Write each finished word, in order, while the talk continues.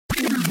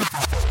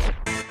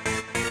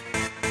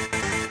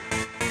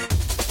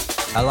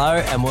Hello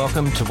and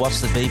welcome to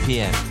What's the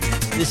BPM?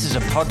 This is a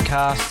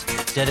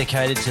podcast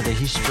dedicated to the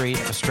history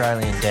of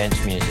Australian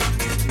dance music.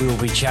 We will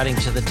be chatting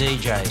to the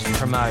DJs,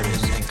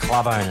 promoters and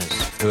club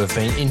owners who have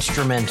been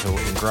instrumental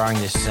in growing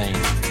this scene,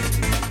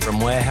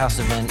 from warehouse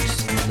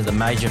events to the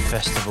major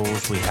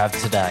festivals we have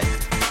today.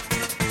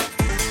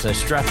 So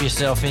strap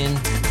yourself in,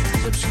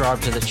 subscribe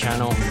to the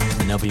channel,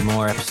 and there'll be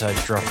more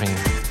episodes dropping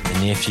in the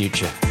near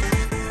future.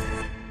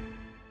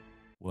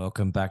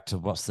 Welcome back to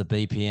What's the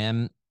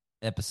BPM?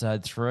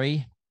 Episode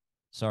 3.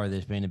 Sorry,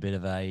 there's been a bit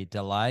of a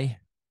delay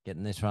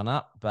getting this one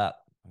up, but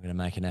I'm going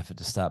to make an effort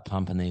to start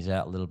pumping these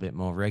out a little bit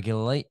more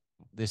regularly.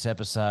 This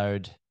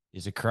episode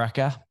is a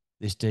cracker.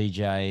 This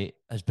DJ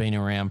has been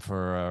around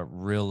for a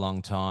real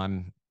long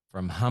time,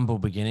 from humble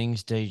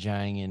beginnings,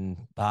 DJing in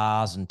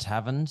bars and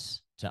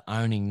taverns, to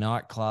owning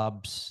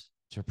nightclubs,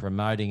 to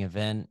promoting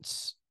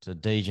events, to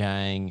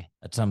DJing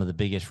at some of the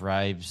biggest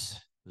raves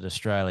that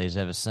Australia's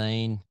ever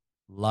seen.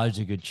 Loads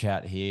of good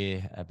chat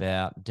here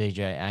about DJ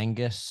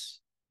Angus,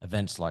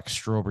 events like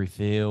Strawberry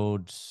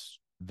Fields,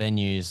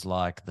 venues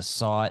like The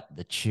Site,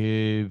 The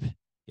Tube.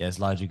 Yeah, there's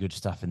loads of good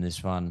stuff in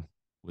this one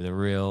with a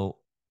real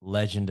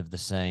legend of the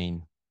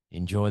scene.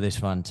 Enjoy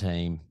this one,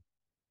 team,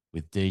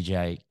 with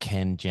DJ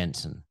Ken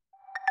Jensen.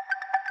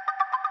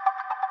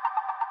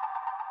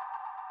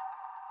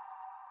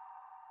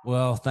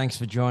 Well, thanks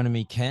for joining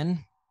me,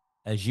 Ken.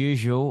 As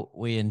usual,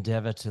 we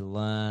endeavour to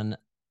learn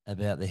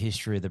about the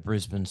history of the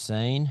Brisbane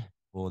scene,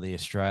 or the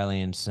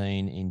Australian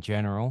scene in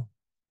general.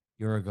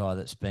 You're a guy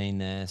that's been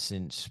there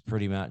since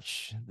pretty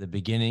much the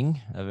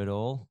beginning of it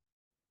all.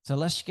 So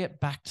let's get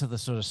back to the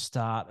sort of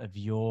start of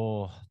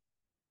your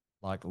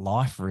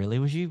life, really.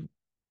 Was you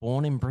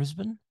born in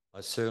Brisbane?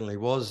 I certainly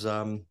was.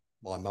 My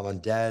mum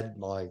and dad,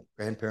 my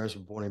grandparents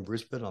were born in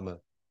Brisbane. I'm a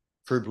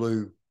true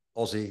blue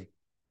Aussie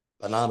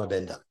banana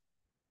bender.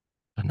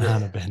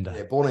 Banana bender.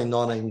 Yeah, born in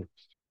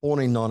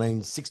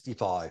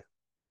 1965.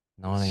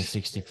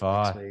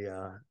 1965. Makes me,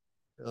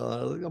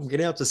 I'm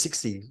getting up to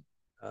 60.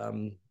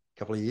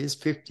 Couple of years,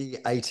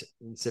 58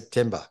 in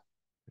September.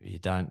 You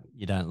don't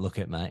look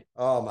it, mate.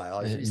 Oh,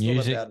 mate,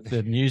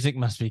 the music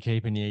must be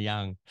keeping you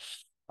young.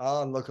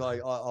 Look,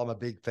 I'm a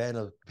big fan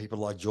of people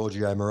like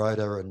Giorgio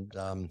Moroder, and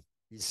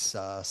he's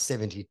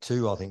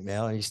 72, I think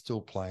now, and he's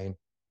still playing.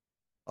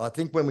 I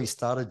think when we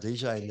started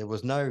DJing, there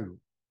was no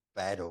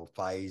fad or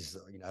phase,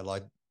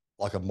 like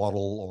a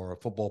model or a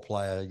football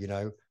player.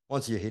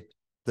 Once you hit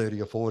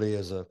 30 or 40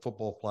 as a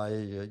football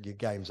player, your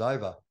game's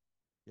over.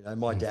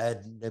 My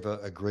dad never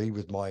agreed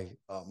with my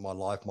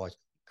life, my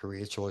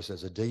career choice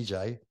as a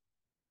DJ.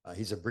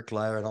 He's a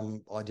bricklayer,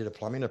 and I did a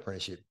plumbing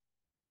apprenticeship.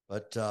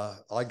 But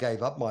I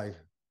gave up my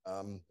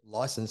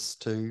license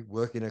to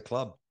work in a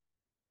club.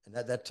 And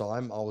at that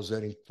time, I was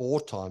earning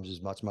 4 times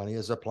as much money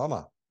as a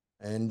plumber.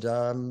 And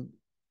I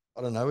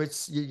don't know,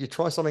 it's you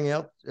try something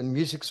out, and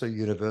music's a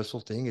universal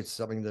thing. It's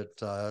something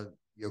that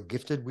you're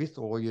gifted with,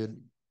 or you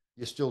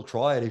still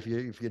try it if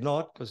you're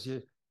not, because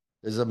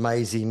there's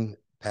amazing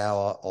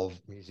power of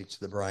music to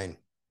the brain.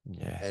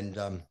 Yeah.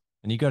 And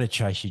you got to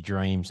chase your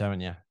dreams,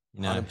 haven't you?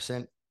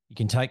 100%. You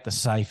can take the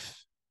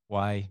safe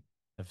way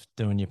of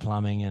doing your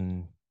plumbing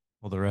and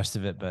all the rest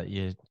of it, but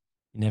you're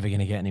never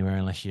going to get anywhere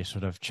unless you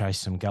sort of chase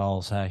some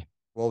goals, hey?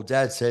 Well,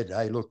 Dad said,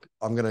 hey, look,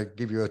 I'm going to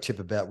give you a tip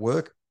about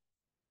work.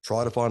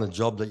 Try to find a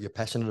job that you're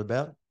passionate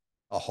about,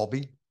 a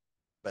hobby,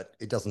 but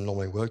it doesn't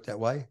normally work that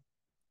way.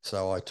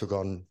 So I took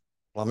on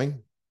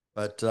plumbing.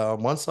 But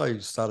once I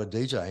started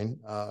DJing,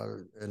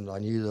 and I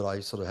knew that I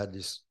sort of had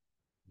this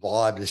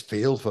vibe, this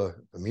feel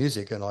for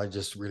music, and I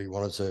just really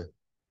wanted to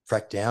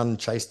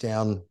chase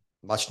down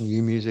much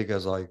new music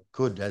as I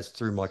could. As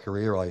through my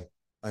career, I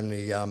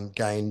only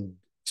gained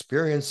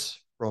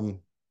experience from,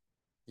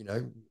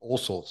 all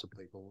sorts of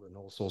people and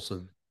all sorts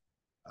of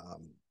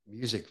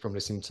music from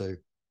listening to.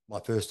 My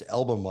first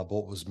album I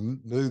bought was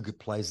Moog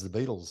Plays the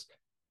Beatles,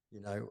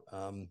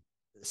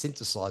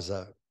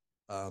 synthesizer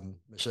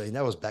machine.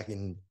 That was back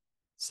in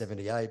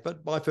 78.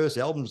 But my first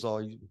albums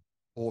I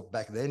bought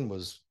back then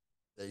was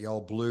the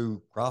old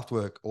blue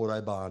Kraftwerk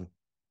Autobahn,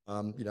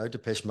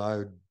 Depeche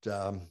Mode,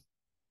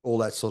 all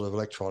that sort of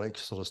electronic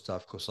sort of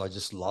stuff, because I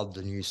just love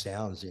the new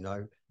sounds.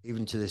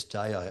 Even to this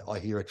day, I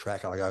hear a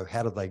track and I go,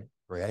 how did they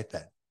create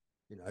that?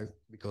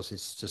 Because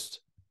it's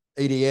just,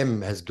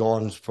 EDM has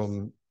gone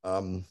from,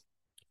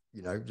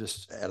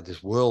 just out of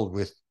this world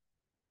with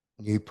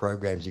new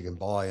programs you can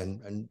buy.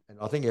 And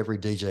I think every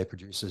DJ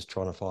producer is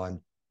trying to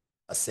find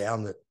a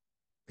sound that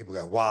people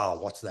go, wow,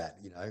 what's that?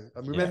 I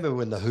remember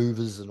when the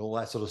Hoovers and all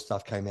that sort of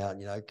stuff came out,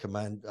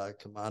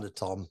 Commander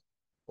Tom,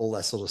 all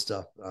that sort of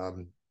stuff.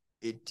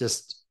 It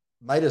just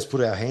made us put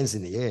our hands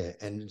in the air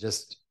and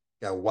just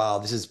go, wow,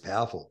 this is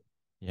powerful.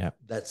 Yeah.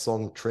 That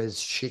song,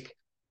 Trez Chic,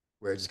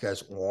 where it just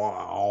goes,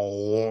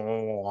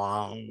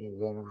 wow,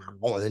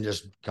 and then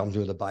just comes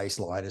with the bass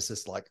line. It's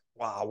just like,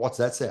 wow, what's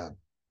that sound?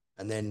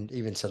 And then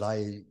even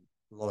today,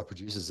 a lot of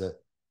producers are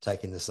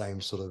taking the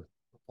same sort of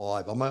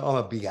vibe. I'm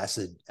a big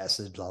acid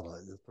lover.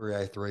 The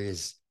 303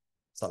 is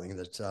something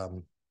that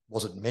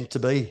wasn't meant to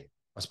be,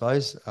 I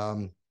suppose.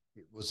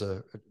 It was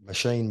a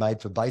machine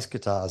made for bass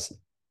guitars,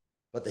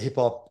 But the hip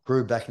hop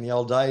crew back in the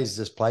old days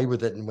just played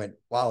with it and went,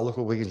 wow, look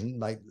what we can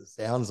make the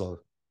sounds of.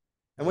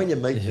 And when you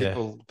meet Yeah.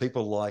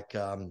 people like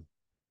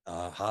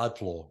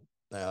Hardfloor,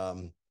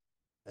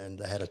 and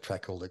they had a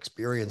track called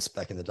Experience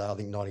back in the day, I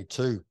think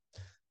 92.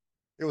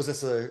 It was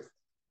just a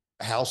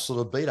house sort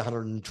of beat,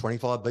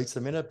 125 beats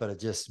a minute, but it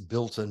just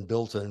built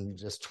and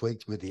just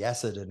tweaked with the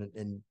acid.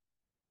 And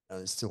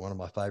it's still one of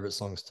my favorite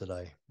songs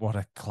today. What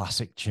a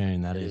classic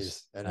tune that It is.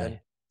 is. And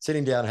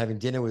sitting down and having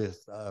dinner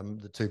with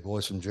the two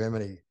boys from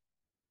Germany,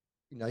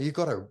 you've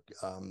got to,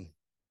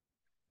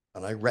 I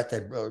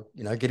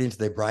know, get into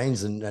their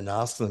brains and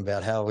ask them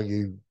about how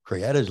you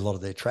created a lot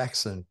of their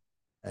tracks and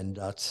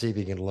see if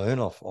you can learn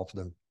off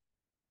them.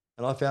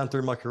 And I found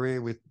through my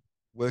career with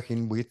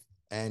working with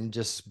and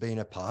just being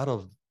a part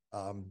of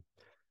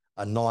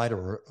a night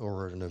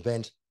or an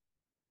event,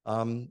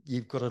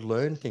 you've got to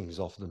learn things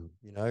off them.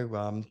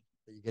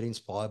 You get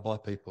inspired by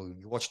people.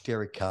 You watch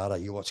Derek Carter,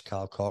 you watch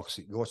Carl Cox,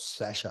 you watch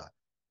Sasha.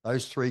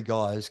 Those three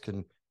guys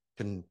can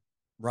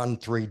run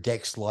three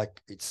decks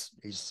like it's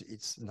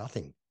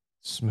nothing.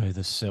 Smooth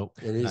as silk.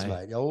 It is,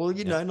 mate. Well,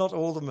 not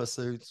all of them are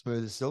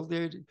smooth as silk.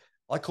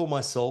 I call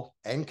myself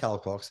and Carl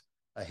Cox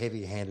a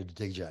heavy-handed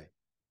DJ,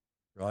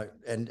 right?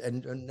 And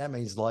that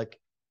means like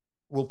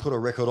we'll put a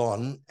record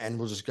on and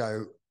we'll just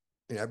go,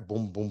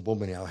 boom, boom,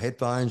 boom in our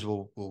headphones.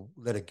 We'll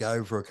let it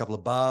go for a couple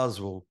of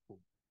bars.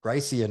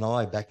 Gracie and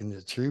I, back in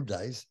the Tube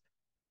days,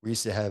 we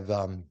used to have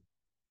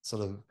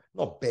sort of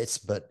not bets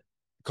but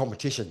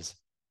competitions.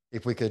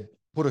 If we could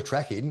put a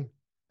track in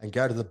and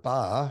go to the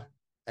bar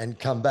and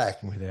come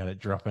back without it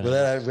dropping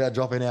without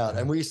dropping out.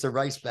 And we used to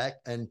race back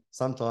and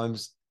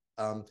sometimes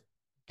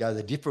go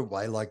the different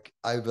way, like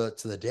over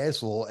to the dance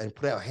floor and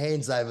put our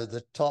hands over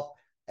the top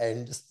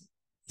and just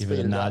give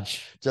it a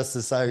nudge just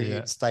to so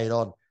it stayed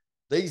on.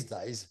 These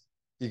days,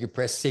 you could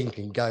press sync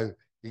and go.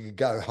 You could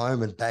go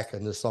home and back,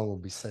 and the song will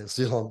be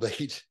still on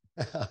beat.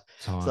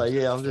 So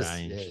yeah,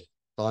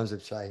 times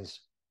have changed.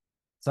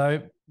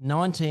 So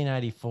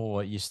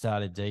 1984, you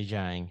started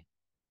DJing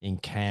in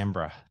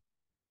Canberra.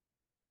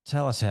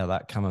 Tell us how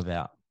that come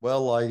about.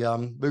 Well, I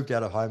moved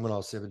out of home when I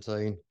was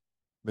 17,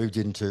 moved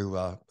into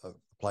a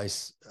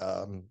place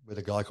with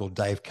a guy called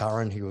Dave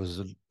Curran. He was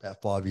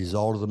about 5 years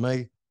older than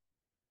me.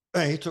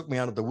 And he took me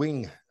under the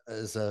wing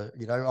as I'm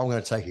going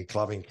to take you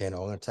clubbing, Ken. I'm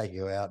going to take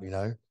you out,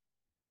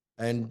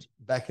 And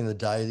back in the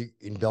day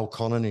in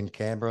Belconnen in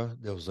Canberra,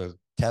 there was a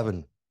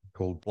tavern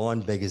called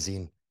Blind Beggars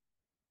Inn.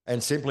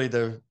 And simply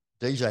the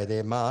DJ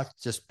there, Mark,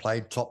 just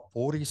played top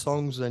 40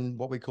 songs and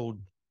what we called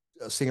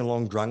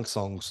sing-along drunk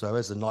songs. So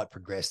as the night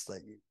progressed, they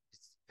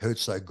heard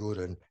so good,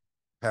 and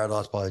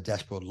Paradise by the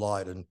Dashboard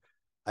Light and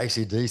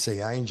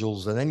AC/DC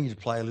Angels. And then you'd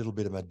play a little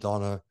bit of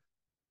Madonna,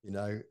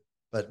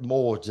 but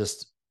more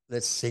just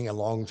let's sing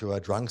along to a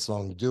drunk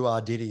song, do our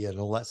ditty and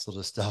all that sort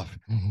of stuff.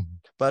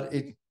 But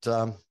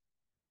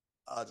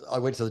I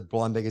went to the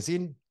Blind Beggars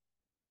Inn,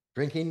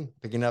 drinking,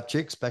 picking up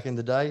chicks back in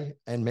the day,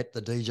 and met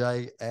the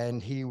DJ,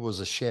 and he was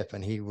a chef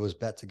and he was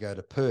about to go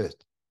to Perth.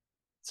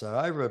 So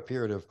over a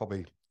period of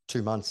probably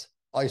 2 months,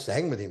 I used to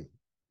hang with him.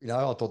 I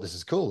thought this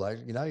is cool.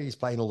 He's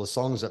playing all the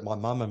songs that my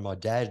mum and my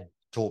dad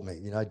taught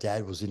me.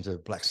 Dad was into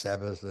Black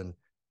Sabbath and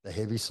the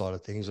heavy side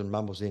of things, and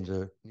mum was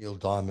into Neil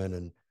Diamond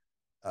and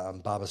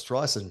Barbra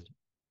Streisand.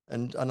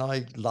 And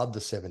I loved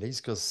the 70s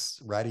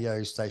because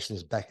radio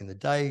stations back in the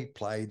day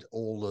played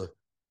all the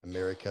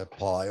America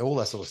Pie, all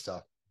that sort of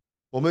stuff.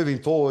 Well,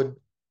 moving forward,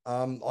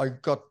 I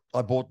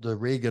bought the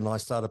rig and I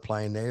started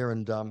playing there,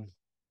 and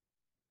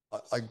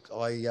I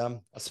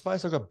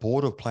suppose I got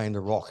bored of playing the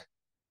rock,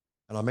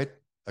 and I met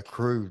a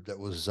crew that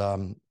was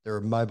they're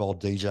a mobile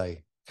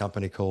DJ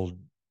company called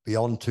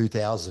Beyond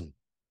 2000,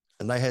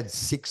 and they had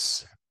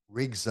 6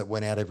 rigs that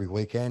went out every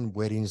weekend: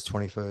 weddings,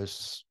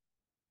 21st,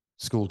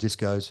 school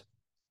discos.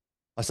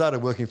 I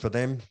started working for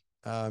them,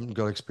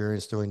 got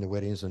experience doing the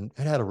weddings and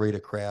how to read a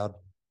crowd,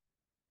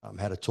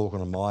 how to talk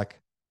on a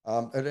mic.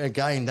 And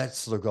again, that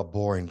sort of got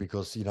boring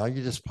because, you're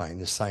just playing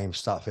the same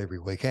stuff every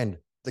weekend.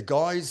 The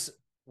guys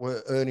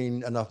were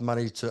earning enough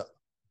money to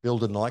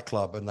build a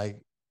nightclub, and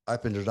they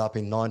opened it up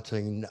in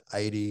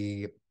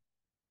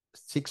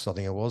 1986, I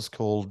think it was,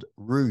 called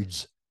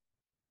Rude's.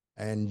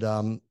 And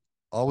I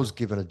was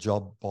given a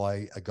job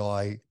by a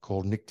guy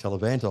called Nick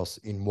Televantos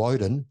in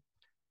Woden,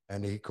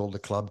 and he called the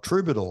club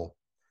Troubadour.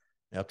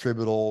 Now,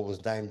 Troubadour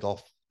was named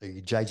off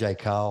the J.J.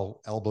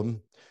 Cale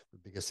album, the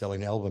biggest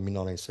selling album in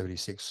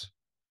 1976,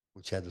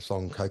 which had the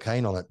song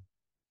Cocaine on it.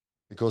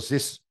 Because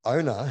this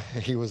owner,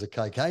 he was a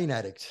cocaine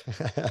addict,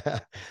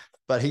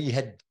 but he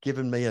had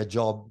given me a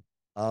job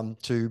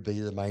to be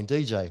the main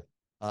DJ.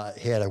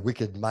 He had a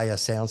wicked Maya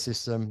sound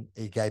system.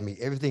 He gave me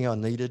everything I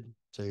needed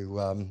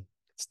to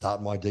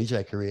start my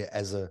DJ career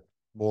as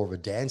more of a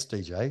dance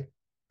DJ.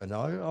 And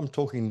I'm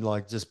talking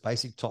like just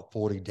basic top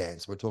 40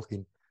 dance. We're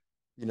talking,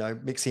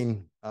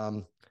 mixing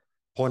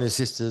Pointer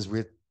Sisters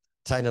with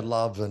Tainted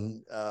Love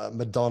and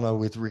Madonna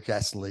with Rick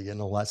Astley and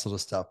all that sort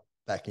of stuff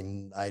back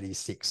in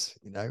 86,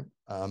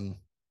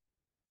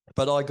 But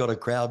I got a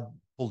crowd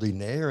pulled in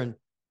there, and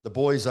the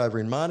boys over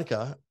in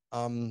Monica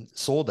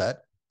saw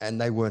that and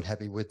they weren't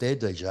happy with their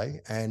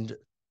DJ. And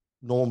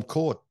Norm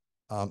Court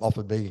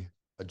offered me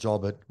a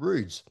job at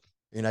Rude's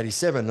in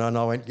 '87, and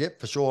I went, "Yep,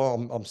 for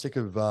sure. I'm sick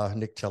of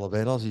Nick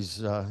Televandos.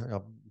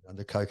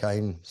 The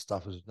cocaine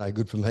stuff was no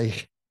good for me."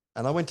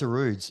 And I went to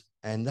Rude's,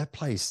 and that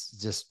place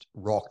just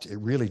rocked. It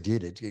really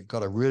did. It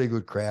got a really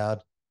good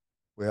crowd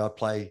where I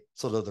play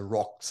sort of the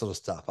rock sort of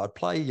stuff. I'd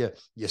play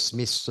your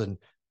Smiths and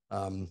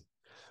um,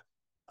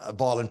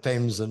 Violent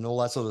Femmes and all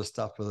that sort of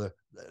stuff for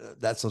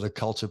that sort of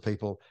culture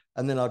people.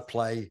 And then I'd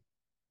play,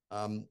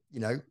 I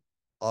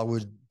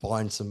would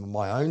find some of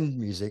my own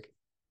music.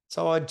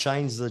 So I'd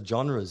change the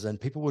genres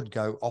and people would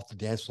go off the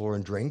dance floor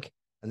and drink.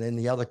 And then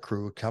the other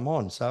crew would come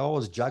on. So I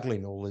was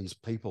juggling all these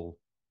people.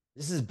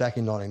 This is back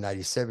in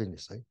 1987, you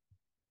see.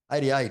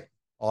 88,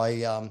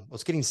 I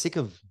was getting sick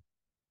of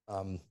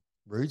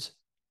Rudes.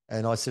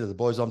 And I said to the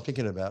boys, I'm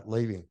thinking about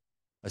leaving.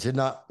 I said,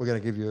 no, we're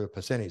going to give you a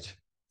percentage.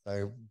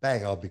 So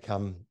bang, I've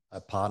become a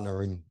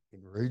partner in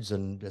Rudes,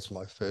 and that's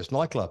my first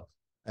nightclub.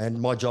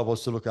 And my job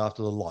was to look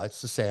after the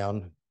lights, the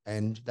sound,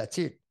 and that's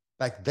it.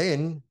 Back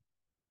then,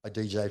 I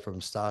DJ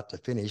from start to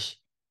finish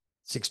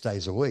 6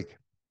 days a week.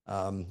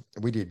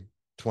 We did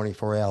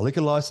 24-hour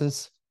liquor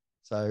license.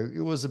 So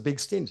it was a big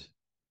stint.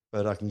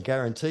 But I can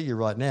guarantee you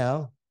right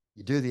now,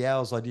 you do the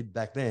hours I did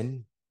back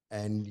then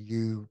and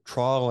you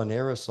trial and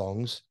error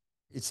songs,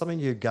 it's something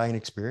you gain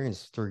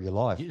experience through your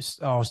life.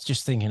 I was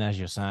just thinking as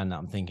you're saying that,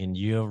 I'm thinking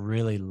you're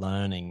really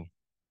learning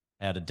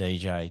how to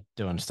DJ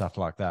doing stuff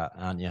like that,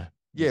 aren't you?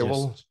 You're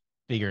well,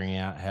 figuring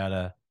out how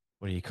to,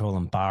 what do you call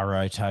them, bar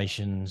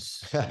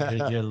rotations.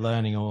 You're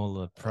learning all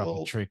the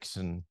proper tricks,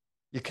 and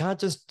you can't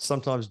just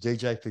sometimes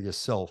DJ for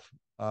yourself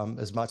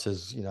as much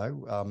as,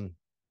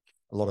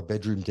 a lot of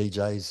bedroom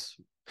DJs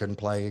can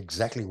play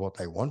exactly what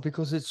they want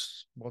because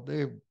it's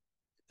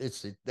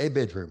their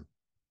bedroom.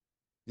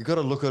 You've got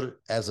to look at it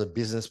as a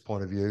business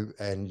point of view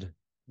and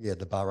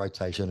the bar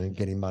rotation and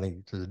getting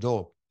money to the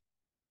door.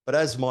 But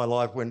as my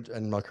life went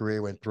and my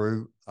career went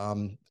through,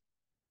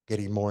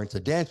 getting more into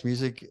dance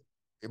music,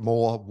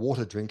 more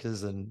water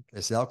drinkers and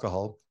less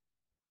alcohol.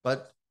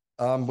 But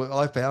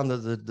I found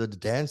that the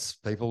dance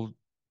people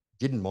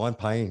didn't mind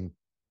paying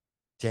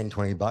 10,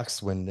 20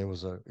 bucks when there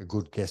was a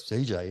good guest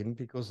DJ in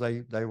because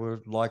they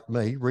were like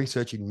me,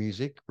 researching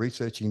music,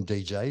 researching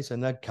DJs,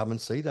 and they'd come and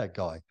see that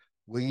guy.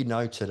 We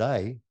know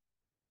today,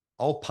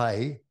 I'll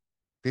pay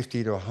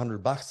 50 to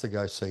 100 bucks to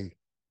go see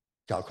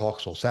Joe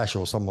Cox or Sasha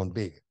or someone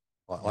big.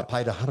 I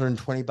paid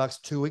 120 bucks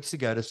 2 weeks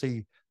ago to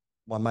see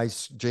my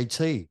mate's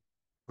GT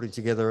putting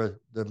together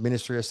the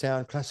Ministry of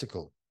Sound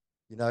Classical,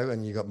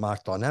 and you got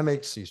Mark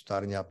Dynamics, he's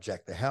starting up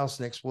Jack the House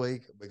next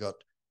week. We got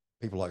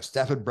people like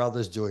Stafford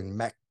Brothers doing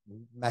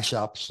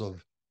mashups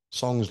of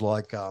songs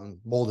like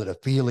More Than a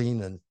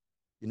Feeling. And,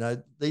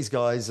 these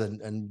guys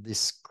and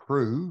this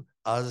crew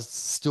are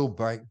still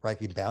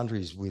breaking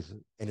boundaries with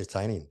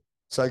entertaining.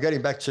 So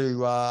getting back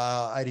to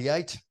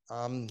 88,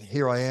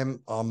 here I am,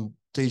 I'm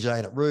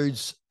DJing at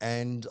Rude's,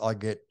 and I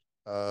get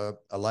a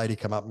lady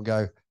come up and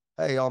go,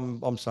 "Hey,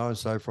 I'm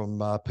so-and-so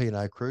from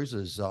P&O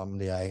Cruises. I'm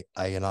the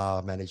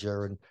A&R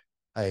manager, and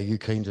hey, are you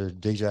keen to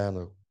DJ on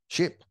the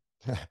ship?"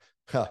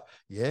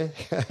 Yeah,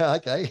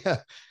 okay.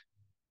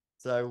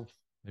 So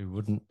who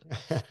wouldn't?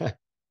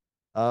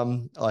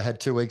 I had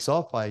 2 weeks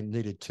off. I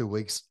needed 2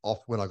 weeks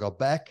off when I got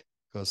back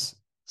because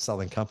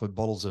Southern Comfort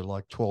bottles are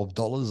like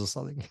 $12 or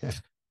something.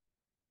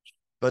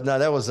 But no,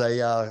 that was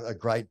a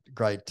great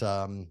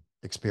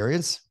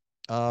experience.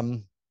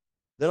 Then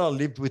I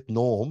lived with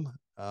Norm,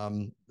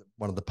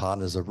 one of the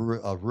partners of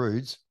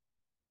Rude's,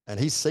 and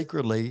he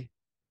secretly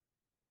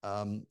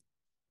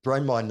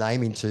thrown my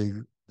name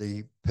into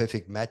the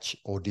Perfect Match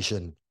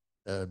audition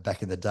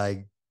back in the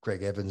day.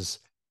 Greg Evans.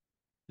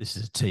 This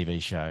is a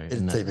TV show.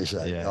 It's a TV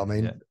show. Yeah, I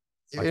mean,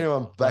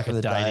 like back in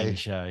the dating day,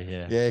 show.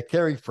 Yeah, yeah.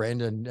 Kerry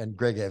Friend and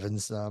Greg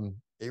Evans.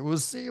 It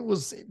was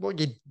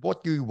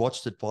what you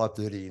watched at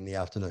 5:30 in the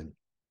afternoon.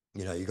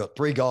 You got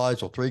 3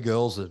 guys or 3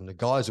 girls, and the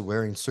guys are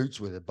wearing suits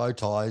with their bow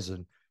ties,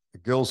 and the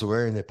girls are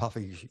wearing their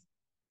puffy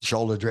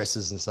shoulder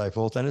dresses and so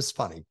forth. And it's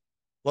funny.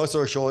 Long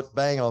story short,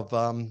 bang, I've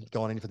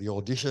gone in for the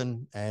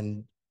audition,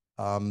 and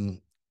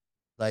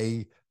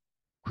they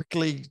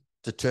quickly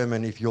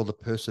determine if you're the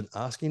person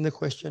asking the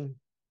question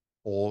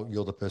or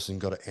you're the person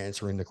got to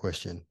answering the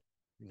question,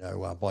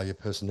 by your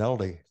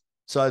personality.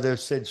 So they've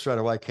said straight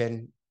away,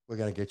 Ken, we're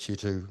going to get you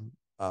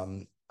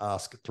to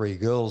ask 3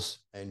 girls,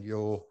 and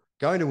you're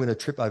going to win a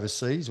trip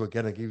overseas. We're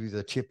going to give you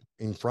the tip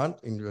in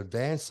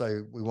advance.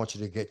 So we want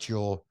you to get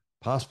your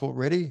passport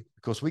ready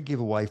because we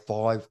give away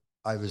 5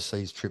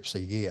 overseas trips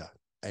a year,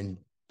 and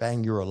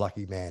bang, you're a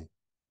lucky man.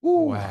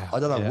 Ooh, wow. I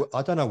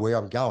don't know where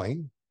I'm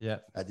going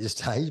at this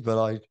stage,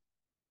 but I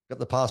got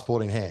the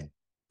passport in hand.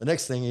 The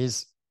next thing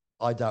is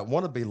I don't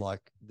want to be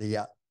like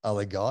the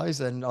other guys.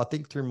 And I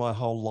think through my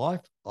whole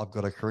life, I've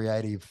got a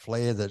creative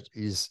flair that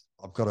is,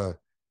 I've got to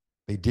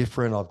be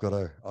different. I've got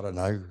to, I don't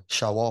know,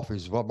 show off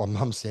is what my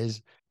mum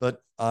says.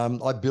 But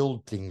I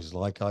build things,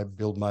 like I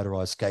build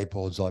motorized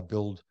skateboards.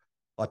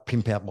 I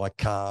pimp out my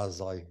cars.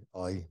 I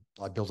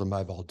built a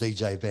mobile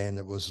DJ van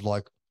that was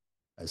like,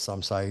 as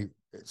some say,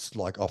 it's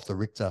like off the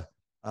Richter.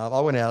 I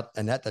went out,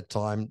 and at that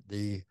time,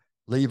 the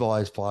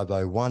Levi's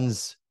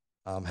 501s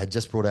had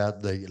just brought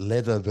out the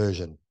leather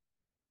version,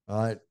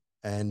 right?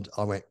 And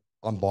I went,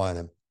 I'm buying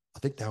them. I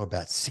think they were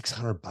about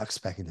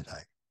 $600 back in the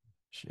day.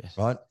 Shit.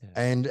 Right. Yeah.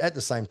 And at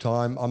the same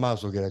time, I might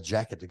as well get a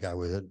jacket to go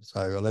with it.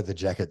 So a leather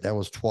jacket, that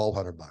was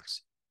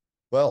 $1,200.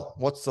 Well,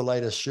 what's the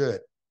latest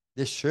shirt?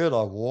 This shirt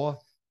I wore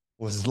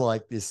was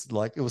like this,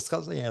 like it was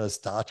something out of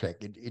Star Trek.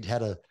 It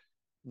had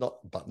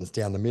not buttons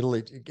down the middle.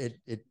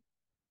 It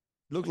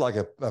looked like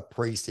a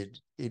priest.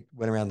 It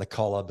went around the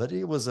collar, but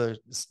it was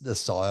the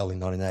style in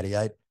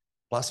 1988.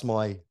 Plus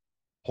my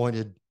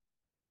pointed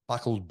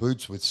buckled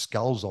boots with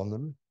skulls on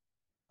them.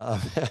 I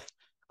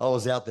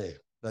was out there,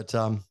 but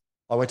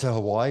I went to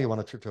Hawaii. I won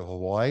a trip to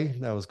Hawaii.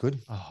 That was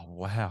good. Oh,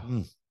 wow.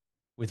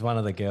 With one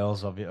of the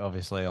girls,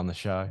 obviously, on the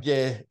show.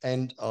 Yeah,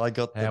 and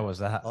How was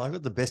that? I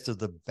got the best of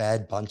the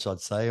bad bunch,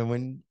 I'd say. And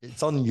when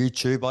it's on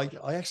YouTube,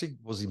 I actually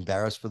was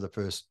embarrassed for the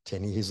first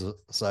 10 years or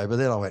so, but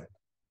then I went,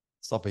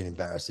 stop being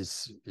embarrassed.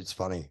 It's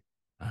funny.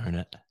 Own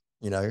it.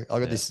 You know, I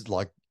got this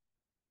like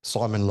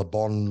Simon Le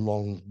Bon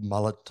long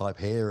mullet type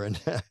hair, and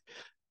it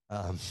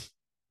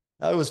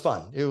was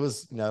fun. It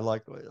was,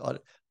 like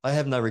I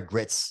have no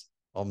regrets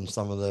on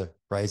some of the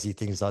crazy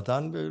things I've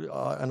done,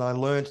 and I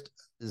learned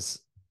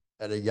is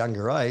at a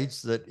younger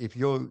age that if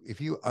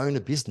you own a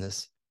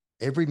business,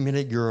 every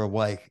minute you're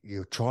awake,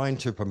 you're trying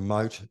to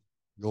promote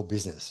your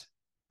business.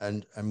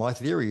 And my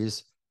theory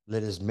is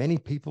let as many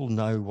people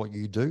know what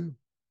you do,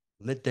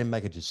 let them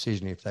make a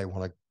decision if they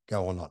want to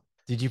go or not.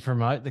 Did you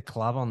promote the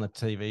club on the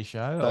TV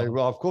show? So,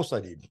 well, of course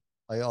I did.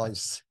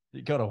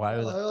 You got away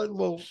with it.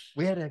 Well,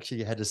 we had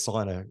to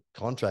sign a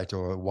contract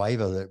or a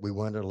waiver that we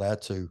weren't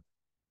allowed to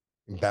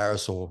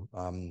embarrass or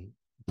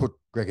put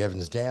Greg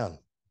Evans down,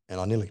 and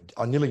I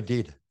nearly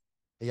did.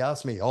 He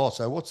asked me, "Oh,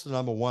 so what's the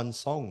number one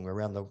song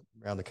around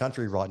the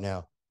country right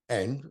now?"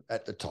 And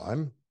at the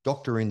time,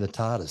 "Doctor in the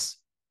TARDIS,"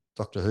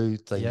 Doctor Who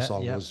theme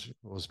song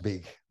was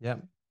big.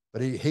 Yep.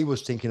 But he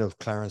was thinking of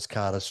Clarence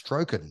Carter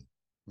stroking.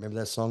 Remember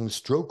that song,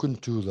 "Stroking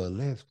to the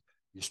left,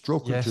 you're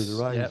stroking to the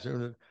right."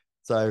 Yep.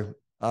 So,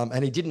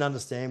 and he didn't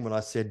understand when I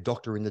said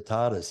 "Doctor in the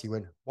TARDIS." He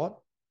went, "What?"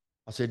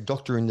 I said,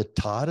 "Doctor in the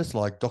TARDIS,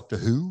 like Doctor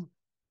Who,"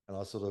 and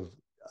I sort of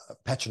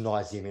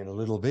patronized him in a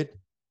little bit.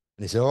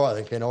 And he said, "All right,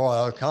 then, Ken,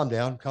 all right, calm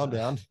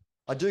down.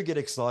 I do get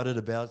excited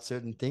about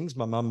certain things.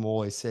 My mum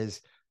always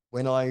says,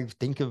 when I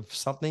think of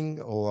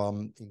something or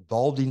I'm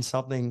involved in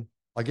something,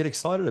 I get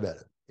excited about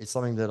it. It's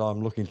something that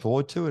I'm looking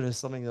forward to, and it's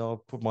something that I'll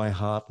put my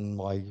heart and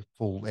my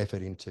full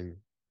effort into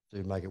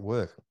to make it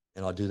work.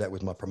 And I do that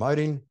with my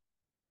promoting.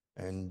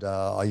 And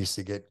I used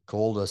to get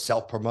called a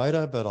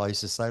self-promoter, but I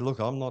used to say, look,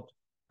 I'm not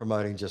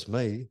promoting just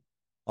me.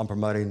 I'm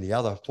promoting the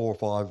other 4 or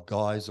 5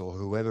 guys or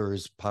whoever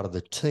is part of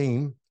the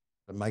team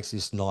that makes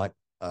this night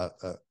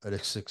a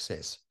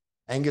success.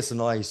 Angus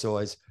and I used to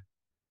always,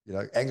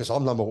 Angus,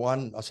 I'm number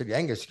one. I said,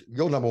 Angus,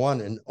 you're number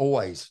one, and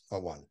always I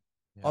won.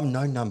 Yeah. I'm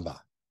no number.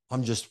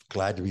 I'm just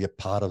glad to be a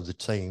part of the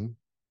team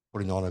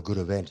putting on a good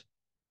event.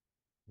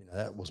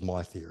 That was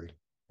my theory.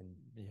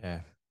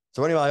 Yeah.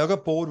 So anyway, I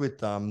got bored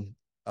with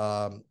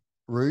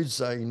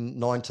Roods in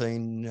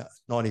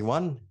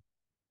 1991,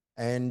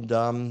 and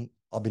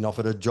I've been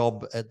offered a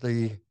job at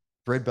the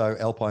Thredbo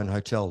Alpine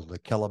Hotel, the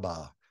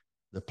Calabar,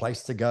 the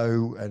place to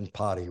go and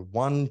party.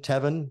 One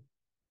tavern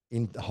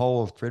in the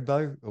whole of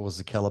Thredbo, it was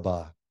the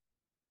Calabar.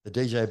 The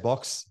DJ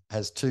box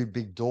has 2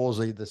 big doors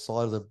either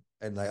side of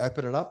and they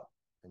open it up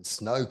and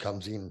snow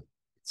comes in.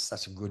 It's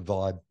such a good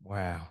vibe.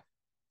 Wow.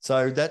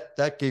 So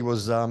that gig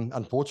was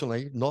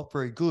unfortunately not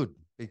very good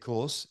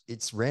because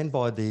it's ran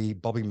by the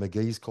Bobby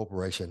McGee's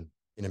Corporation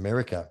in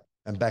America.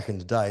 And back in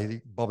the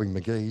day, Bobby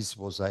McGee's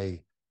was a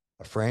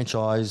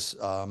franchise.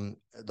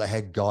 They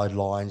had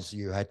guidelines.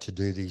 You had to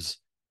do these,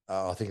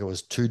 I think it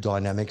was 2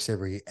 dynamics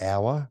every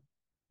hour,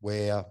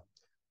 where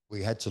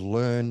we had to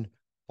learn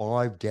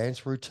 5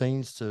 dance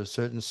routines to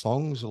certain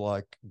songs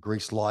like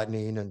Grease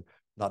Lightning and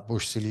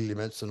Nutbush City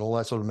Limits and all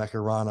that sort of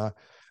macarena.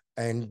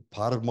 And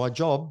part of my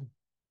job,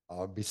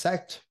 I'd be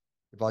sacked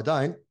if I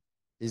don't,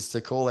 is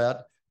to call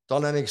out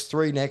Dynamics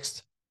 3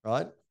 next,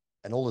 right?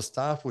 And all the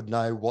staff would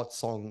know what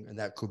song, and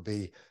that could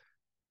be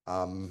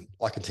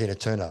like a Tina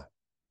Turner,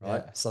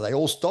 right? Yeah. So they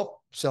all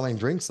stop selling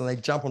drinks and they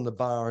jump on the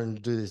bar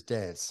and do this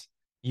dance.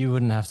 You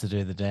wouldn't have to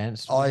do the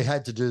dance. I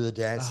had to do the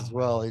dance as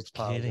well. It's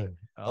part of it.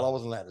 But I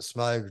wasn't allowed to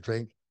smoke or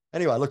drink.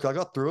 Anyway, look, I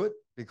got through it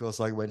because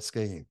I went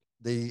skiing.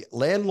 The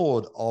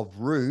landlord of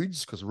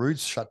Roods, because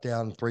Roods shut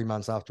down 3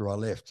 months after I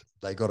left,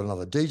 they got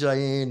another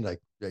DJ in.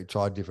 They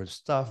tried different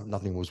stuff.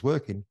 Nothing was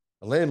working.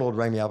 The landlord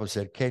rang me up and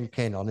said, Ken,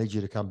 I need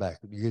you to come back.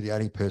 You're the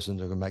only person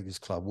who can make this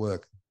club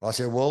work. I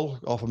said, well,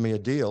 offer me a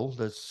deal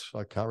that's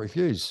I can't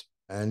refuse.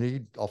 And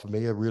he offered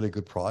me a really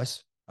good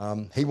price.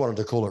 He wanted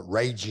to call it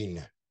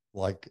Raging,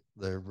 like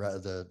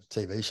the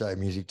TV show,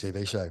 music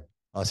TV show.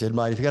 I said,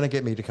 mate, if you're going to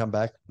get me to come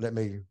back, let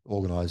me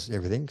organise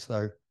everything.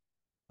 So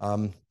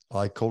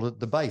I called it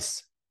The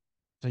Base.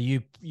 So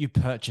you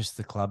purchased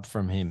the club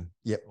from him?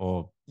 Yep.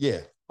 Or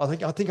yeah, I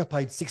think I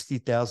paid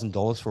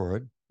 $60,000 for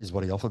it, is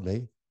what he offered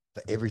me.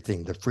 for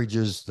everything, the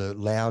fridges, the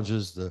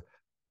lounges, the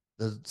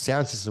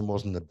sound system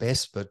wasn't the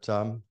best, but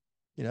I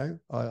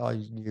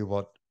knew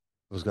what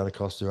it was going to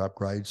cost to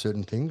upgrade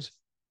certain things.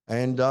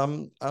 And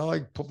I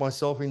put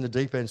myself in the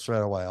deep end straight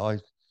away. I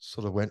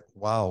sort of went,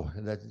 wow,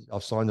 that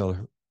I've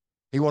signed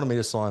he wanted me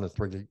to sign a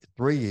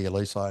 3 year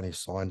lease. I only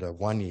signed a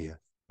 1 year.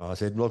 I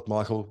said, look,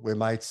 Michael, we're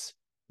mates.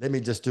 Let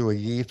me just do a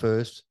year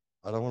first.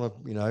 I don't want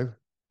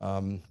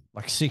to,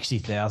 like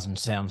 60,000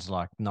 sounds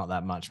like not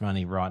that much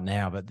money right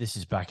now, but this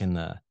is back in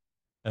the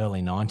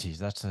early 90s.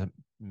 That's a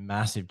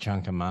massive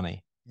chunk of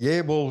money.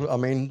 yeah, well, I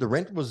mean, the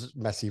rent was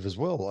massive as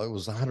well. It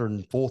was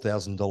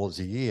 $104,000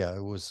 a year.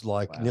 It was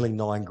like Wow. nearly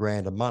 9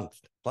 grand a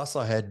month. Plus,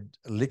 I had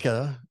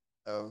liquor,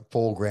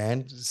 4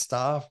 grand.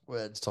 Staff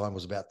at the time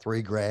was about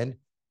 3 grand.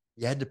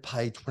 You had to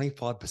pay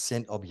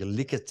 25% of your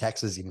liquor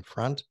taxes in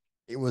front.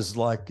 It was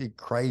like a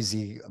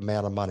crazy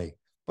amount of money.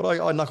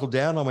 But I knuckled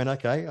down. I went,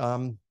 okay,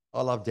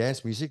 I love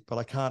dance music, but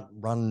I can't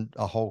run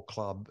a whole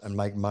club and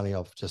make money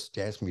off just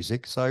dance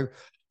music. So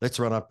let's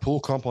run a pool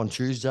comp on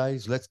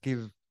Tuesdays. Let's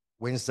give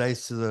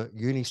Wednesdays to the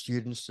uni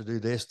students to do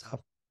their stuff.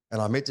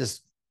 And I met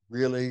this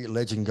really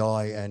legend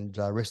guy, and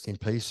rest in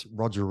peace,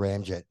 Roger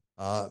Ramjet.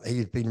 He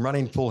had been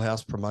running Full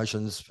House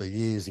Promotions for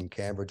years in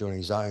Canberra, doing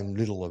his own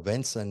little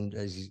events, and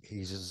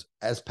he's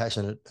as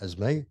passionate as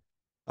me.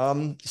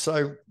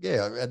 So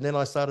yeah, and then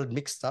I started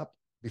mixed up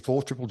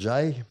before Triple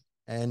J,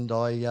 and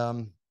I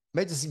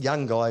met this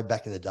young guy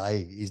back in the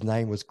day. His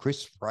name was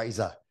Chris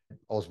Fraser.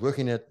 I was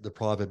working at the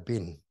Private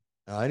Bin.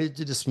 I only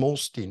did a small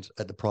stint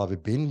at the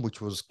Private Bin,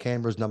 which was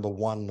Canberra's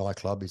 #1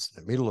 nightclub. It's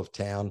in the middle of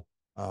town.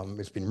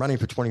 It's been running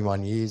for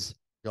 21 years.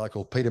 A guy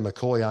called Peter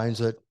McCoy owns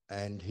it,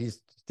 and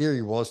his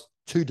theory was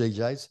 2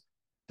 DJs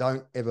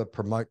don't ever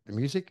promote the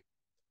music.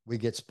 We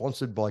get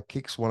sponsored by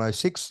Kicks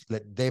 106.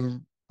 Let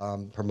them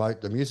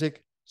promote the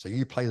music. So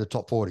you play the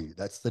top 40.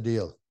 That's the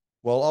deal.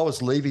 Well, I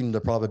was leaving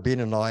the Private Bin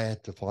and I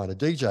had to find a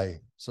DJ.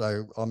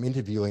 So I'm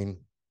interviewing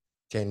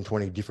 10,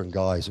 20 different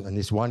guys. And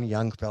this one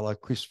young fella,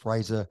 Chris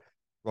Fraser,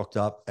 rocked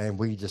up and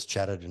we just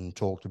chatted and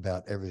talked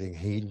about everything.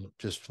 He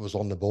just was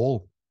on the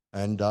ball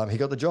and he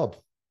got the job.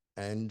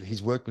 And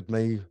he's worked with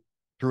me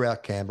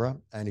throughout Canberra,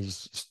 and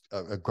he's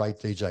a great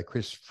DJ.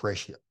 Chris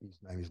Fresh, his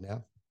name is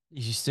now.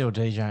 Is he still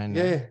DJing?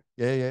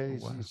 Yeah.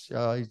 Oh,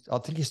 wow. I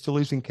think he still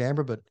lives in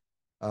Canberra, but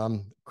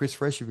Chris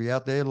Fresh, if you're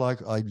out there,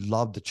 like I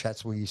love the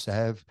chats we used to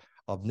have.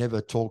 I've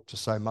never talked to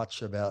so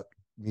much about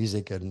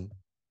music and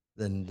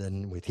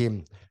than with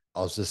him.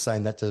 I was just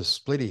saying that to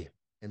Splitty,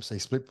 MC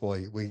Split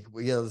Boy.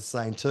 We are the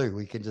same too.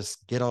 We can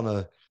just get on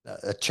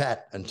a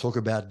chat and talk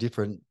about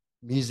different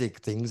music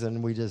things,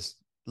 and we just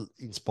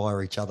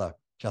inspire each other.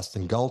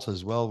 Justin Galt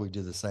as well. We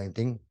do the same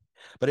thing.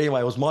 But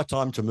anyway, it was my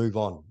time to move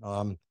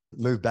on.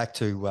 Moved back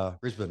to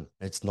Brisbane.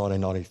 It's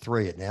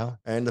 1993 now.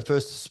 And the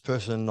first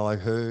person I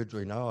heard,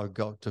 I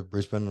got to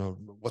Brisbane.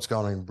 What's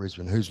going on in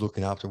Brisbane? Who's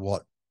looking after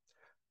what?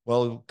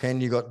 Well,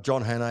 Ken, you got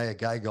John Hannay, a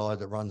gay guy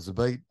that runs the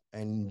beat,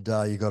 and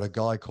you got a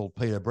guy called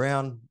Peter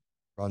Brown,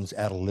 runs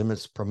Outer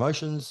Limits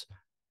Promotions,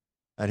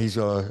 and he's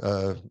got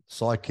a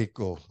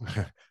sidekick, or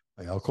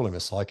I'll call him a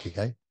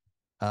sidekick,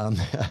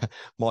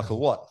 Michael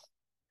Watt.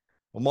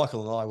 Well,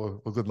 Michael and I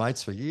were good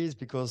mates for years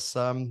because,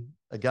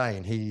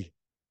 again, he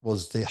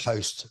was the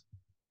host.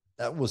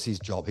 That was his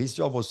job. His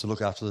job was to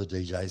look after the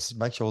DJs,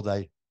 make sure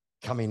they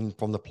come in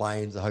from the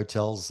planes, the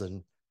hotels,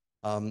 and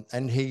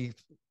he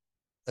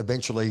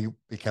eventually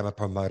became a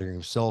promoter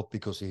himself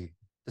because he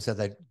just had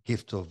that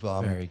gift of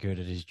very good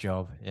at his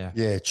job.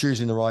 Yeah,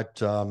 choosing the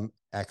right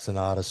acts and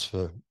artists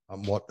for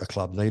what a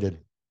club needed.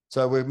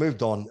 So we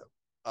moved on.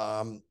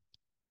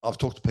 I've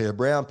talked to Peter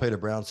Brown. Peter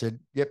Brown said,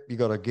 yep, you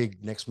got a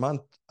gig next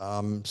month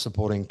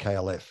supporting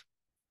KLF.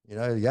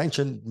 The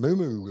ancient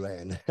Moo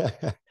land.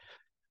 They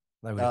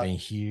would have been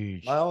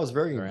huge. I was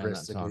very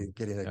interested in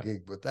getting a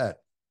gig with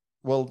that.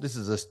 Well, this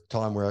is a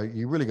time where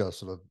you really got to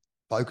sort of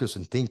focus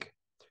and think.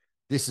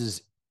 This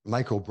is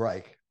make or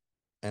break.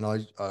 And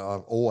I've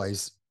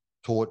always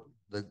taught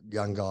the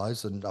young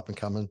guys and up and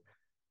coming,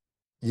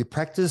 you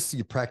practice.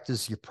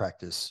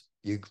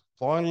 You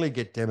finally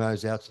get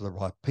demos out to the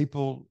right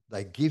people.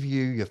 They give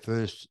you your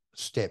first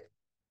step,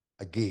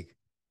 a gig.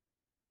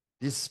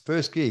 This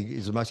first gig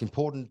is the most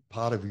important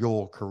part of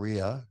your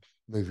career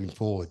moving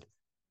forward.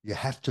 You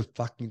have to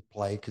fucking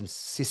play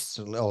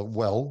consistently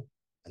well,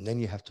 and then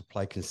you have to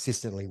play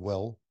consistently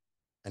well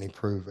and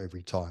improve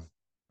every time,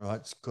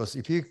 right? Because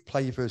if you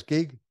play your first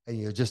gig and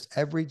you're just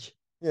average,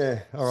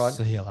 yeah, all right.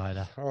 See you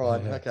later. All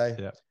right, Yeah. okay.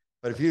 Yeah.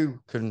 But if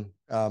you can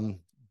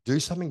do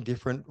something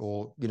different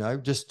or,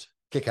 just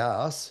kick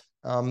ass,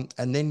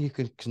 and then you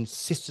can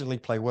consistently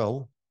play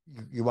well,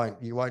 you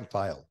won't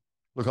fail.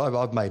 Look,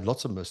 I've made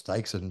lots of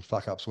mistakes and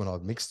fuck ups when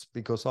I've mixed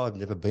because I've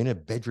never been a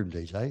bedroom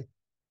DJ.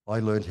 I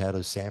learned how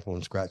to sample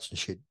and scratch and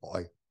shit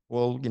and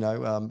all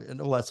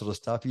that sort of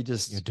stuff.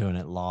 You're doing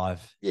it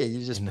live. Yeah,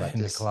 you just practice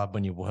in the club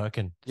when you're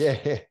working.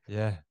 Yeah.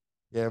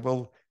 Yeah.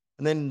 Well,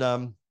 and then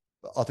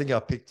I think I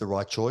picked the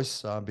right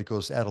choice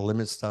because Outer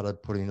Limits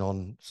started putting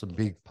on some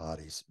big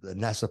parties. The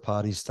NASA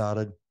parties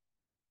started,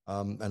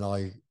 and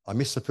I I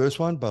missed the first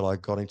one, but I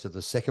got into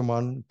the second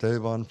one,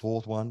 third one,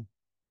 fourth one.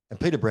 And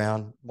Peter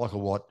Brown,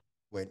 Michael Watt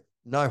went,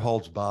 no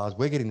holds bars.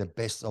 We're getting the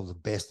best of the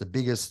best, the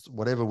biggest,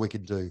 whatever we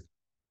could do.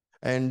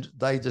 And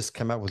they just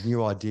came up with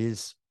new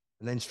ideas.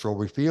 And then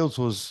Strawberry Fields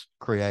was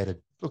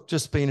created. Look,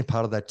 just being a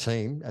part of that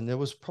team, and there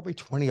was probably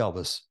 20 of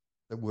us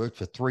that worked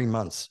for 3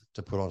 months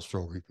to put on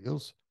Strawberry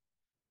Fields.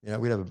 You know,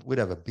 we'd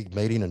have a big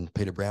meeting, and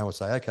Peter Brown would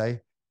say,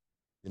 okay,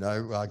 you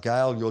know,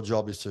 Gail, your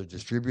job is to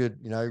distribute,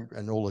 you know,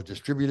 and all the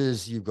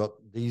distributors, you've got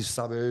these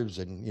suburbs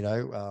and, you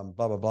know,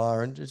 blah, blah, blah.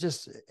 And it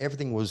just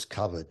everything was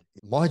covered.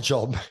 My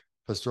job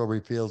for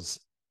Strawberry Fields,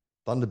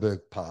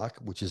 Thunderbird Park,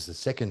 which is the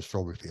second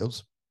Strawberry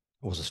Fields,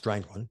 was a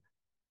strange one.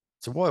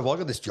 So why have I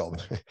got this job?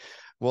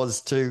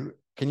 Was to,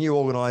 can you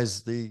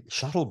organise the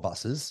shuttle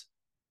buses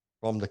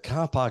from the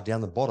car park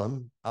down the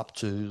bottom up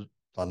to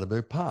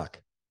Thunderbird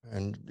Park?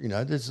 And, you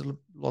know, there's a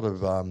lot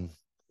of,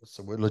 what's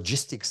the word,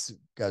 logistics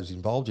goes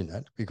involved in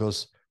that,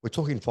 because we're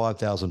talking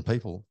 5,000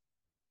 people,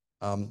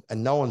 and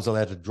no one's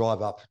allowed to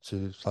drive up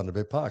to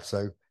Thunderbird Park.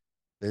 So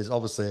there's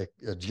obviously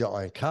a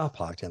giant car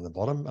park down the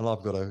bottom,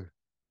 and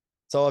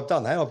so I've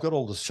done that. I've got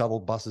all the shuttle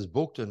buses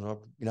booked, and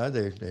you know,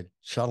 they're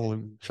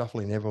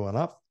shuffling everyone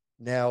up.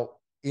 Now,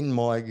 in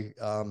my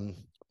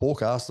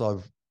forecast,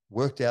 I've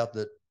worked out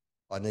that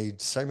I need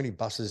so many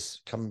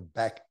buses coming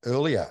back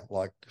earlier.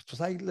 Like,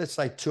 let's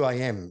say 2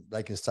 a.m.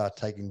 they can start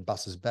taking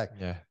buses back.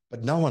 Yeah.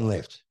 But no one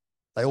left.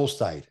 They all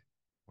stayed.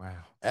 Wow.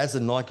 As the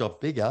night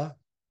got bigger,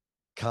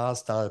 cars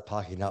started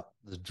parking up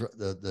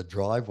the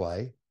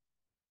driveway.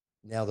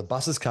 Now the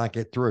buses can't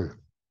get through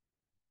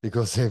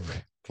because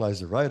they've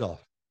closed the road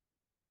off.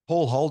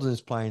 Paul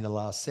Holden's playing the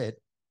last set.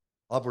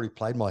 I've already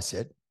played my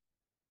set.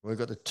 We've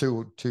got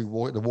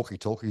the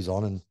walkie-talkies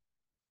on,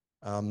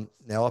 and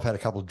now I've had a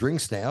couple of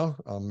drinks now.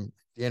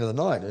 The end of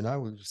the night, you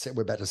know,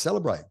 we're about to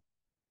celebrate,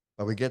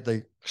 but we get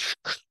the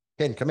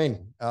Ken, come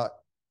in.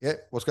 Yeah,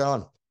 what's going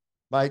on,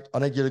 mate? I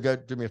need you to go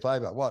do me a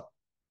favor. What?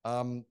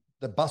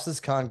 The buses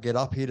can't get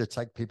up here to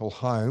take people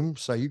home,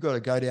 so you got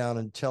to go down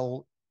and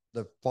tell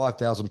the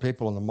 5,000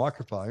 people on the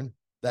microphone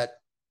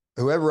that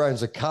whoever owns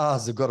the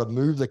cars have got to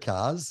move the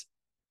cars.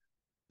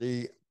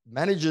 The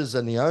managers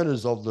and the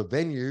owners of the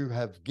venue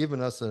have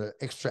given us an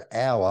extra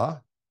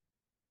hour.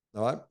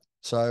 All right.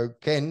 So,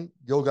 Ken,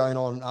 you're going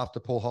on after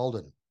Paul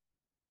Holden.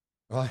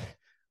 Right.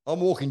 I'm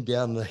walking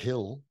down the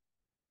hill,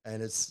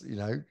 and it's, you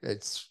know,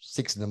 it's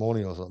 6 a.m.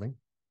 or something.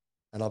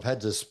 And I've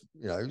had to,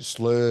 you know,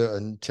 slur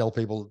and tell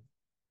people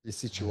the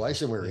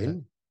situation we're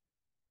in.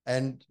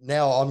 And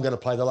now I'm going to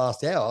play the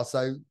last hour.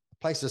 So the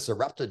place just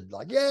erupted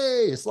like,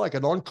 yay, it's like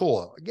an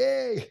encore.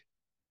 Yay.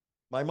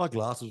 My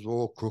glasses were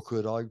all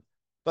crooked.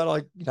 But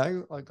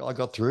I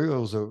got through. It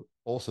was an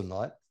awesome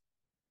night.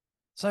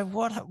 So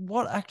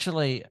what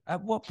actually,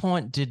 at what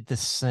point did the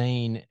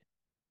scene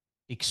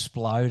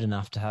explode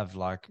enough to have,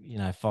 like, you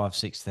know,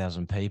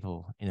 5,000-6,000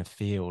 people in a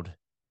field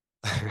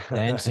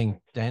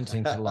dancing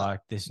to like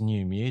this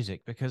new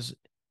music? Because,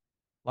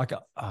 like,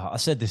 I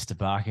said this to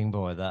Barking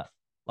Boy, that,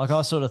 like,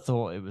 I sort of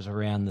thought it was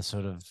around the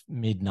sort of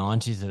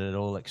mid-90s that it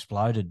all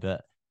exploded,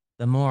 but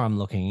the more I'm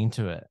looking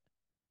into it,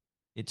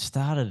 it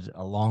started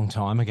a long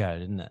time ago,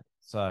 didn't it?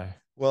 So,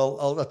 well,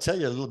 I'll tell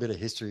you a little bit of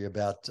history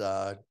about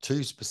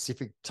two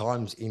specific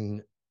times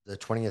in the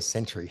 20th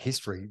century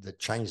history that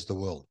changed the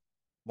world.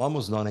 One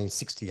was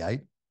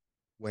 1968,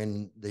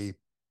 when the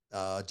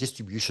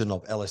distribution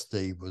of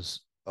LSD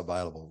was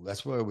available.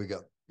 That's where we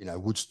got, you know,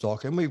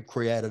 Woodstock, and we've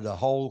created a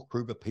whole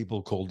group of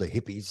people called the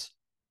hippies,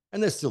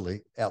 and they're still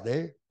out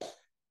there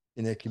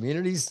in their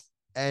communities.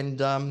 And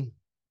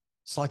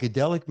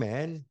psychedelic,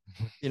 man.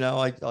 You know,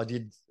 I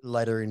did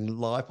later in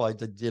life, I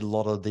did a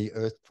lot of the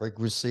earth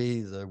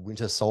frequency, the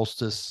winter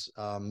solstice,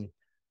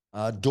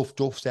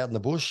 doofs out in the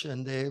bush,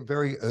 and they're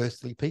very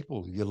earthly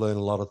people. You learn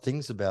a lot of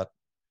things about,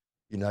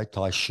 you know,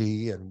 Tai Chi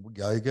and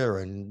yoga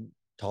and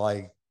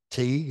Tai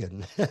tea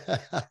and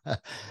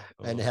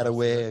and how to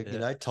wear, you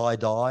know, tie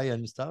dye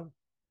and stuff.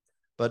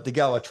 But to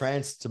go a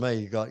trance, to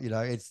me, you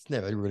know, it's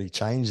never really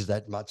changed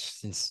that much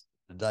since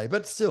the day.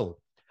 But still,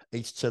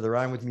 each to their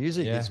own with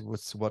music is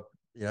what,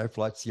 you know,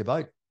 floats your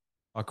boat.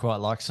 I quite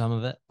like some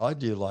of it. I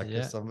do like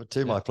some of it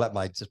too. My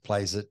flatmate just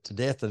plays it to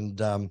death,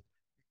 and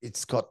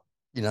it's got,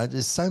 you know,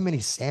 there's so many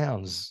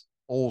sounds,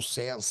 all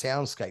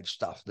soundscape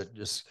stuff that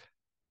just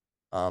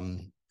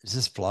it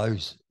just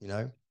flows, you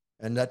know.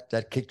 And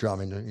that kick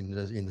drum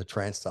in the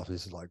trance stuff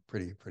is like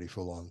pretty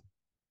full on.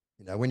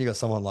 You know, when you got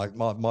someone like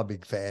my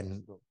big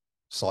fan,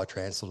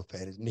 psytrance sort of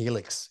fan, is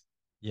Neelix.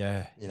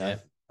 Yeah, you know.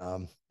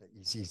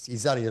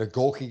 He's only a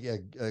gawky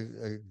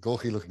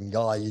looking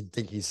guy. You'd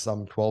think he's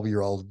some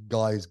 12-year-old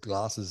guy who's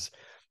glasses,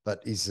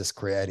 but he's just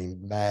creating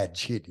mad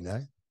shit, you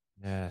know.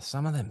 Yeah,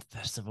 some of them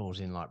festivals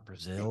in like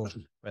Brazil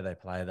where they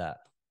play that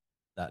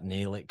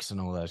Neelix and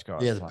all those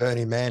guys. Yeah, the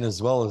Burning Man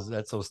as well as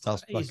that sort of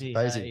stuff. Crazy,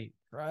 crazy. hey,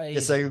 crazy. Yeah,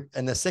 so,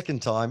 and the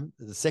second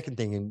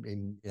thing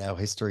in our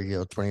history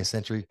of 20th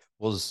century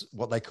was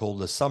what they call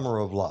the Summer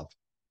of Love.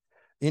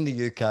 In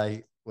the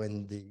UK,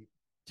 when the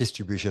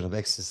distribution of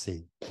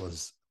ecstasy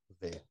was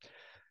there,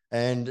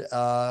 And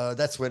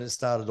that's when it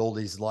started. All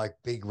these like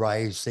big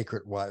raves,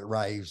 secret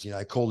raves.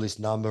 Call this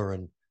number,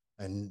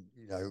 and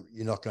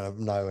you're not going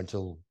to know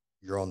until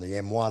you're on the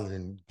M1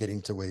 and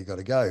getting to where you got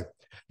to go.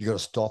 You got to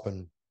stop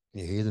and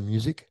you hear the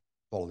music,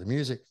 follow the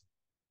music.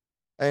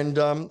 And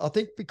I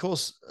think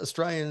because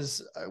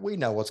Australians, we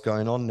know what's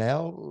going on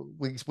now.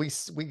 We've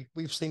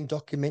seen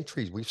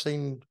documentaries.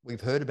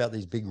 We've heard about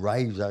these big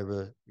raves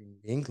over in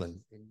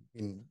England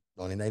in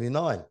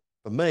 1989.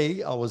 For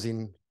me, I was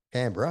in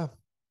Canberra,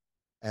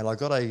 and I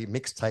got a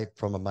mixtape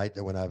from a mate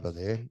that went over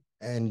there,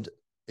 and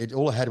it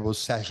all I had was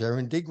Sasha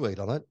and Digweed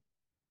on it,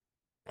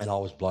 and I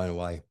was blown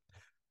away.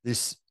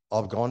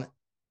 I've gone.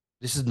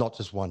 This is not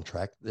just one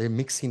track. They're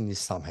mixing this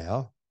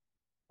somehow.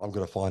 I'm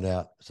going to find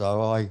out.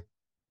 So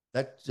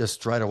that just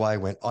straight away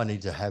went, I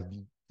need to have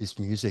this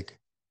music.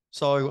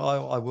 So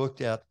I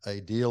worked out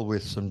a deal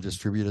with some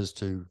distributors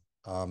to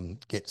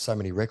get so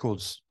many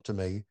records to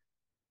me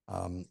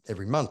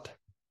every month.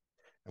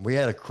 And we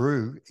had a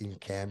crew in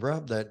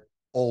Canberra that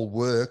all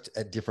worked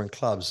at different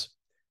clubs.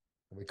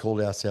 And we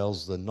called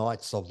ourselves the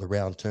Knights of the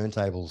Round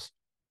Turntables.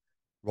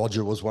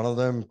 Roger was one of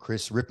them,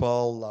 Chris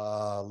Rippol,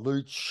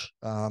 Luch,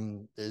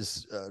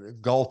 there's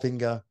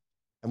Goldfinger.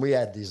 And we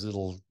had these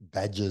little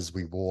badges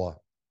we wore,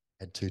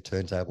 had 2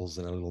 turntables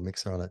and a little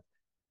mixer on it.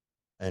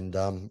 And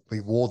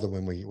we wore them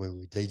when we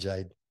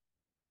DJ'd.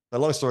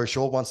 But long story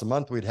short, once a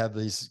month we'd have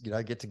these,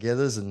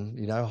 get-togethers and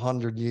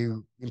 100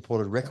 new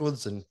imported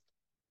records, and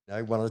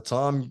one at a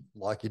time,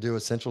 like you do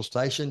at Central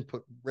Station.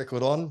 Put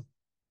record on.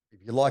 If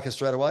you like it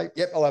straight away,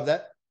 yep, I'll have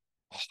that.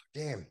 Oh,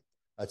 damn,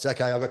 it's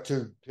okay. I've got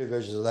two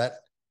versions of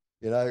that.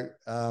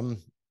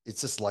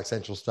 It's just like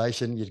Central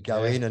Station. You'd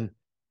go in and,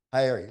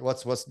 hey, Harry,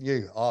 what's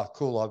new? Oh,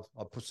 cool.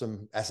 I've put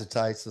some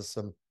acetates and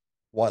some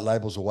white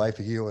labels away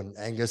for you and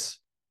Angus.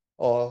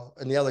 Oh,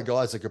 and the other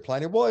guys are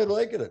complaining, why do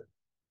they get it?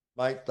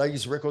 Mate,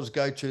 these records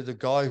go to the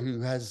guy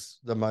who has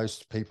the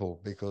most people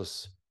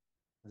because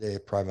they're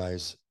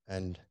promos.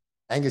 And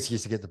Angus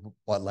used to get the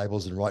white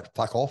labels and write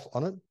fuck off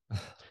on it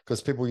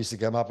because people used to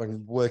come up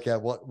and work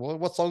out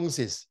what song is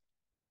this?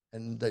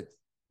 And they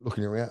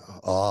looking around,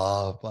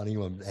 oh, funny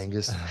one,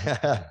 Angus.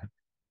 That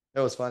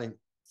was funny.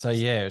 So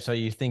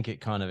you think it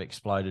kind of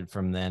exploded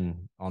from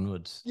then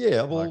onwards?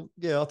 Yeah, well,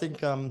 I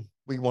think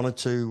we wanted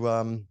to,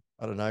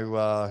 I don't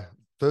know,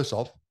 first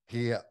off,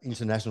 hear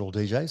international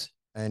DJs,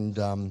 and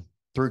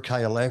through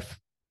KLF,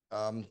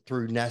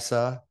 through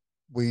NASA,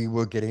 we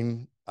were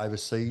getting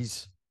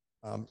overseas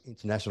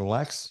international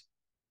acts,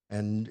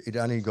 and it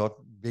only got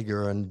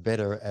bigger and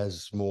better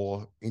as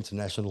more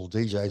international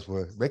DJs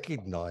were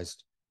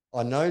recognised.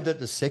 I know that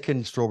the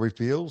second Strawberry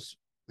Fields,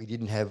 we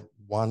didn't have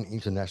one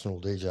international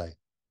DJ.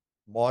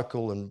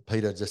 Michael and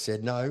Peter just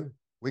said, no,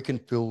 we can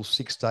fill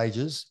 6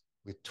 stages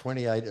with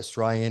 28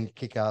 Australian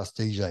kick-ass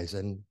DJs.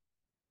 And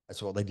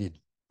that's what they did.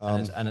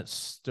 And it's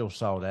still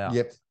sold out.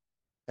 Yep.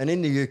 And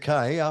in the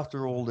UK,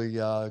 after all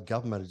the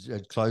government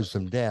had closed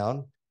them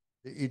down,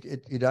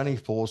 it only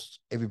forced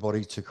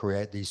everybody to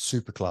create these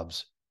super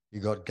clubs. You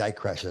got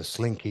Gatecrasher,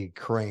 Slinky,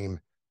 Cream,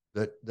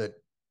 that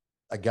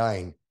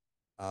again,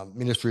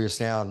 Ministry of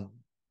Sound,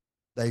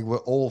 they were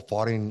all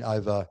fighting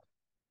over,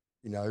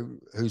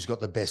 who's got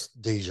the best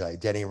DJ.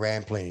 Danny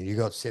Rampling, you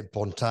got Seb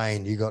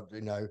Fontaine, you got,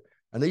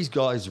 and these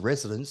guys,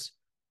 residents,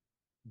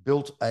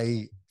 built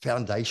a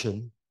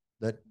foundation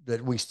that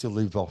we still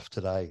live off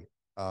today.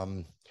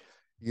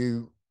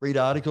 You read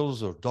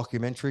articles or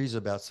documentaries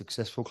about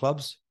successful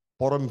clubs,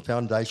 bottom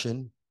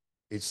foundation,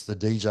 it's the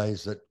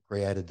DJs that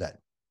created that.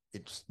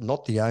 It's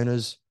not the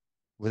owners.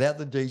 Without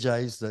the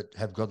DJs that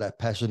have got that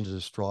passion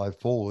to strive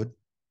forward,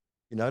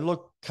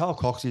 look, Carl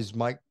Cox is,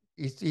 mate,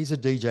 he's a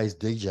DJ's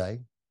DJ.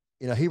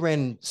 He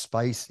ran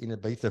Space in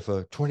Ibiza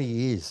for 20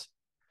 years.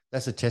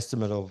 That's a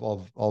testament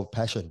of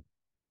passion.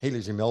 He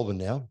lives in Melbourne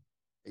now.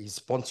 He's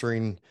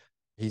sponsoring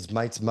his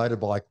mates'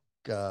 motorbike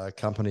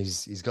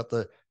companies. He's got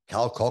the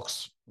Carl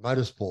Cox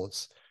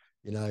Motorsports,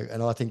 and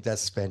I think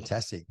that's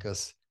fantastic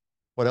because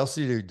what else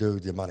do you do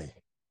with your money?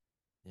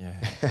 Yeah.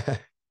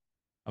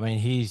 I mean,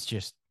 he's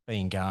just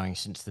been going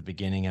since the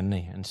beginning, hasn't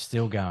he? And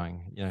still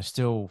going,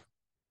 still,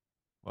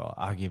 well,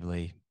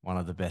 arguably one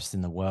of the best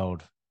in the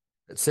world.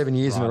 7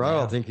 years in a row,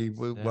 now. I think he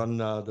won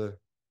the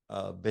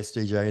best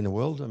DJ in the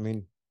world. I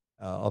mean,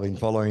 I've been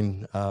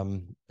following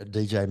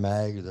DJ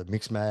Mag, the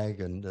Mix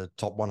Mag, and the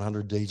top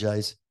 100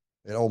 DJs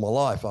all my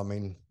life. I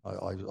mean,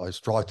 I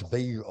strive to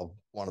be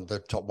one of the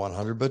top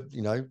 100, but,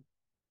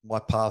 my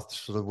path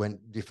sort of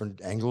went different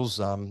angles.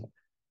 I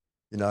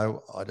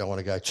don't want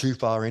to go too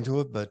far into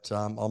it, but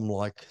I'm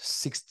like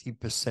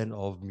 60%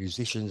 of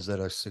musicians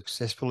that are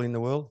successful in the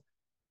world,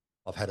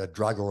 I've had a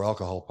drug or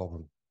alcohol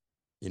problem.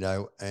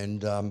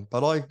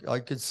 But I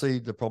could see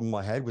the problem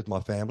I had with my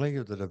family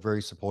that are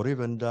very supportive,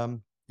 and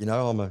I'm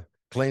a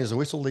clean as a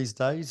whistle these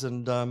days,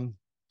 and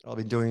I've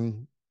been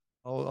doing.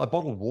 I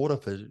bottled water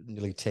for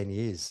nearly 10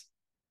 years,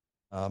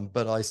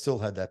 but I still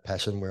had that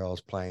passion where I was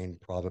playing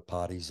private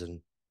parties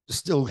and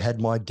still had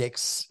my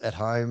decks at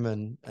home,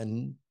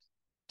 and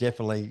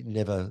definitely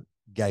never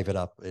gave it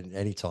up at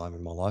any time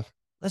in my life.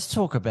 Let's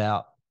talk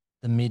about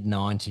the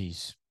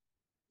mid-90s.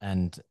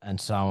 and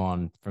so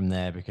on from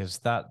there? Because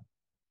that,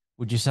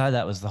 would you say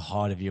that was the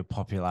height of your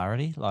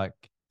popularity? Like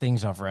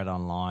things I've read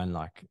online,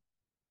 like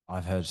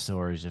I've heard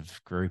stories of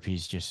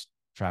groupies just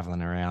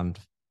traveling around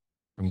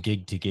from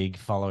gig to gig,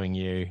 following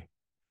you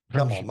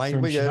Come on, mate.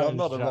 from show I'm to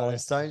not the Rolling show.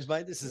 Stones,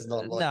 mate. This is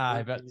not like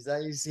No, but these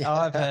days.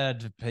 I've Yeah.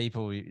 heard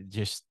people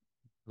just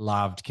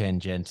loved Ken Oh,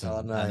 Jensen,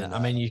 and no, I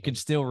mean, no. you can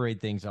still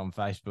read things on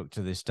Facebook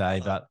to this day.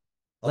 Uh, But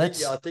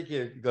let's, I think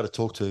you got to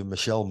talk to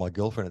Michelle, my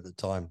girlfriend at the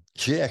time.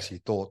 She actually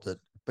thought that,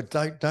 but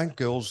don't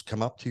girls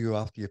come up to you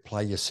after you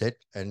play your set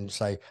and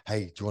say,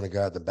 "Hey, do you want to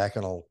go at the back?"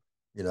 And I'll,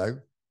 you know,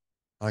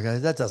 I go,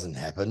 that doesn't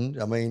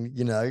happen. I mean,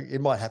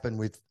 it might happen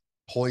with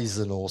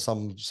Poison or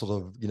some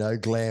sort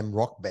of, glam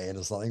rock band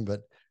or something,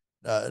 but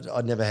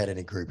I never had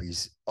any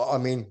groupies. I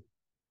mean,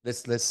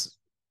 let's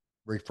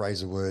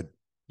rephrase the word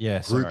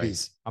yeah, sorry.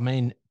 groupies. I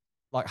mean,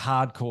 like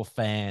hardcore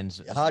fans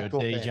of your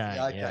Hardcore fans. Yeah,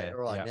 DJing. okay, Yeah,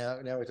 all right. yeah.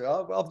 Now we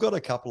talk. I've got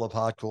a couple of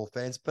hardcore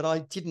fans, but I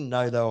didn't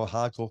know they were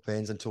hardcore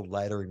fans until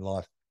later in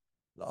life.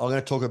 I'm going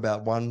to talk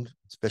about one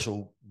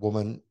special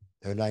woman.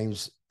 Her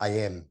name's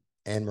Anne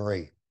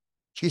Marie.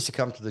 She used to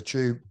come to the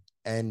tube,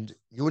 and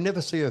you would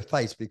never see her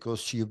face because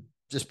she would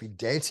just be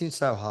dancing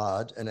so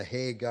hard and her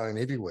hair going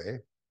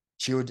everywhere.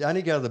 She would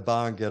only go to the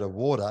bar and get a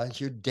water, and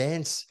she would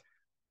dance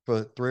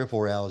for 3 or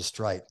 4 hours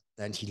straight.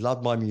 And she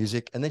loved my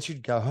music, and then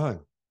she'd go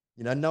home.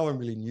 No one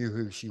really knew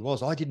who she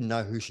was. I didn't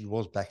know who she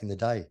was back in the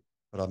day,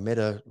 but I met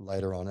her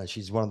later on, and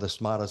she's one of the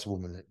smartest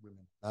women that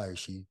women know.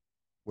 She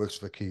works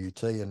for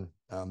QUT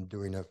and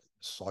doing a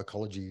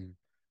psychology.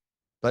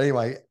 But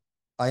anyway,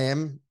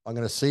 I'm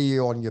going to see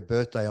you on your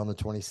birthday on the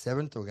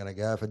 27th. We're going to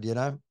go for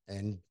dinner,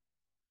 and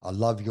I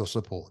love your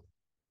support.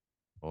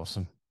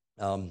 Awesome.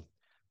 Um,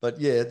 but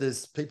yeah,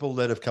 there's people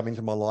that have come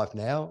into my life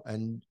now,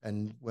 and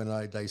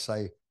when they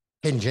say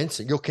Ken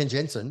Jensen, you're Ken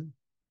Jensen.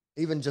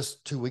 Even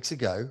just 2 weeks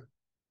ago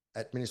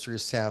at Ministry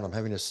of Sound, I'm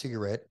having a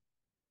cigarette,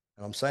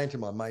 and I'm saying to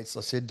my mates,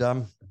 I said,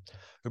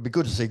 it'd be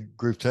good to see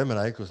Groove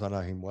Terminator because I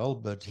know him well,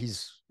 but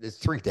there's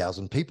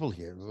 3,000 people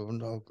here.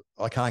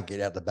 I can't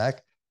get out the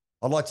back.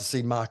 I'd like to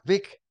see Mark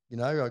Vick,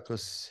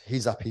 because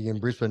he's up here in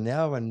Brisbane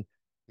now and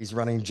he's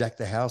running Jack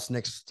the House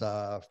next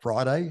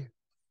Friday.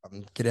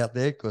 Get out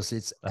there because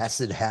it's That's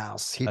acid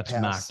house, hip that's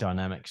Mark house.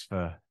 Dynamics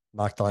for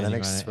Mark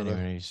Dynamics anyone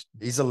who's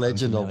he's a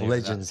legend of unfamiliar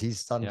with that. legends.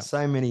 He's done Yep.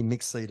 so many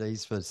mix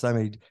CDs for so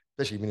many,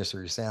 especially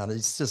Ministry of Sound.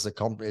 It's just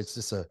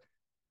a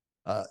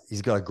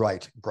he's got a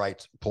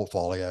great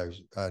portfolio,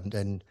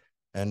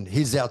 and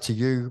he's out to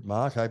you,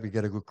 Mark. Hope you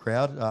get a good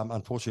crowd.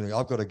 Unfortunately,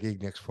 I've got a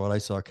gig next Friday,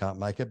 so I can't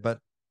make it. But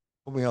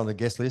put me on the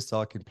guest list,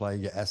 so I can play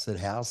your Acid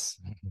House.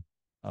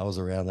 I was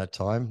around that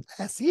time.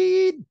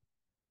 Acid.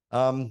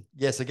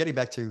 Yeah. So getting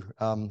back to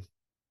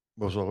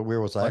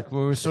where was I? Like we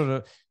were sort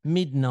of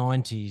mid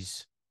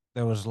 90s.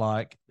 There was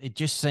like it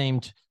just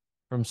seemed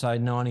from say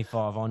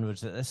 95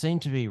 onwards that there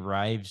seemed to be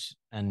raves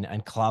and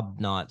club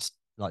nights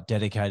like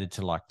dedicated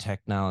to like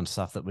techno and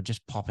stuff that were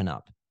just popping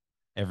up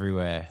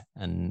everywhere,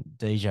 and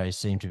DJs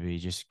seem to be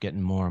just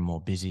getting more and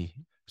more busy,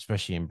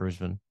 especially in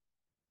Brisbane.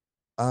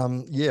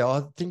 Yeah,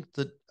 I think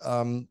that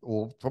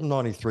or from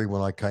 '93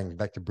 when I came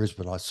back to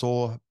Brisbane, I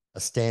saw a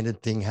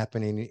standard thing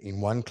happening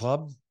in one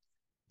club.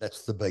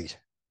 That's the Beat.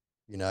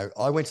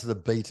 I went to the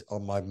Beat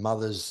on my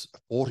mother's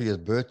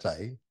 40th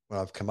birthday when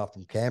I've come up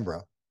from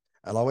Canberra,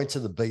 and I went to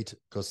the Beat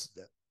because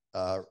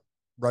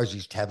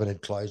Rosie's Tavern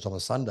had closed on a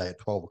Sunday at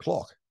 12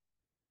 o'clock.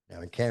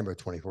 Now in Canberra,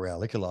 24-hour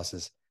liquor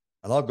license.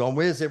 And I've gone,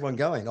 where's everyone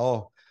going?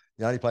 Oh,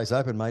 the only place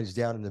open, mate, is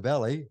down in the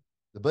valley.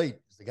 The Beat.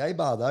 It's the gay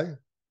bar, though.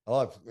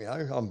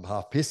 I'm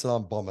half pissed and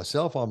I'm by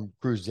myself. I'm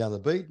cruising down the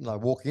Beat and I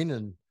walk in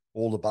and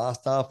all the bar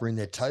staff are in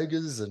their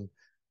togas and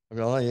I'm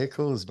going, oh, yeah,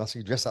 cool. This must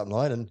be dressed up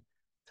night. And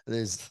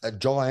there's a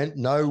giant,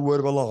 no word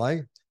of a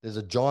lie, there's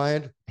a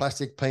giant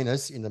plastic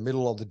penis in the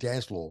middle of the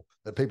dance floor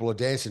that people are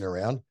dancing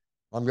around.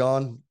 I'm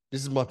going,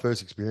 this is my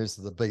first experience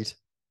of the Beat,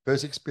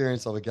 first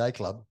experience of a gay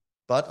club.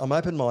 But I'm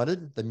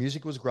open-minded. The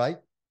music was great.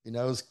 It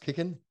was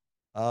kicking.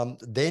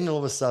 Then all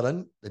of a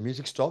sudden, the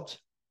music stopped.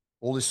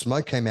 All this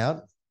smoke came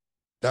out.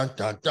 Dun,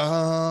 dun,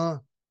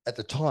 dun. At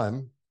the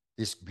time,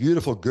 this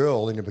beautiful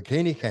girl in a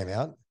bikini came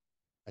out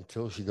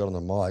until she got on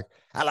the mic.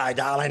 Hello,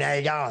 darling. How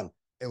you going?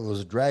 It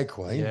was a drag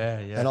queen. Yeah,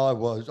 And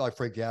yeah. I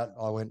freaked out.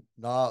 I went,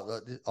 no,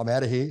 I'm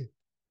out of here.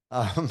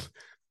 Um,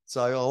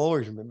 so I'll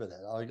always remember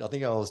that. I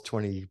think I was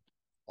 25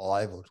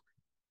 or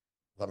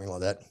something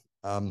like that.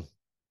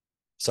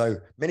 So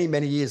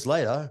many years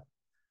later,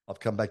 I've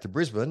come back to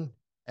Brisbane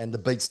and the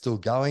Beat's still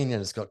going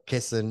and it's got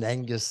Kesson,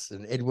 Angus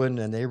and Edwin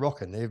and they're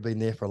rocking. They've been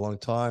there for a long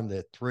time.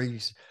 They're three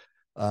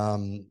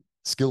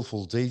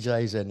skillful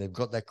DJs and they've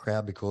got that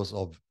crowd because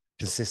of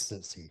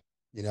consistency,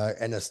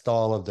 and a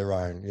style of their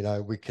own.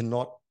 We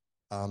cannot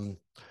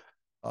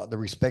the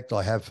respect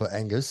I have for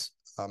Angus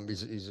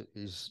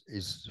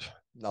is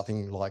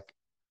nothing like,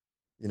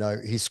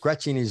 his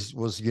scratching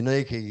was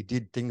unique. He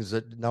did things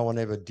that no one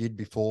ever did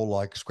before,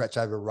 like scratch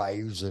over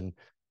raves,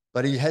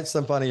 but he had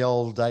some funny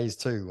old days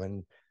too.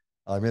 And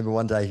I remember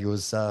one day he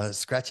was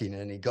scratching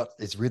and he got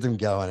this rhythm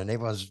going, and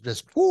everyone's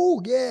just,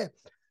 "Whoa, yeah!"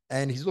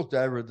 and he's looked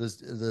over at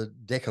the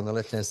deck on the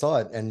left-hand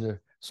side, and the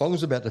song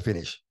was about to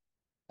finish.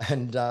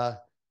 And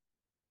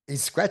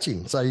he's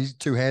scratching. So his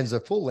two hands are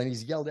full, and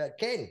he's yelled out,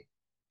 can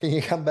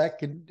you come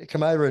back and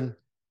come over and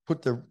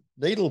put the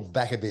needle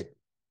back a bit?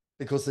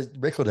 Because the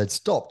record had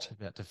stopped.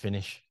 About to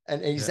finish.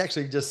 And he's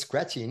actually just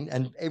scratching,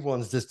 and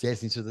everyone's just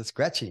dancing to the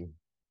scratching.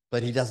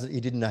 But he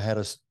didn't know how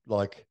to,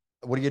 like,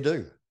 what do you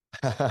do?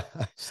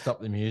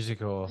 Stop the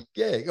music or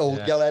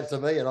go out to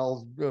me and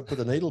I'll put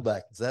the needle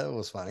back. So that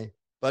was funny.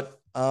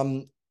 But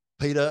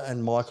Peter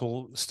and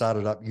Michael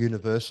started up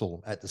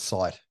Universal at the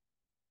site,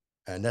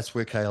 and that's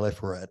where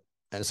KLF were at.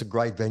 And it's a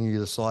great venue,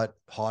 the site,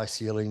 high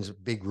ceilings,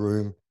 big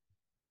room,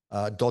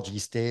 dodgy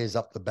stairs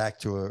up the back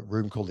to a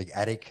room called the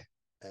attic.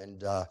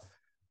 And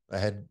they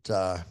had,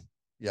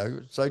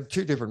 so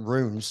two different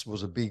rooms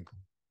was a big,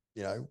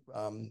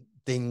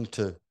 thing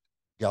to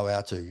go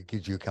out to. It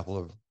gives you a couple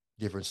of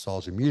different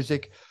styles of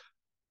music.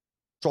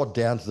 Trot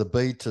down to the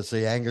beat to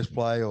see Angus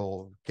play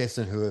or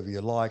Keston, whoever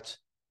you liked.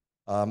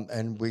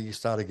 And we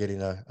started getting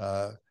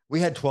we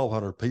had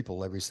 1,200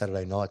 people every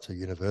Saturday night to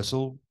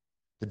Universal.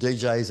 The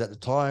DJs at the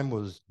time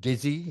was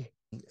Dizzy,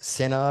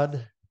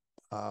 Senard,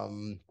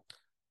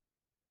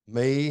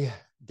 me,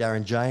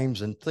 Darren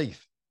James, and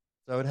Thief.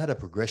 So it had a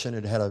progression.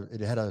 It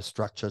had a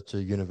structure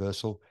to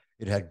Universal.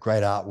 It had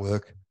great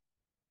artwork.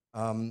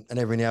 And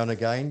every now and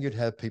again, you'd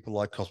have people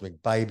like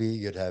Cosmic Baby,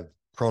 you'd have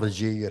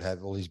Prodigy, you'd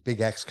have all these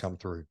big acts come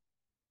through.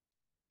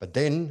 But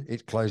then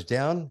it closed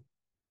down.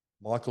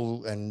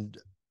 Michael and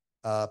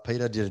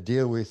Peter did a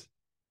deal with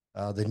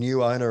the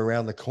new owner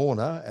around the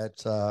corner at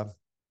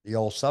the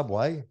old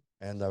Subway,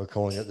 and they were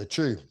calling it the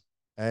Tube.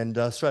 And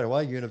straight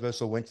away,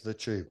 Universal went to the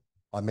Tube.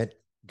 I met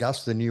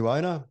Gus, the new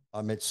owner.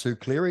 I met Sue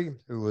Cleary,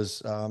 who was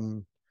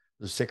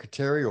the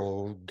secretary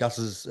or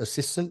Gus's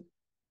assistant.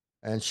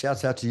 And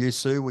shouts out to you,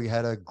 Sue. We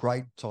had a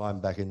great time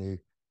back in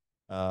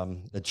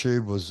the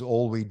Tube was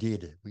all we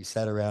did. We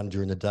sat around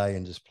during the day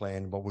and just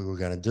planned what we were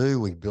going to do.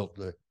 We built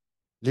the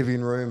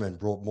living room and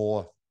brought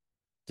more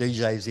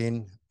DJs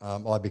in.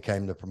 I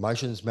became the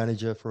promotions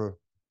manager for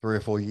 3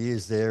 or 4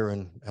 years there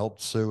and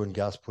helped Sue and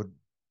Gus put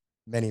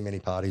many, many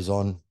parties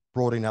on,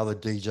 brought in other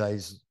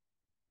DJs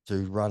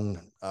to run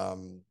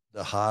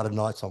the harder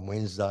nights on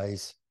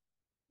Wednesdays.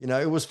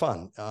 It was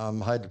fun. I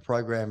had to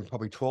program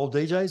probably 12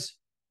 DJs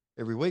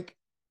every week,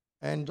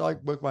 and I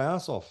worked my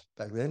ass off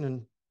back then.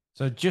 And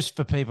so just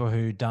for people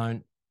who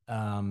don't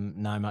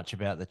know much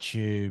about the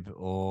Tube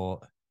or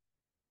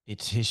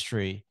its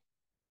history,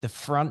 the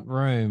front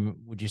room,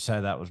 would you say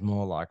that was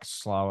more like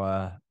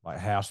slower, like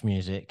house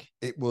music?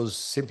 It was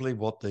simply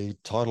what the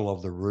title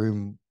of the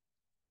room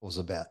was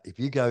about. If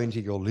you go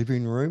into your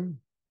living room,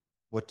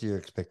 what do you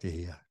expect to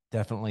hear?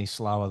 Definitely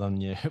slower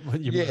than you. Well,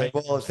 it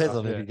depends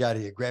on if you go to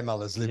your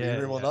grandmother's living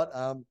room or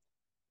not.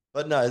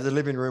 But no, the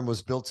living room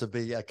was built to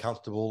be a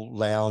comfortable,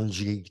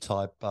 loungy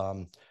type.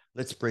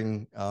 Let's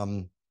bring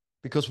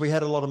because we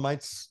had a lot of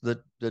mates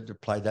that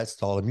played that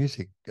style of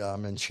music.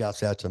 And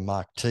shouts out to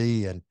Mark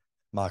T and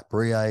Mark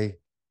Brie,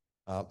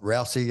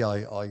 Rousey.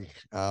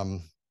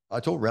 I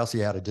taught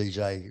Rousey how to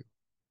DJ,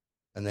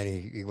 and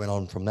then he went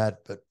on from that.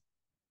 But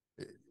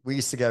we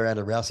used to go around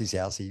to Rousey's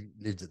house. He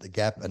lived at the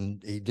Gap,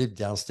 and he lived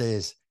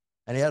downstairs.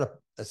 And he had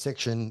a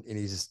section in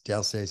his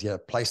downstairs. He had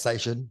a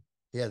PlayStation,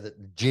 he had the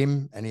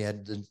gym, and he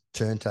had the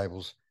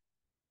turntables.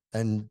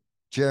 And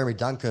Jeremy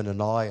Duncan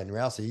and I and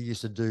Rousey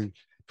used to do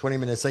 20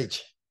 minutes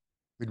each.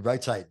 We'd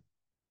rotate,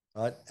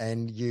 right?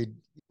 And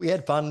we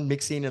had fun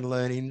mixing and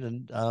learning.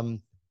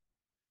 And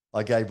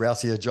I gave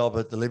Rousey a job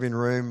at the living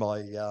room.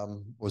 I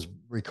was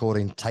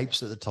recording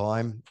tapes at the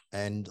time,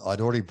 and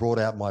I'd already brought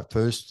out my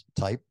first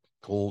tape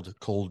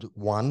called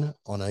One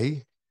on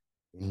E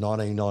in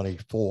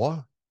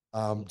 1994.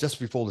 Just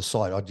before the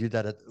site, I did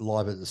that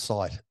live at the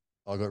site.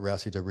 I got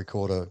Rousey to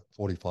record a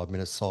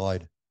 45-minute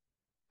side,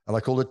 and I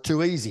called it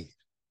Too Easy,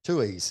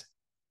 2 E's.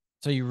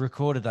 So you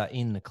recorded that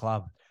in the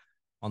club,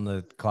 on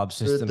the club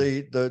system?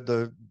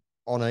 The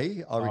on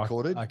E, I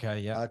recorded.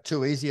 Okay, yeah.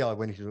 Too Easy, I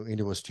went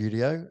into a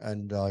studio,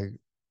 and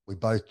we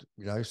both,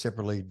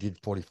 separately did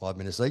 45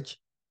 minutes each.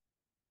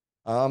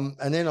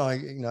 And then I,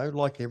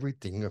 like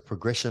everything, a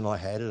progression I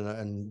had,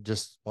 and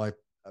just my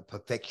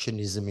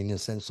perfectionism in the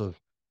sense of,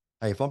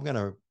 hey, if I'm going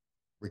to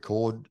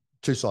record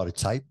two-sided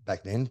tape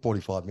back then,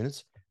 45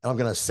 minutes, and I'm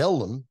going to sell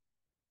them,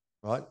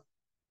 right?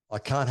 I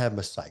can't have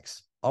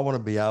mistakes. I want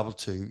to be able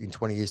to, in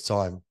 20 years'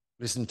 time,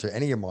 listen to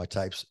any of my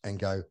tapes and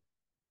go,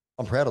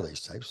 I'm proud of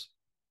these tapes.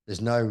 There's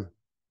no,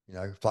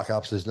 fuck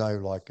ups. There's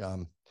no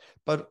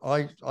but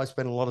I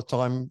spent a lot of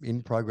time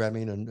in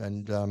programming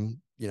and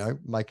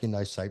making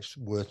those tapes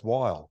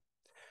worthwhile.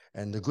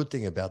 And the good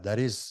thing about that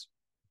is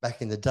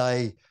back in the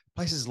day,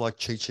 places like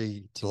Chi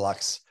Chi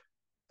Deluxe,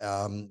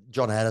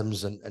 John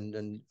Adams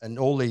and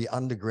all the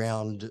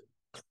underground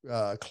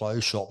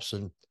clothes shops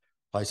and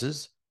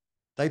places,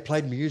 they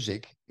played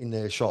music in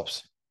their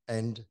shops.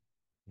 And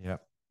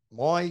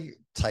my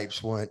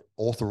tapes weren't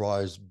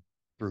authorized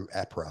through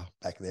APRA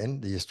back then,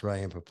 the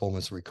Australian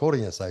Performance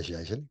Recording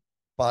Association,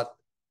 but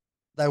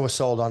they were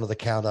sold under the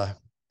counter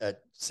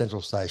at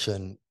Central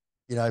Station,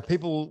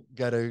 people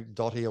go to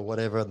Dotty or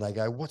whatever and they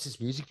go, what's this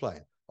music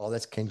playing? Oh,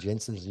 that's Ken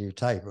Jensen's new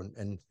tape.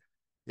 And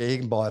yeah, you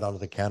can buy it under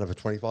the counter for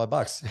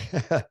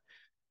 $25.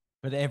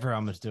 But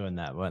everyone was doing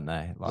that, weren't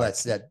they? Well, Like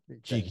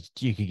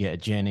you could get a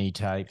Jenny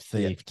tape,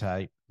 yeah, Thief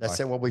tape. that's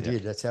Like, what we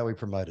did. That's how we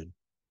promoted.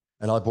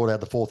 And I brought out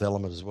the Fourth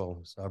Element as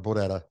well. So I brought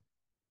out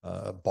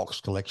a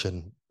box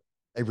collection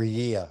every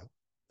year.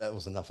 That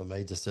was enough for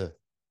me just to,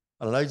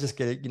 I don't know, just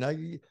get it.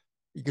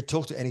 You could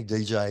talk to any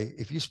DJ.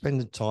 If you spend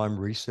the time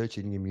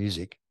researching your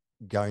music,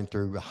 going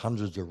through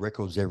hundreds of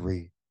records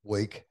every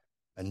week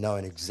and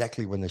knowing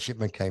exactly when the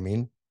shipment came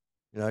in,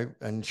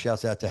 and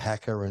shouts out to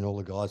Hacker and all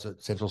the guys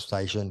at Central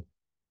Station,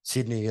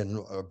 Sydney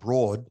and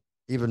abroad,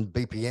 even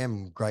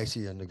BPM,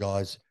 Gracie and the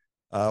guys,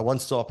 One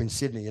Stop in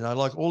Sydney,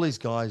 like all these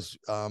guys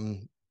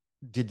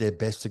did their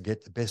best to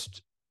get the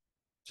best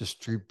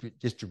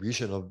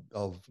distribution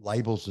of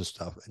labels and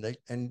stuff.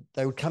 And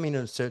they would come in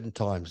at certain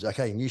times.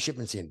 Okay, new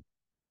shipments in.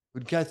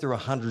 We'd go through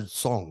 100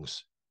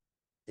 songs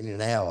in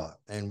an hour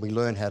and we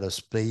learn how to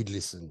speed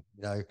listen.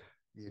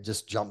 You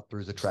just jump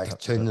through the tracks,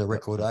 turn the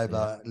record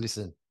over,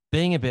 listen.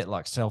 Being a bit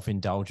like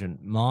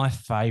self-indulgent, my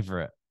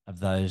favorite of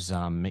those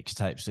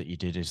mixtapes that you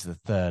did is The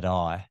Third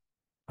Eye.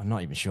 I'm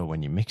not even sure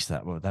when you mixed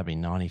that. Would that be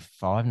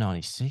 95,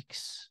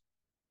 96?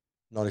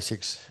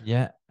 96.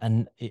 Yeah.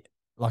 And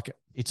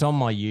it's on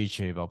my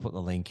YouTube. I'll put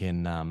the link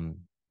in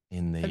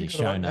the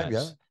show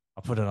notes.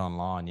 I'll put it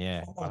online.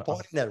 Yeah, I'm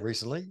finding that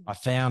recently. I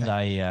found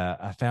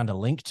a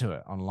link to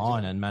it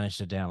online and managed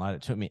to download it.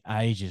 It took me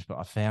ages, but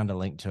I found a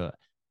link to it,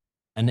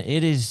 and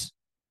it is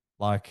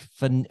like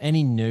for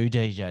any new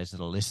DJs that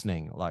are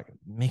listening, like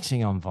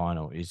mixing on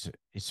vinyl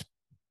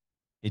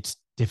it's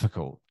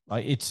difficult.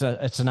 Like it's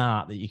an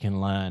art that you can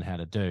learn how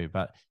to do,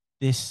 but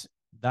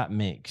that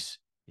mix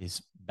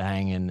is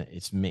banging.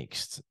 It's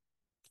mixed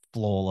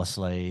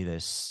flawlessly.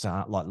 There's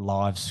like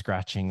live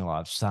scratching,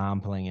 live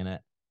sampling in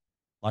it.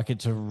 Like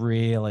it's a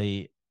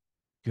really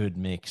good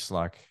mix.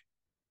 Like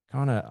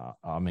kind of,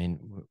 I mean,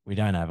 we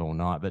don't have all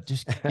night, but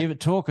just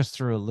talk us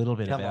through a little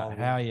bit about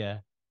how you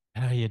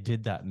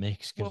did that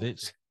mix,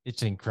 because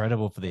it's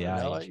incredible for the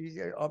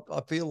age.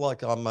 I feel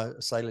like I'm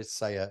let's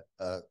say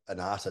an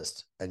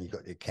artist, and you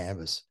got your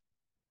canvas,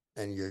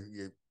 and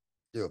you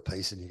do a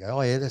piece, and you go,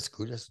 oh yeah, that's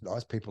good, that's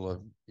nice. People are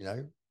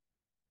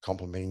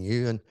complimenting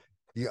you, and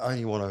you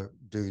only want to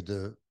do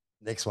the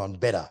next one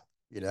better,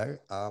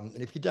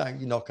 and if you don't,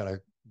 you're not going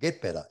to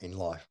get better in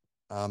life.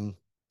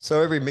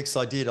 So every mix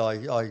I did,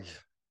 I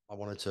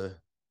wanted to,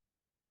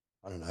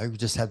 I don't know,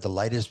 just have the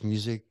latest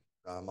music.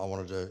 I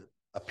wanted to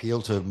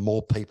appeal to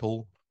more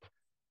people.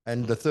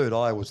 And The Third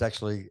Eye was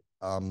actually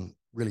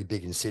really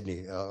big in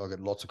Sydney. I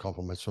got lots of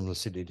compliments from the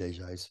Sydney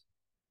DJs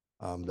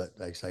that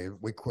they say,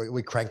 we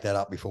crank that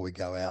up before we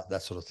go out,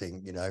 that sort of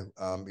thing.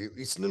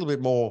 It's a little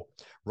bit more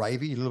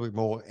ravey, a little bit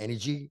more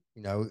energy.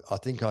 I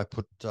think I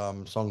put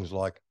songs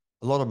like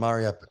a lot of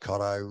Mario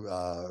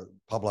Picotto,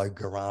 Pablo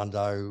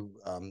Garando,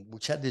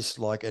 which had this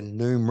like, and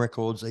Noom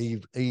Records,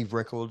 Eve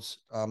Records.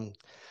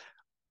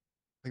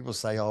 People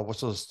say, oh, what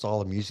sort of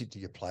style of music do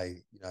you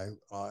play?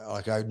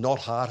 I go, not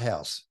hard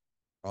house,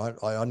 right?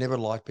 I never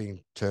liked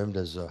being termed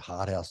as a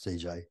hard house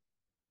DJ.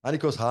 Only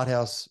because hard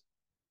house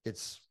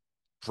gets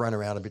thrown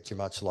around a bit too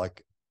much.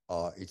 Like,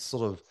 it's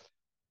sort of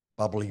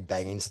bubbly,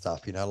 banging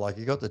stuff, like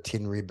you got the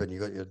Tin Rib and you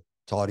got your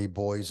Tidy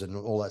Boys and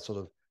all that sort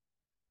of.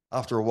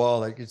 After a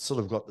while, it's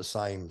sort of got the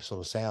same sort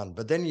of sound.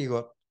 But then you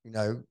got,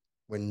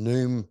 when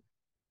Noom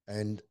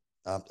and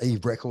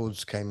Eve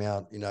Records came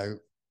out,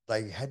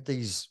 they had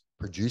these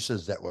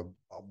producers that were,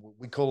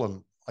 I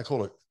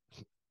call it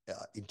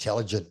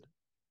intelligent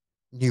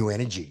new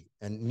energy.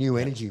 And new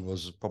energy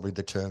was probably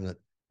the term that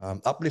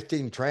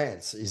uplifting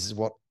trance is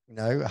what,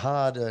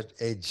 hard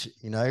edge,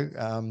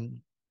 German,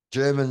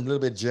 a little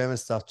bit of German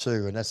stuff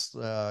too. And that's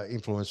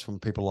influence from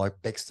people like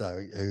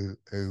Bextor,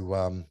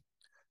 who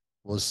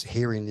was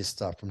hearing this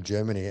stuff from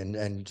Germany,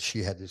 and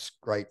she had this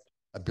great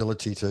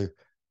ability to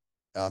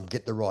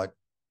get the right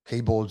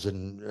keyboards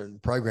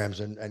and programs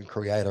and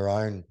create her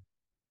own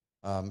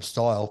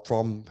style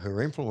from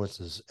her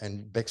influences.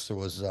 And Bextor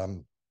was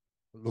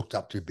looked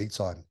up to big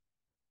time.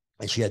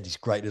 And she had these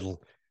great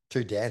little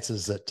two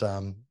dancers that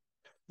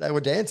they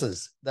were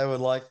dancers. They were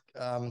like,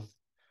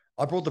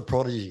 I brought the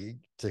Prodigy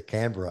to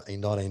Canberra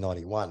in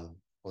 1991,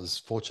 was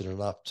fortunate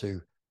enough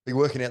to be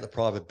working out the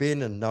private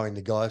bin and knowing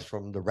the guys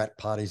from the Rat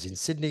parties in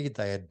Sydney.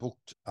 They had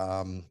booked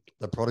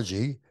the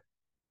Prodigy.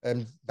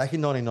 And back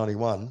in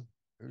 1991,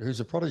 who's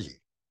the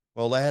Prodigy?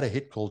 Well, they had a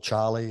hit called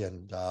Charlie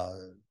and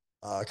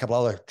a couple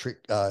other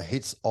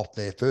hits off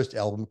their first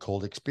album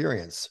called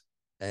Experience.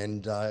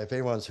 And if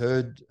anyone's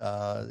heard,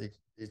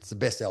 it's the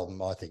best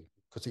album, I think,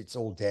 because it's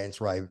all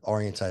dance rave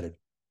orientated.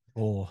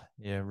 Oh,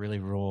 yeah, really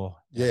raw.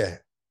 Yeah.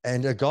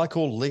 And a guy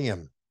called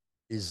Lingham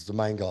is the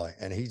main guy,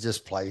 and he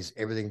just plays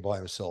everything by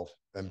himself.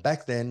 And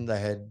back then they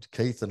had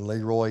Keith and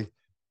Leroy,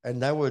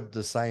 and they were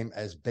the same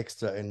as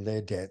Bextor and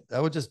their dad. They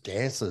were just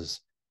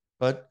dancers.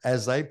 But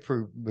as they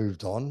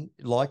moved on,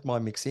 like my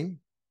mixing,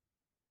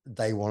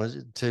 they wanted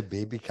it to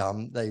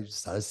become, they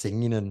started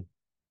singing and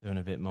Doing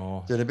a bit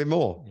more. Doing a bit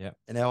more. Yep.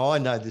 And now I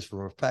know this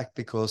for a fact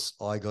because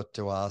I got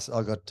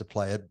to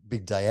play at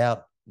Big Day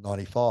Out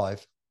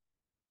 95.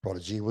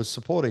 Prodigy was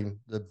supporting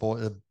the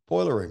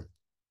boiler room.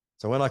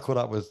 So when I caught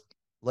up with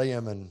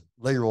Liam and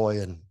Leroy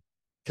and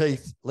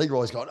Keith,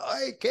 Leroy's gone,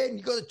 hey, Ken,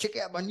 you got to check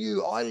out my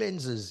new eye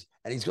lenses.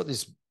 And he's got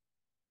this.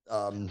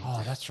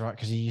 Oh, that's right.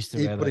 Because he used to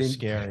He wear put those in,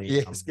 scary.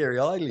 yeah, scary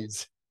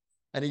eyelids.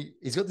 And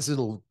he's got this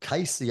little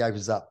case he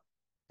opens up.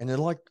 And they're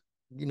like,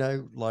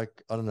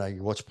 like, I don't know,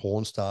 you watch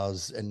porn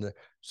stars and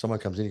someone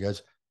comes in and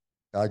goes,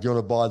 do you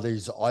want to buy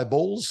these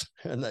eyeballs?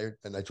 And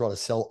they try to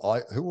sell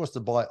who wants to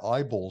buy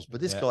eyeballs?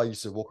 But this guy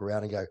used to walk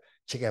around and go,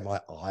 check out my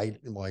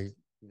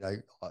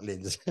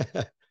lens.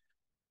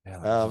 Yeah,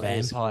 like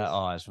vampire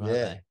eyes, weren't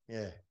yeah, they?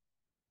 yeah.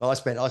 Well, I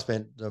spent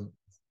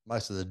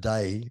most of the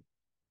day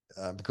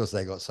because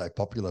they got so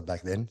popular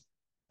back then,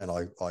 and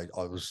I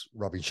was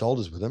rubbing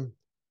shoulders with them,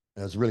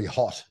 and it was really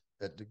hot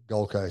at the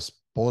Gold Coast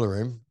boiler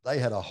room. They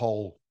had a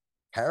whole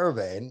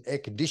caravan, air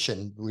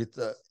conditioned, with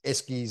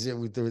eskies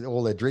with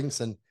all their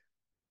drinks, and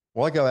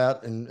well, I go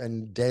out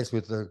and dance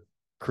with the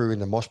crew in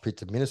the mosh pit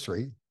to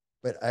Ministry.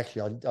 But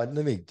actually,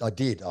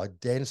 I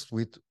danced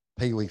with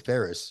Pee Wee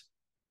Ferris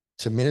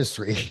to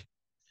Ministry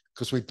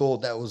because we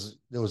thought there was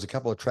a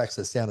couple of tracks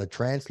that sounded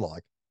trance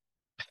like.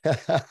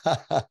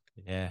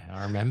 Yeah,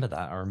 I remember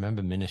that. I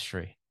remember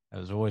Ministry. It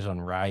was always on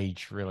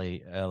Rage,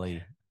 really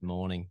early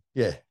morning.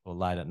 Yeah, or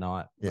late at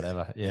night,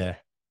 whatever. Yeah. Yeah.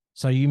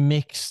 So you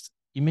mixed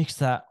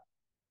that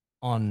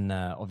on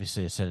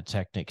obviously a set of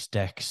Technics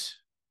decks.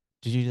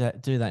 Did you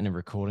do that in a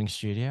recording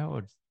studio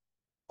or?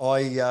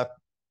 I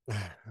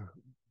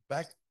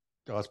back,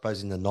 I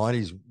suppose, in the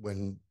 '90s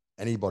when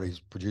anybody's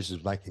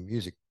producers making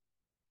music,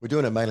 we're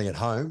doing it mainly at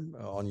home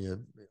on your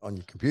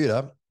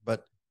computer,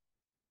 but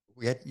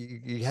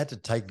you had to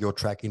take your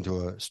track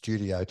into a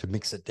studio to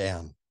mix it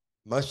down.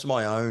 Most of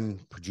my own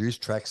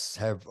produced tracks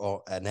have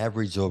an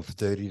average of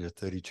 30 to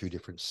 32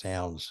 different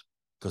sounds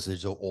because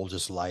they're all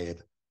just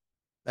layered,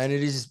 and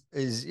it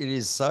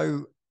is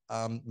so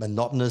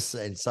monotonous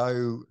and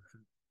so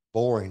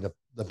boring.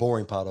 The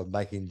boring part of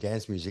making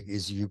dance music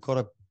is you've got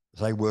to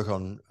say work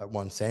on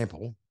one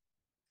sample.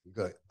 You've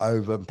got to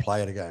over and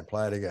play it again,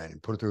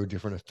 and put it through a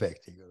different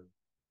effect. You've got to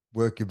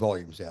work your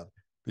volumes out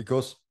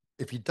because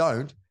if you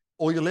don't,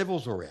 all your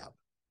levels are out.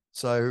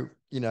 So,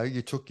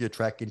 you took your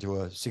track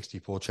into a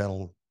 64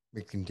 channel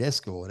mixing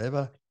desk or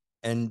whatever,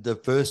 and the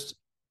first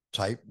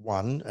tape,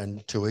 1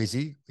 and Too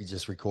Easy, we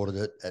just recorded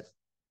it at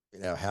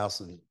in our house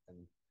and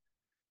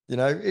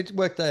it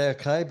worked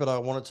okay, but I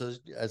wanted to,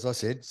 as I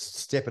said,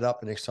 step it up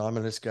the next time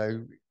and let's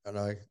go. And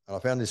I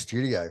found this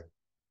studio.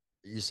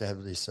 It used to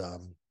have this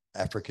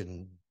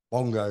African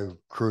bongo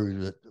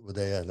crew that were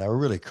there, and they were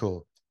really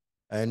cool.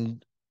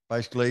 And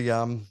basically,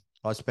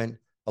 I spent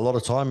a lot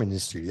of time in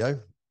this studio,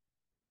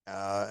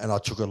 and I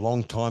took a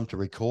long time to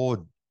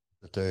record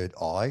the third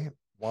eye,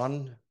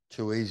 1,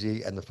 Too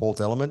Easy, and the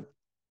fourth element.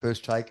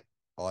 First take,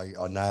 I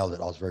nailed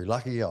it. I was very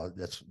lucky.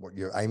 That's what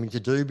you're aiming to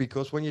do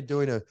because when you're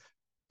doing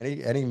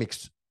any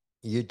mix,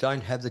 you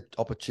don't have the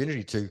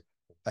opportunity to.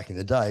 Back in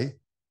the day,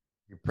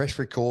 you press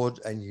record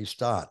and you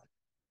start.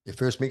 Your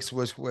first mix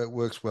works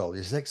well.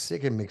 Your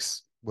second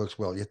mix works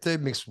well. Your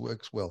third mix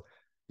works well.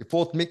 Your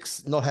fourth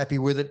mix, not happy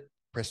with it,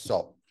 press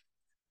stop.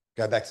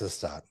 Go back to the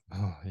start.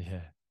 Oh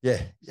yeah.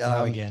 Yeah.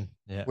 Go again.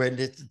 Yeah. When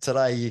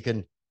today you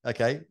can,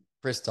 okay,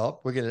 press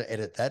stop. We're going to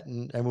edit that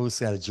and we'll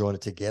see how to join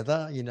it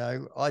together.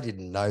 I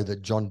didn't know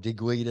that John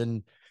Digweed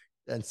and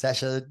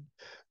Sasha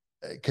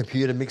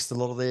computer mixed a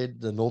lot of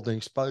the Northern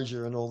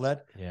Exposure and all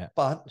that. Yeah.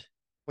 But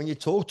when you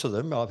talk to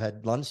them, I've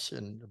had lunch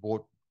and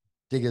bought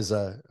Diggers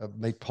a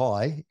meat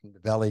pie in the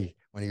valley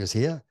when he was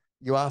here.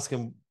 You ask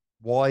him,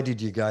 why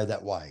did you go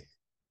that way?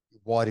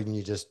 Why didn't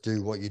you just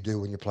do what you do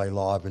when you play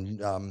live? And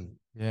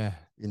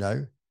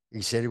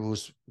he said it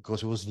was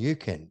because it was new,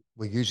 Ken.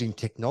 We're using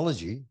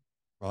technology,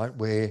 right,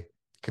 where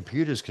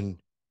computers can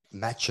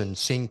match and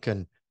sync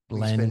and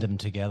blend them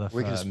together.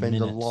 We can spend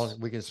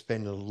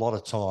a lot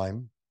of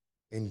time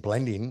in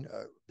blending.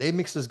 Their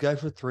mixes go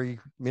for 3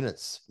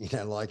 minutes.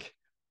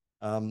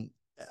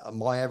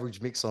 My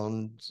average mix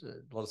on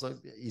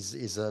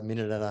is a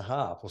minute and a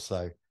half or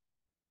so.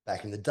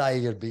 Back in the day,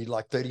 it'd be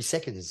like 30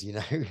 seconds.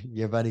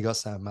 You've only got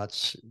so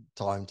much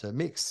time to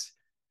mix.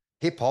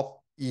 Hip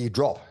hop, you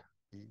drop.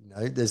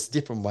 There's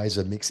different ways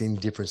of mixing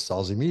different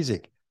styles of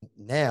music.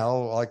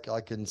 Now,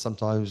 I can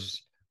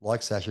sometimes,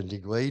 like Sasha and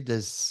Digweed,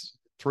 there's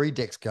 3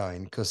 decks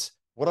going because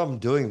what I'm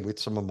doing with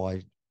some of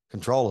my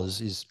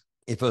controllers is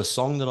if a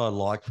song that I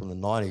like from the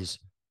 90s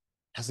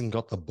hasn't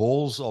got the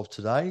balls of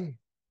today,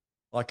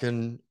 I've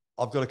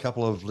got a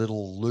couple of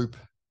little loop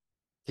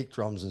kick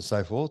drums and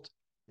so forth,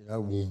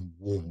 whoom,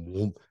 whoom,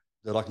 whoom,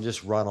 that I can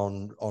just run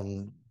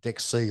on deck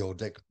C or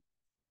deck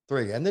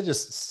 3. And they're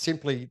just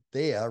simply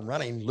there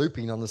running,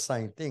 looping on the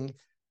same thing.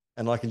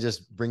 And I can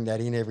just bring that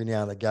in every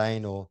now and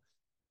again. Or,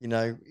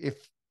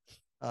 if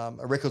a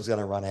record's going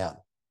to run out,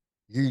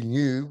 you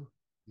knew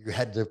you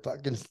had to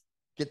fucking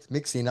get the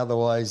mix in.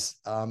 Otherwise,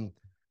 the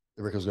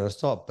record's going to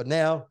stop. But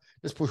now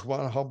just push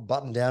one whole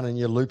button down and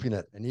you're looping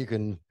it and you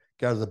can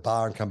go to the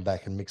bar and come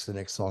back and mix the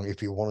next song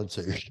if you wanted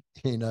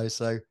to,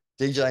 so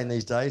DJing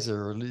these days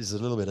is a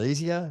little bit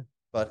easier,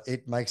 but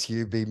it makes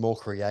you be more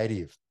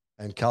creative.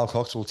 And Carl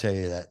Cox will tell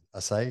you that. I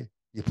say,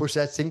 you push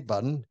that sync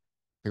button.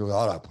 People go,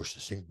 I don't push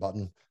the sync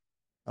button.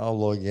 Oh,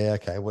 Lord, yeah,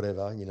 okay,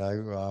 whatever. I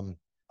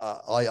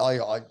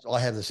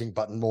have the sync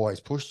button always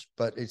pushed,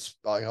 but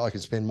I can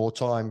spend more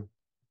time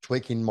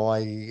tweaking my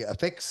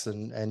effects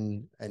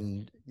and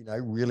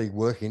really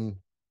working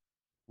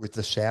with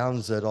the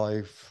sounds that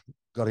I've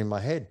got in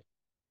my head.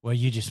 Well,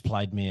 you just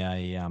played me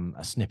a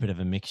snippet of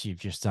a mix you've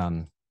just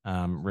done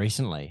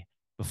recently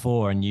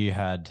before, and you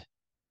had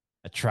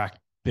a track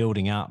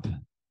building up,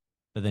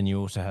 but then you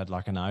also had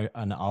like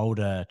an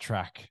older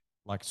track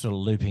like sort of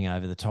looping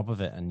over the top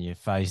of it, and you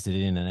phased it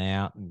in and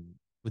out. And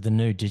with the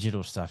new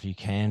digital stuff, you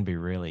can be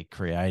really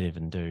creative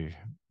and do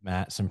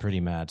some pretty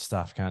mad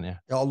stuff, can't you?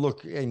 Oh,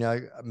 look,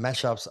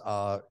 mashups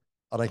are,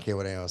 I don't care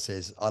what anyone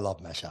says. I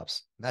love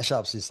mashups.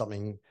 Mashups is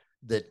something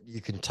that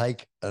you can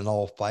take an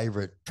old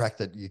favorite track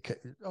that you can,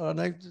 I don't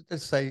know,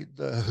 let's say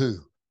The Who.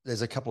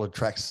 There's a couple of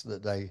tracks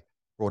that they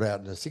brought out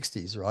in the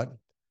 60s, right?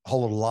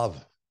 Whole Lot of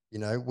Love,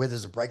 where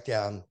there's a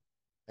breakdown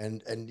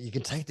and you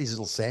can take these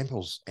little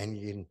samples and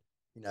you can,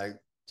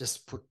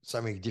 just put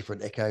so many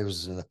different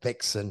echoes and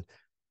effects. And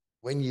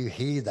when you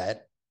hear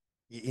that,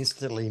 you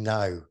instantly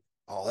know,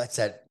 oh, that's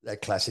that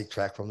classic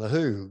track from The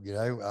Who,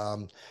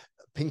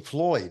 Pink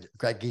Floyd,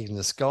 Great Gig in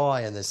the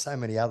Sky, and there's so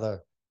many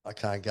other, I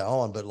can't go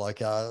on, but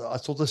like I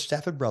saw the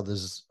Stafford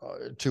Brothers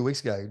 2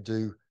 weeks ago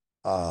do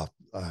Oh,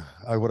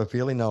 What a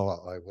Feeling. No,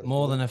 What a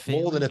More Feeling. than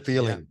a More Than a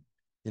feeling.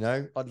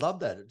 Feeling. I'd love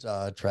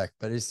that track,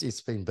 but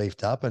it's been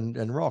beefed up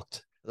and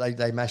rocked.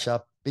 They mash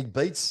up big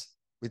beats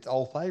with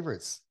old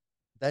favorites.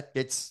 That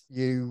gets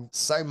you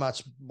so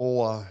much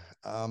more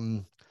uh,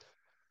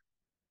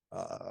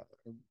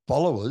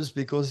 followers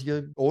because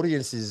your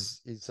audience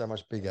is so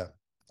much bigger.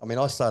 I mean,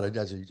 I started,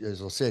 as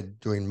I said,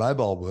 doing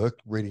mobile work,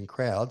 reading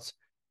crowds,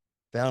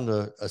 found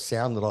a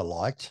sound that I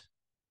liked,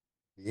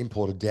 the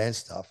imported dance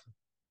stuff,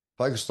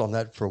 focused on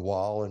that for a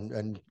while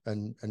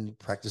and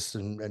practiced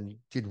and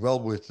did well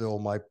with all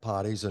my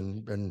parties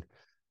and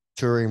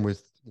touring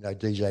with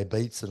DJ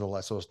Beats and all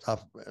that sort of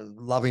stuff. And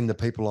loving the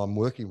people I'm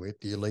working with,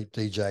 the elite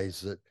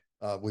DJs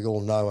that we all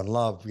know and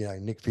love.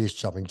 Nick Fish,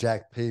 Jumping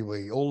Jack, Pee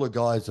Wee, all the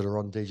guys that are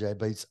on DJ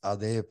Beats are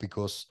there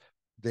because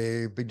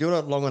they've been doing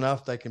it long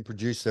enough. They can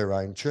produce their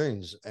own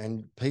tunes.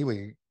 And Pee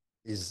Wee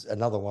is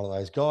another one of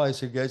those guys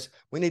who goes,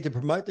 we need to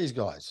promote these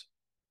guys.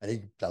 And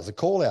he does a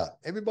call out.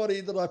 Everybody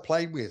that I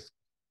played with,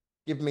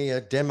 give me a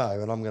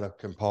demo and I'm going to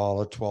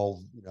compile a 12.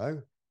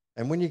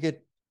 And when you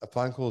get a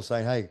phone call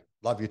saying, hey,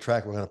 love your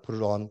track, we're going to put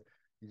it on,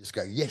 you just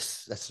go,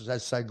 yes,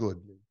 that's so good.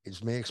 It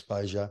gives me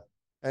exposure.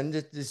 And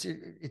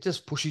it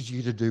just pushes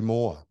you to do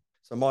more.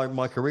 So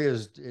my career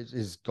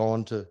is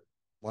gone to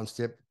one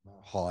step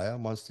higher,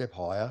 one step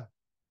higher.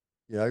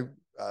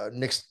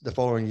 The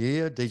following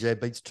year, DJ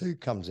Beats 2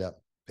 comes out.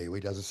 Pee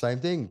Wee does the same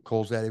thing,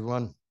 calls out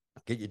everyone,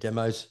 get your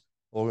demos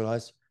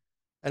organized.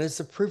 And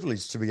it's a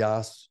privilege to be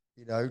asked,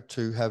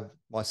 to have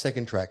my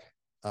second track,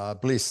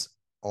 Bliss,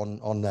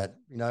 on that.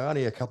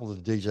 Only a couple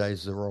of the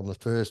DJs that were on the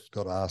first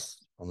got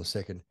asked on the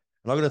second.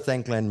 And I'm going to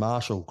thank Glenn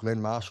Marshall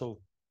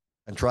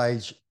and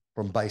Trage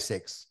from Bass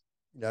X.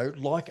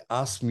 Like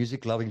us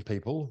music-loving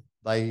people,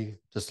 they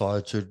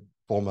decided to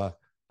form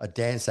a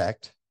dance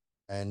act.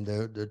 And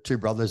the two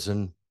brothers,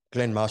 and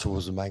Glenn Marshall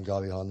was the main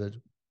guy behind it,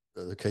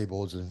 the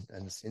keyboards and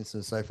the synths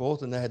and so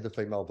forth. And they had the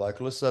female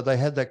vocalist. So they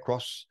had that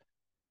cross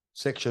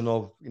section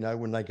of,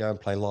 when they go and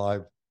play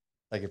live,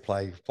 they could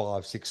play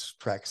 5, 6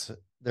 tracks,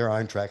 their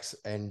own tracks,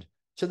 and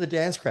to the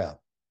dance crowd,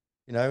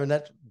 and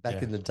that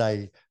back in the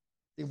day,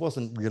 it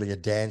wasn't really a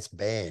dance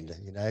band.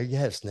 You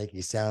have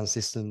Sneaky Sound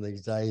System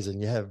these days,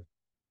 and you have,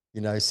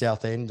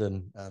 South End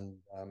and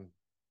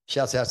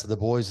shouts out to the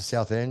boys of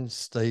South End,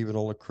 Steve and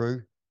all the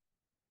crew.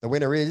 The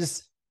winner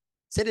is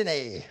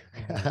Sydney.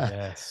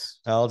 Yes.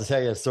 I'll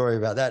tell you a story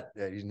about that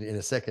in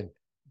a second.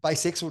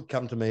 Bass X would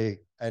come to me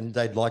and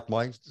they'd like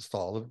my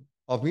style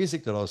of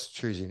music that I was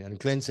choosing. And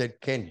Glenn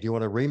said, Ken, do you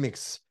want to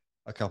remix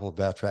a couple of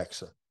our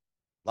tracks?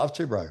 Love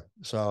to, bro.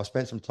 So I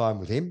spent some time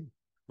with him,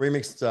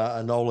 remixed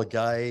Enola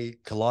Gay,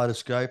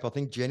 Kaleidoscope. I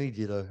think Jenny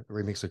did a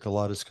remix of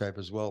Kaleidoscope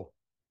as well.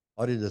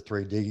 I did a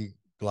 3D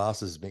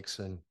glasses mix,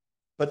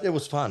 but it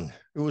was fun.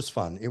 It was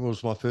fun. It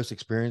was my first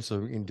experience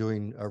in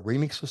doing a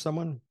remix for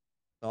someone.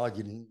 I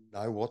didn't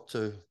know what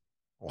to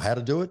or how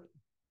to do it.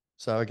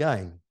 So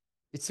again,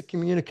 it's a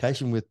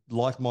communication with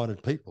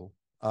like-minded people.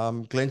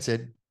 Glenn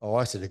said,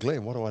 I said to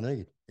Glenn, what do I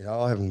need?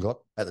 I haven't got,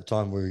 at the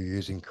time we were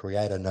using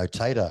Creator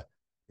Notator,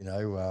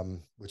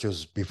 which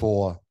was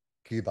before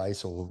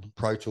Cubase or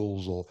Pro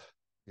Tools or,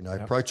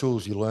 Pro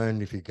Tools you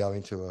learn if you go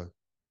into a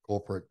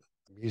corporate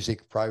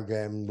music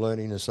program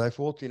learning and so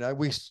forth.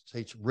 We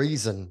teach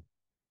Reason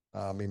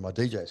in my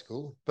DJ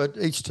school, but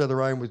each to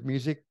their own with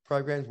music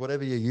programs,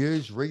 whatever you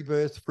use,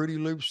 Rebirth, Fruity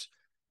Loops,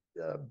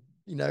 at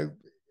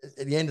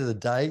the end of the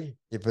day,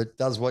 if it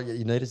does what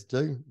you need it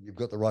to do, you've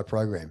got the right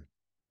program.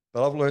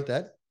 But I've learned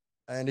that.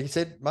 And he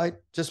said, mate,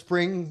 just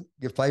bring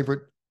your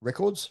favorite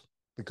records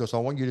because I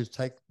want you to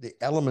take the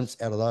elements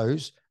out of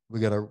those.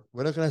 We're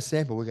not gonna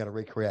sample. We're gonna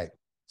recreate.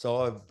 So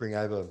I bring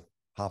over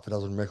half a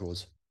dozen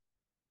records,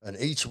 and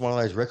each one of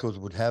those records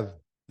would have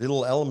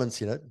little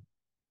elements in it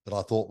that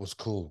I thought was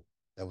cool,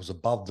 that was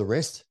above the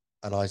rest.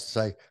 And I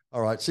say,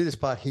 all right, see this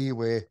part here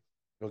where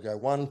it'll go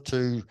 1, 2,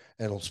 and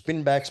it'll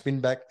spin back,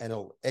 and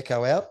it'll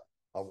echo out.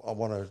 I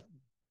want to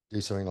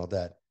do something like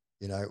that,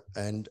 you know.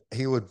 And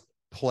he would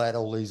pull out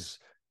all these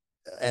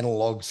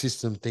analog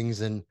system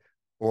things and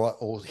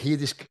or hear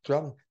this kick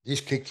drum.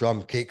 This kick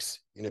drum kicks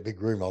in a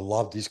big room. I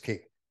love this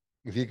kick.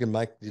 If you can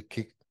make the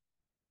kick,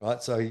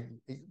 right? So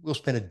we'll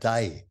spend a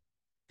day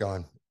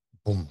going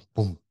boom,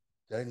 boom,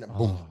 boom,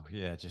 Oh,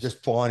 yeah,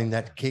 just finding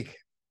that kick.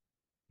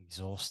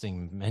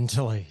 Exhausting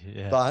mentally.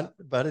 Yeah.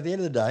 But at the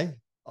end of the day,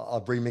 I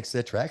remix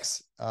their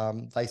tracks.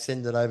 They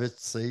send it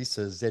overseas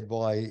to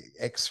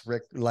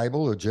ZYX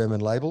label, a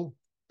German label.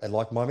 They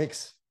like my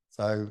mix.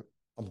 So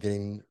I'm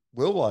getting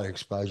worldwide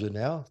exposure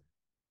now.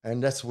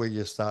 And that's where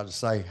you start to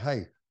say,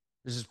 hey,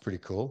 this is pretty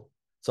cool.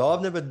 So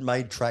I've never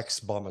made tracks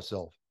by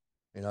myself.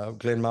 You know,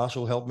 Glenn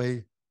Marshall helped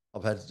me.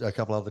 I've had a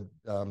couple other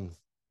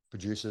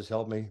producers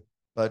help me.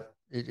 But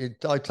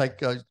I take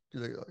the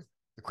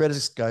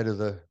credits go to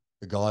the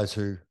guys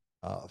who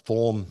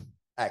form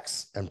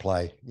acts and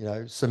play. You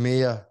know,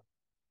 Samir,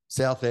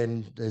 South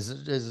End,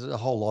 there's a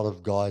whole lot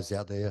of guys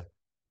out there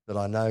that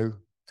I know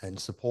and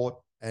support.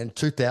 And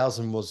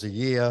 2000 was the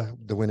year,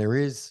 the winner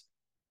is,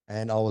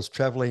 and I was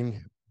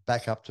traveling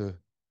back up to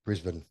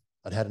Brisbane.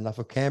 I'd had enough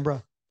of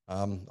Canberra.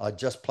 I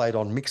just played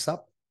on Mix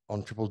Up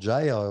on Triple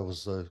J. I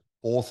was the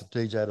fourth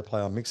DJ to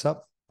play on Mix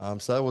Up.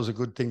 So it was a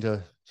good thing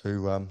to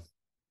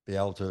be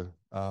able to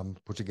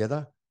put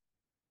together.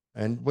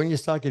 And when you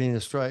start getting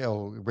Australia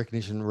or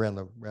recognition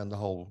around the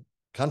whole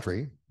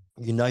country,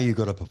 you know you've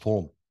got to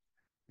perform.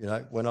 You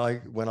know, when I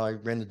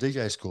ran the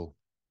DJ school,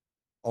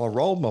 I'm a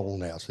role model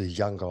now to these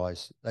young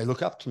guys. They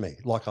look up to me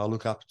like I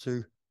look up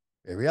to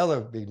every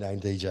other big name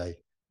DJ.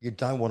 You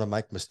don't want to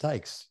make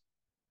mistakes.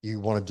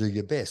 You want to do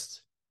your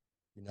best.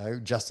 You know,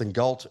 Justin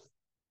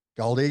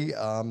Goldie,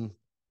 and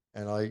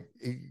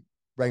he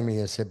rang me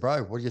and said,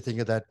 bro, what do you think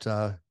of that,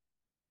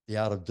 The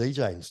Art of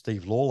DJing,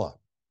 Steve Lawler?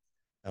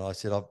 And I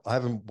said, I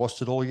haven't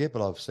watched it all yet,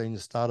 but I've seen the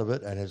start of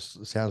it and it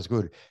sounds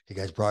good. He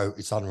goes, bro,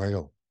 it's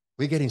unreal.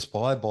 We get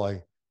inspired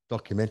by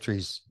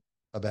documentaries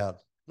about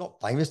not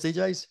famous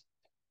DJs,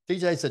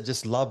 DJs that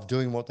just love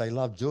doing what they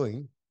love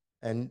doing.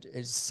 And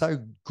it's so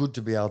good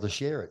to be able to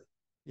share it.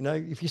 You know,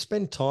 if you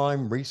spend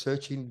time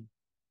researching,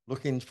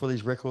 looking for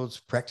these records,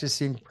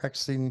 practicing,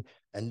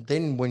 and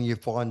then when you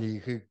find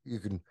you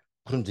can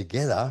put them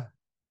together,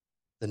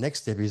 the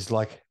next step is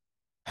like,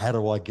 how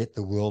do I get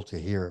the world to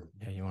hear them?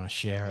 Yeah, you want to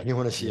share it. You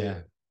want to share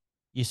it.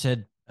 You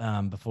said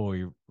before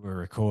we were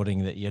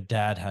recording that your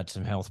dad had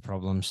some health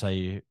problems, so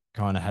you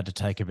kind of had to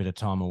take a bit of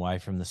time away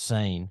from the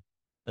scene.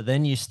 But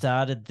then you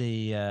started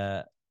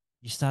the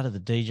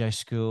DJ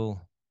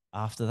school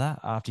after that,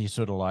 after you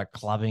sort of like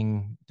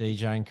clubbing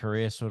DJing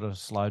career sort of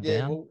slowed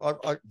down. Well,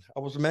 I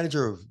was the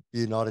manager of the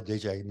United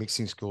DJ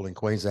Mixing School in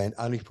Queensland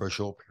only for a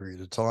short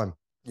period of time.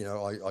 You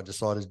know, I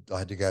decided I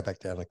had to go back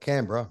down to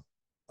Canberra.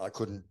 I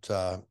couldn't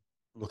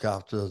look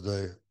after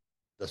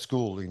the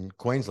school in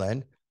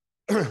Queensland.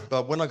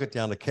 But when I got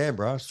down to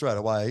Canberra, straight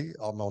away,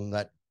 I'm on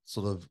that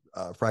sort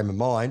of frame of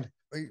mind.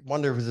 I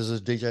wonder if there's a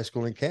DJ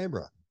school in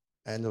Canberra.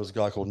 And there was a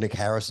guy called Nick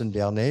Harrison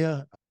down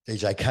there,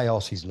 DJ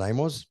Chaos, his name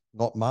was,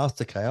 not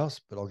Master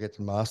Chaos, but I'll get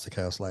to Master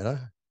Chaos later.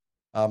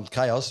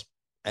 Chaos.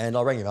 And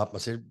I rang him up and I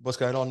said, what's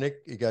going on, Nick?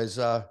 He goes,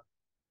 oh,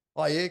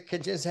 yeah,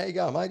 Ken Jensen, how you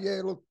going, mate?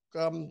 Yeah, look,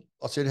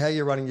 I said, how are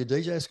you running your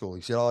DJ school?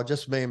 He said, oh,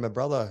 just me and my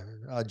brother,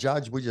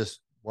 Judge, we just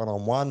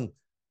one-on-one,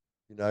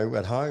 you know,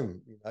 at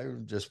home, you know,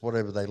 just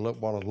whatever they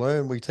want to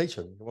learn, we teach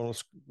them. You want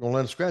to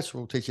learn to scratch,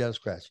 we'll teach you how to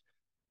scratch.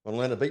 Want to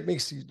learn a beat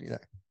mix, you know.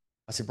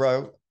 I said,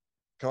 bro,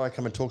 can I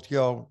come and talk to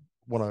you? I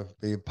want to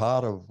be a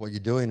part of what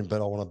you're doing,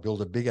 but I want to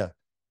build it bigger.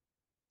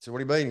 So what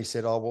do you mean? He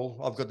said, oh, well,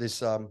 I've got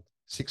this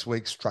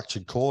 6-week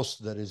structured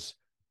course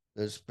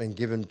that's been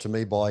given to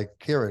me by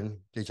Kieran,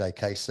 DJ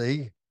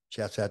KC.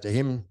 Shouts out to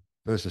him,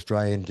 first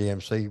Australian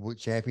DMC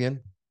champion,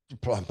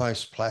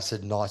 most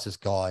placid, nicest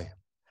guy.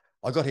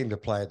 I got him to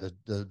play at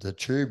the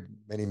Tube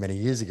many, many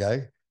years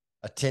ago,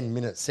 a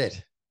 10-minute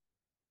set.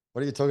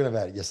 What are you talking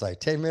about? You say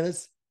 10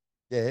 minutes?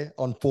 Yeah,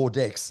 on 4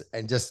 decks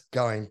and just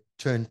going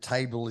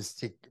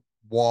turntablistic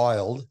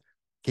wild,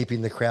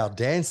 keeping the crowd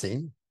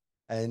dancing.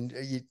 And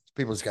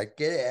people just go,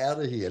 get out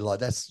of here. Like,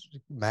 that's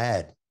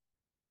mad.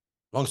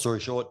 Long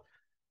story short,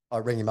 I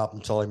ring him up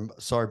and tell him,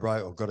 sorry,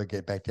 bro, I've got to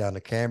get back down to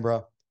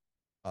Canberra.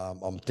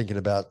 I'm thinking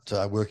about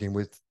working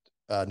with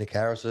Nick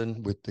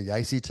Harrison with the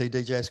ACT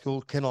DJ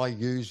school. Can I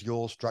use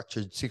your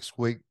structured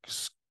 6-week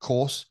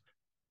course?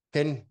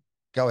 Ken,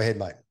 go ahead,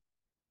 mate.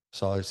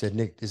 So I said,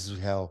 Nick, this is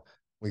how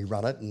we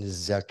run it, and this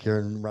is how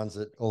Kieran runs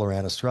it all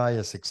around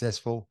Australia,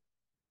 successful.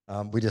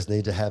 We just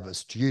need to have a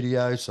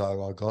studio.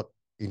 So I got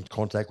in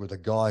contact with a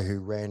guy who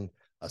ran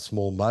a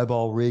small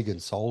mobile rig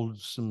and sold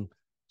some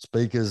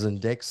speakers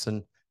and decks,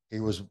 and he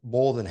was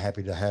more than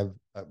happy to have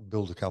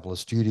build a couple of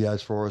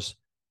studios for us.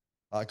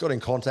 I got in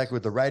contact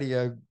with the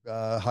radio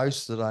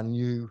host that I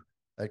knew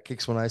at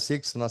Kicks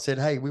 106, and I said,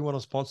 hey, we want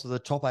to sponsor the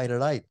top 8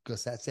 at 8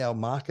 because that's our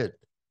market.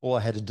 All I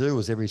had to do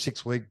was every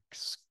 6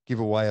 weeks give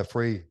away a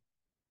free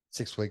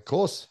 6-week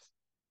course,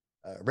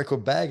 a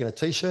record bag and a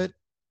T-shirt,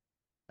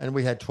 and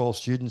we had 12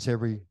 students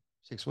every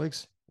 6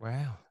 weeks.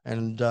 Wow.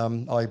 And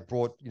I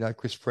brought,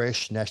 Chris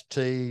Fresh, Nash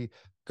T,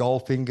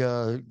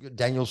 Goldfinger,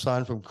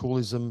 Danielson from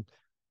Coolism.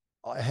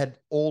 I had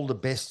all the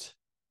best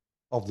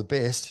of the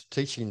best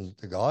teaching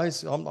the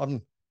guys.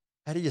 How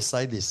do you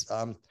say this?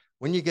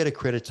 When you get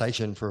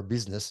accreditation for a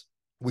business,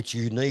 which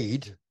you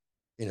need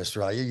in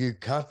Australia, you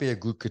can't be a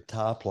good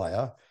guitar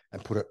player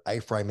and put an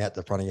A-frame out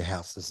the front of your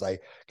house to say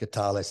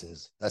guitar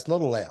lessons. That's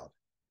not allowed,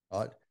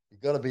 right?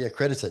 You've got to be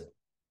accredited.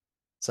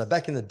 So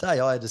back in the day,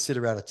 I had to sit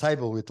around a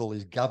table with all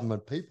these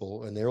government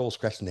people, and they're all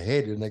scratching their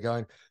head, and they're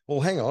going, well,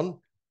 hang on,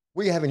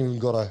 we haven't even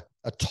got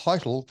a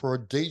title for a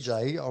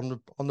DJ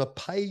on the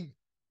pay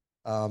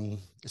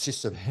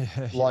system.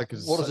 Like,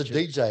 what does a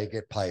DJ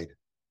get paid?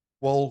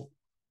 Well,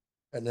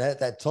 and at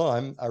that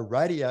time, a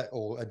radio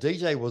or a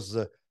DJ was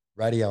the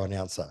radio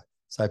announcer.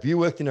 So if you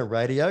worked in a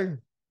radio,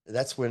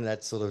 that's when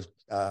that sort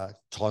of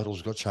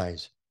titles got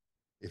changed.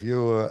 If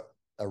you were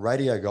a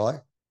radio guy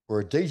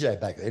or a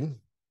DJ back then,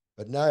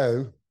 but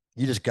no,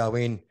 you just go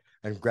in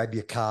and grab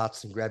your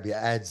carts and grab your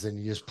ads and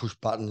you just push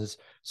buttons.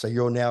 So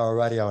you're now a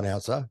radio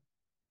announcer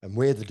and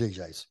we're the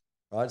DJs,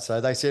 right?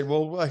 So they said,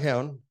 well, hang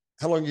on,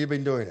 how long have you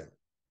been doing it?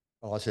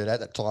 Well, I said, at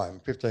that time,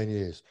 15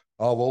 years.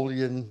 Oh, well,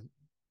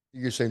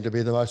 you seem to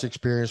be the most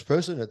experienced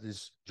person at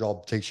this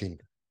job teaching.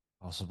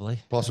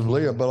 Possibly. But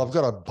I've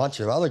got a bunch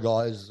of other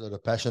guys that are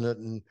passionate,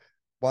 and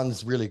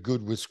one's really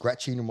good with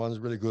scratching and one's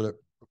really good at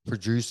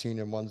producing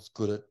and one's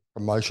good at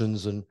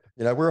promotions. And,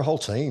 we're a whole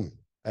team.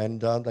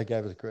 And they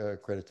gave us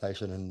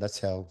accreditation, and that's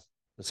how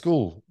the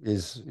school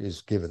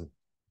is given.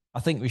 I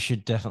think we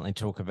should definitely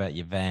talk about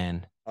your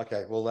van.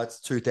 Okay, well,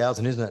 that's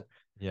 2000, isn't it?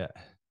 Yeah.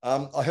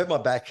 I hurt my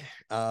back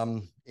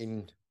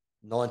in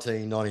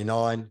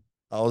 1999.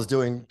 I was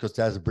doing, because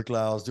Dad's a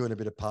bricklayer, I was doing a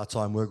bit of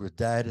part-time work with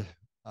Dad.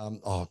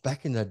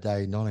 Back in that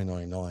day,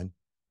 1999,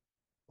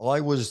 I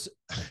was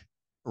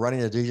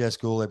running a DJ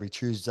school every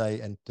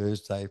Tuesday and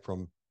Thursday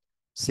from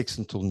 6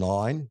 until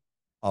 9.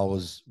 I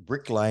was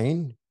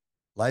bricklaying,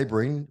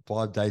 labouring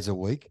 5 days a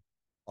week.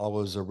 I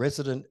was a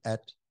resident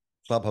at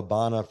Club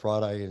Habana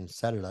Friday and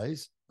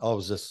Saturdays.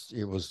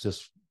 It was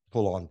just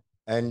full on.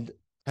 And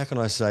how can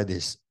I say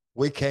this?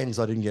 Weekends,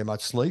 I didn't get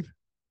much sleep.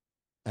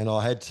 And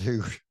I had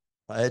to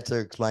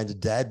explain to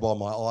Dad why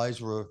my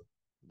eyes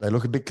they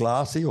look a bit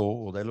glassy,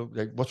 or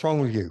what's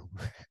wrong with you?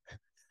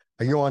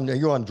 Are you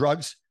on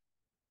drugs?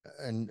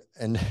 And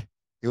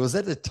it was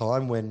at the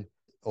time when,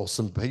 or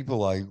some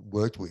people I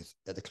worked with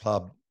at the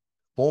club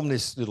formed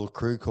this little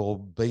crew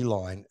called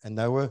Beeline, and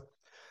they were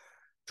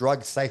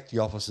drug safety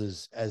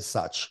officers as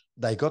such.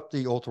 They got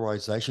the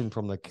authorization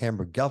from the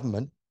Canberra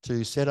government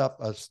to set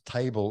up a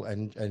table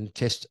and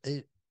test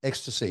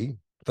ecstasy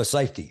for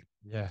safety.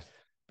 Yeah.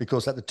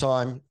 Because at the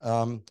time,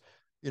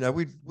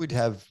 we'd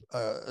have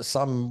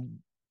some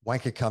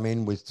wanker come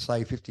in with,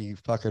 say, 50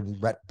 fucking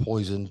rat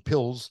poison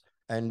pills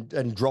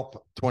and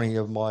drop 20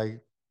 of my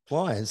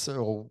clients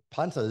or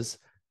punters,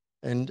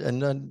 and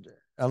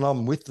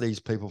I'm with these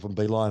people from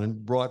Beeline,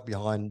 and right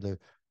behind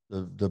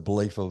the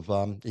belief of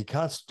you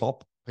can't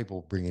stop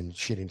people bringing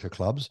shit into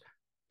clubs,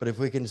 but if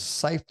we can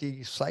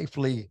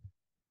safely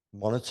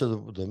monitor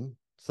them,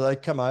 so they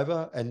come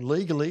over and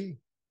legally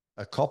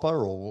a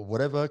copper or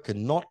whatever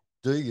cannot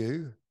do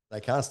you. They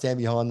can't stand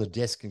behind the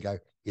desk and go,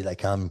 here they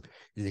come.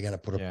 They're going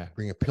to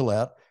bring a pill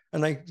out,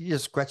 and you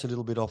just scratch a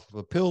little bit off of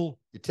a pill.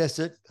 You test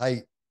it.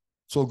 Hey,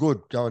 it's all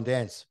good. Go and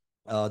dance.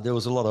 There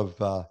was a lot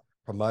of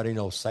promoting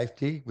of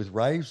safety with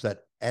raves.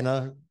 That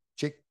Anna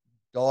chick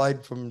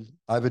died from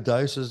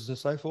overdoses and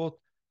so forth.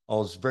 I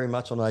was very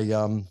much on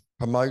a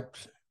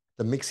promote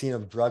the mixing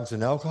of drugs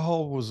and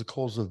alcohol was the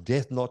cause of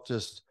death, not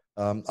just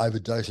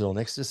overdosing on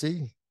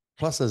ecstasy.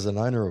 Plus, as an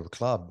owner of a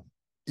club,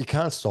 you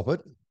can't stop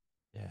it.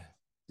 Yeah.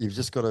 You've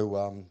just got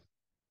to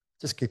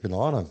just keep an eye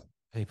on them.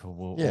 People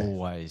will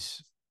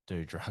always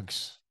do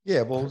drugs.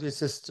 Yeah, well, it's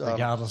just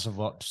regardless of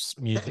what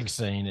music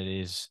scene it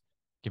is,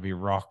 it could be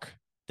rock,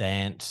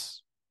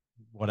 dance,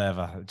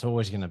 whatever. It's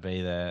always going to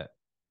be there.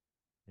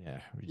 Yeah,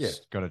 we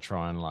just got to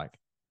try and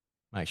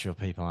make sure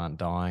people aren't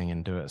dying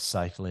and do it as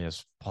safely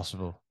as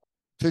possible.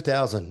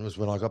 2000 was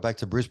when I got back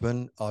to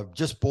Brisbane. I've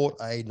just bought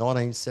a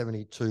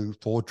 1972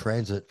 Ford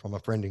Transit from a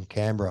friend in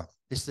Canberra.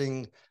 This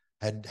thing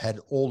had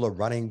all the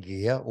running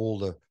gear, all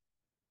the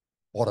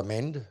bottom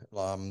end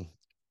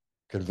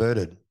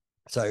converted.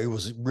 So it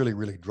was really,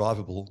 really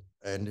drivable,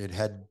 and it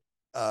had,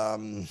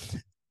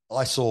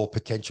 I saw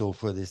potential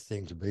for this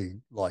thing to be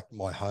like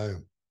my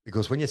home,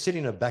 because when you're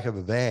sitting in the back of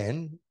a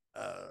van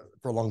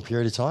for a long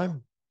period of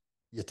time,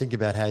 you think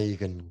about how you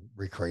can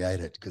recreate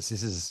it, because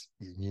this is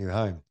your new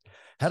home.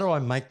 How do I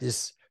make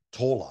this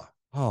taller?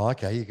 Oh,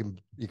 okay.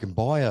 You can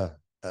buy a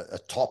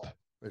top.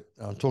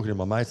 I'm talking to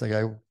my mates. They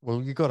go,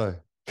 well, you got to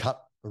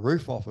cut the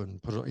roof off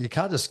and put it. You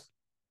can't just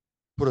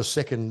put a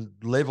second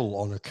level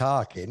on a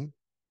car, Ken.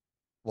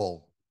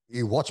 Well,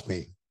 you watch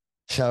me.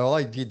 So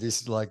I did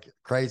this like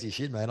crazy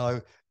shit, man.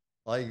 I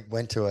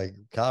went to a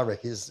car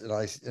wreckers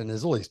and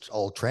there's all these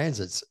old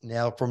transits.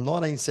 Now from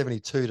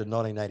 1972 to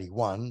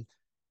 1981,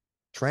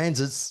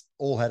 transits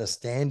all had a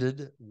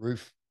standard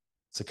roof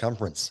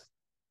circumference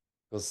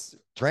because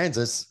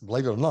transits,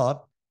 believe it or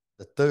not,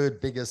 the third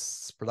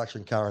biggest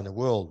production car in the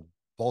world,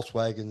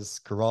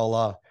 Volkswagens,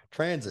 Corolla,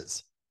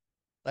 transits.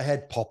 They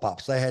had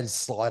pop-ups, they had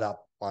slide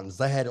up ones,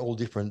 they had all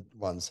different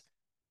ones.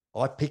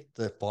 I picked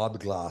the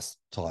fiberglass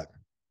type.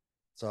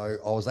 So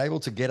I was able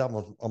to get up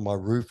on my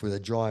roof with a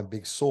giant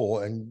big saw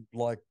and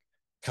like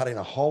cutting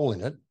a hole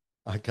in it.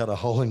 I cut a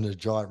hole in the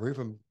giant roof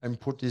and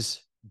put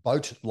this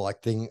boat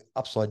like thing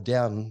upside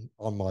down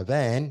on my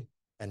van.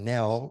 And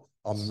now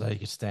So you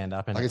could stand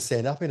up in I can it.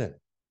 stand up in it.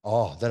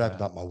 Oh, that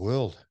opened Wow. up my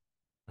world.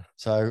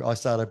 So I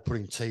started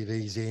putting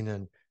TVs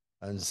in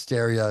and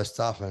stereo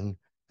stuff. And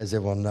as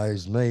everyone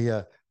knows me,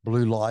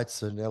 blue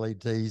lights and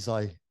LEDs.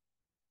 I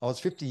was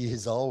 50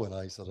 years old when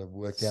I sort of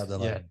worked out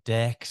that Yeah,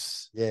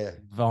 decks, yeah,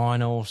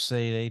 vinyl,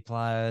 CD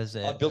players,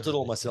 I built it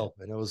all everything. Yeah. myself,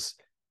 and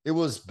it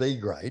was B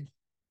grade.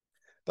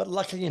 But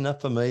luckily enough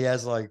for me,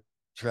 as I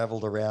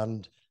travelled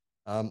around,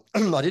 I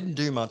didn't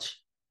do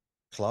much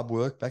club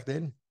work back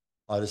then.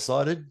 I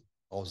decided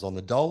I was on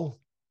the dole.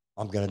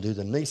 I'm going to do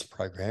the NEIS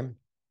program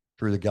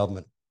through the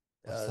government.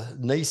 What's that?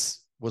 NEIS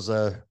was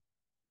a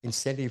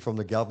incentive from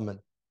the government.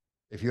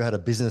 If you had a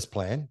business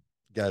plan,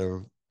 go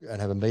to and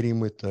have a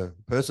meeting with the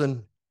person,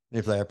 and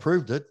if they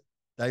approved it,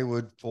 they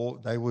would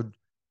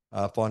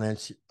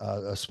finance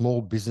a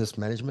small business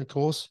management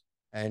course,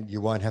 and you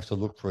won't have to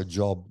look for a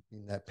job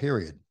in that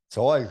period.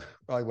 So I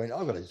went,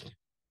 I've got a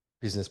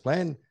business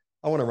plan.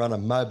 I want to run a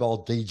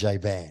mobile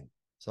DJ band.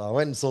 So I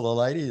went and saw the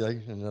lady,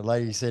 and the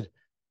lady said,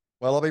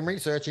 well, I've been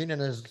researching, and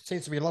there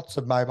seems to be lots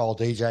of mobile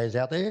DJs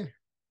out there.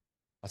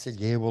 I said,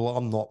 yeah, well,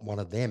 I'm not one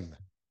of them.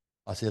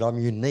 I said, I'm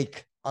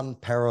unique,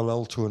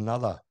 unparalleled to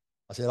another.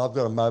 I said, I've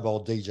got a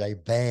mobile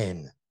DJ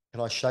van.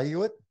 Can I show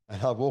you it?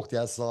 And I walked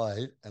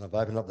outside and I've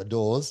opened up the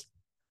doors.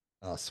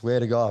 And I swear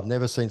to God, I've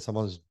never seen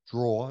someone's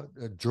drawer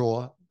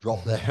drop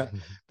there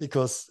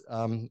because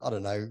I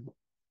don't know.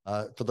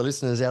 For the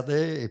listeners out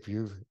there, if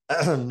you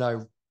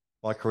know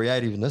my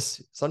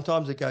creativeness,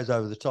 sometimes it goes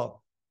over the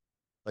top.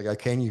 They go,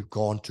 Ken, you've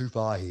gone too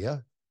far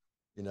here,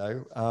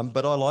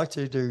 But I like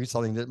to do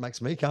something that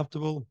makes me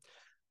comfortable,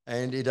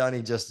 and it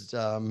only just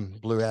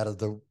blew out of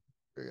the.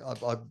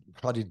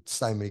 I did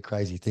so many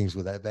crazy things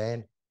with that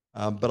van,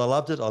 but I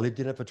loved it. I lived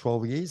in it for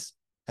 12 years,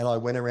 and I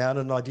went around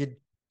and I did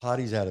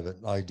parties out of it.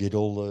 I did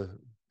all the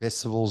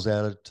festivals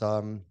out at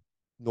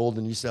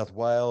northern New South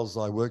Wales.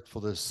 I worked for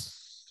the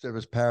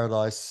Service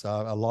Paradise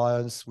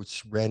Alliance,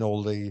 which ran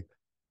all the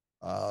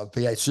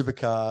V8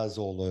 supercars,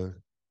 all the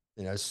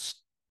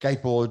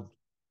skateboard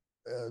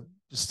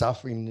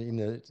stuff in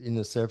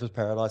the Surfers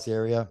Paradise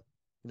area.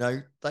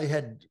 They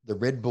had the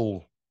Red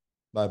Bull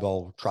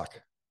mobile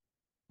truck.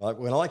 Right?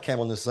 When I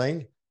came on the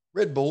scene,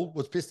 Red Bull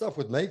was pissed off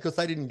with me because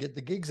they didn't get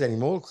the gigs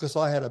anymore because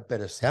I had a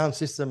better sound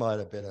system, I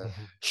had a better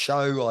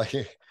show.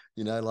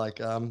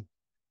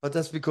 But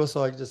that's because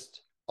I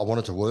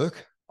wanted to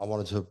work. I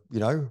wanted to.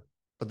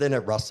 But then it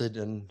rusted,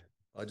 and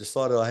I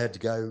decided I had to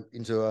go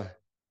into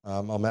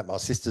I'm at my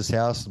sister's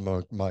house.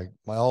 My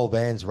old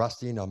van's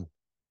rusting.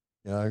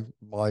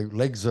 My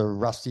legs are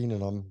rusting,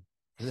 and I'm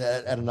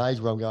at an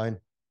age where I'm going,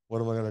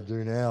 what am I going to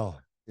do now?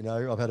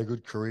 I've had a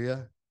good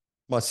career.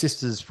 My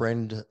sister's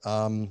friend,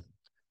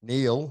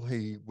 Neil,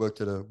 he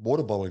worked at a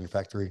water bottling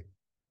factory,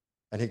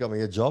 and he got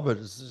me a job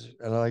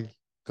and I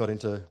got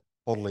into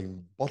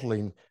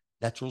bottling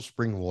natural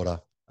spring water.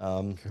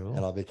 Cool.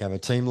 And I became a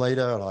team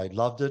leader, and I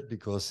loved it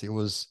because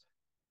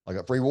I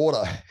got free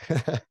water.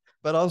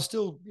 But I was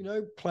still,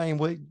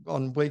 playing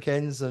on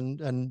weekends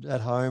and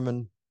at home,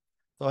 and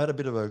so I had a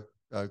bit of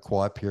a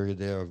quiet period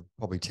there of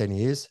probably 10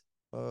 years.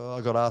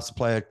 I got asked to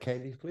play a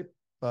candy flip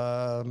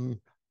on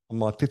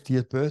my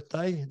 50th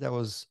birthday. That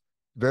was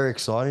very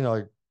exciting.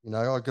 I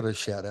got a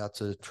shout out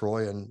to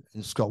Troy and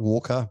Scott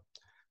Walker.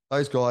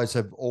 Those guys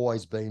have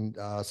always been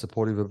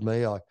supportive of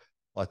me.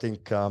 I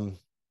think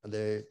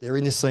they're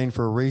in this scene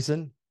for a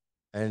reason,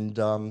 and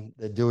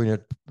they're doing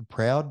it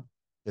proud.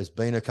 There's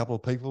been a couple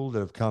of people that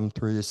have come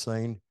through this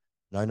scene,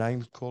 no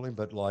names calling,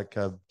 but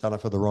done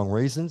it for the wrong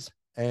reasons.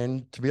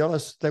 And to be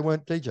honest, they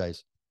weren't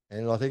DJs.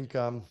 And I think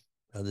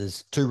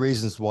there's two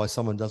reasons why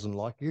someone doesn't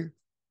like you.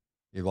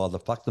 You've either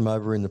fucked them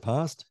over in the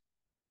past,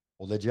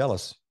 or they're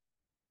jealous.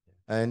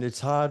 And it's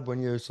hard when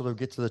you sort of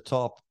get to the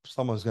top.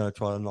 Someone's going to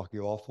try to knock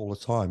you off all the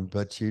time,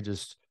 but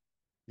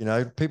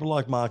people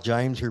like Mark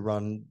James who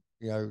run,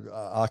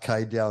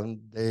 Arcade down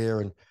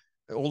there, and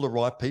all the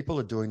right people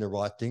are doing the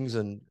right things,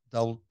 and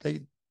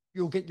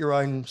you'll get your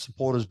own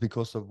supporters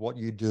because of what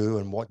you do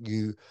and what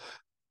you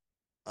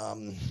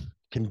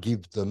can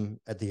give them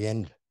at the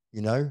end.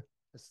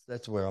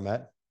 That's where I'm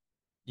at.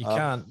 You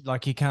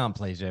can't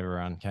please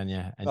everyone, can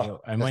you? And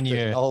when That's you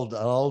an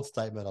old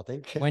statement, I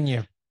think. when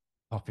you're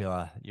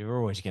popular, you're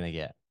always going to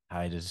get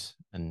haters,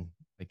 and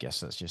I guess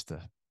that's just a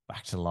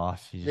back to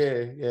life. You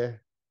just Yeah,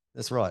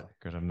 that's right.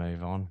 got to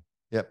move on.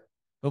 Yep.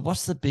 But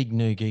what's the big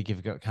new gig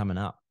you've got coming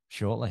up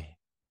shortly?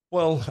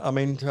 Well, I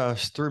mean,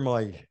 through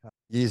my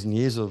years and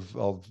years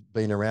of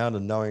being around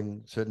and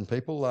knowing certain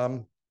people,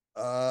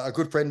 a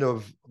good friend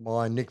of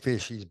mine, Nick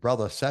Fish, his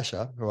brother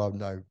Sasha, who I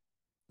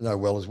know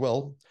well as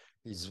well,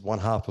 he's one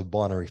half of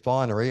Binary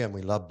Finery, and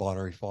we love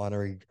Binary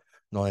Finery.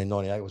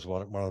 1998 was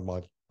one of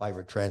my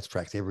favourite trance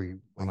tracks.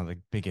 One of the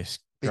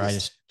biggest, biggest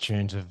greatest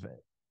tunes of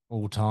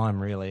all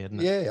time, really, isn't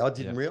it? Yeah,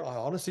 I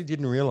honestly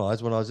didn't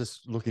realize when I was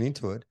just looking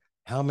into it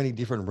how many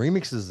different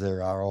remixes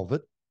there are of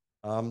it.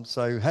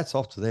 So hats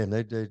off to them.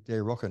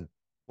 They're rocking.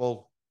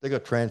 Well, they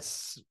got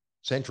Trance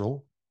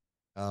Central.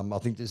 I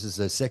think this is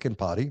their second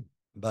party.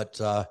 But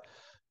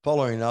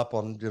following up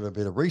on doing a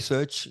bit of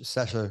research,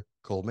 Sasha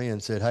called me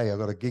and said, "Hey, I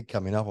got a gig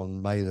coming up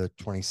on May the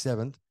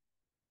 27th.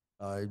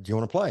 Do you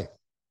want to play?"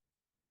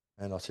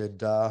 And I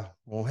said,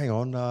 "Well, hang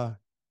on,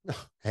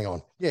 hang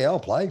on. Yeah, I'll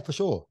play for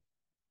sure."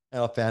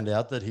 And I found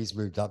out that he's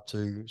moved up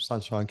to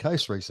Sunshine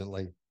Coast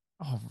recently.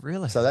 Oh,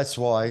 really? So that's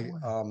why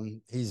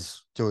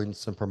he's doing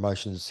some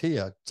promotions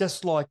here.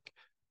 Just like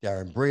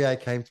Darren Brie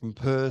came from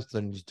Perth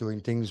and he's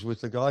doing things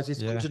with the guys.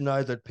 It's good to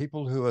know that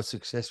people who are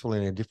successful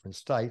in a different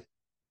state,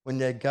 when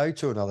they go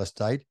to another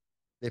state,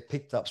 they're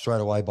picked up straight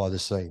away by the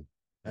scene.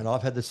 And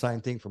I've had the same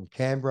thing from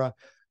Canberra.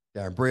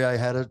 Darren Brie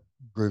had it.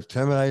 Groove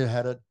Terminator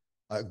had it.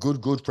 A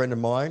good friend of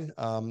mine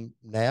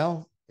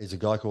now is a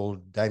guy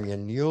called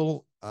Damien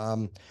Newell.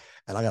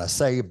 And I'm going to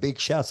say a big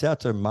shouts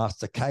out to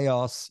Master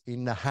Chaos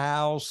in the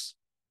house.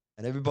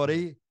 And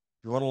everybody, if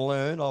you want to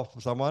learn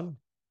off someone,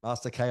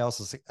 Master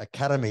Chaos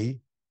Academy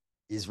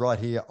is right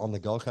here on the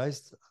Gold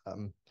Coast.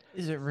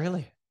 Is it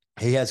really?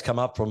 He has come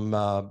up from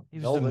he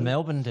was Melbourne. A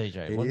Melbourne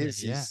DJ, He wasn't is.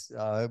 he?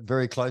 Yeah. He's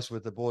very close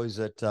with the boys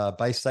at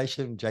Base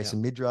Station,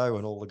 Jason Midrow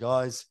and all the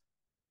guys.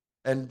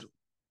 And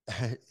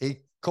he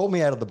called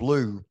me out of the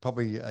blue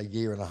probably a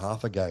year and a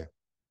half ago.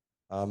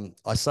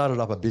 I started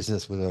up a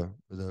business with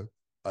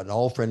an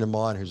old friend of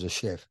mine who's a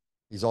chef.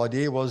 His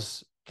idea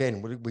was,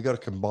 Ken, we got to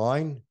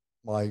combine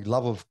my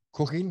love of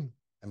cooking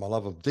and my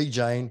love of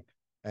DJing,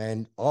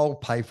 and I'll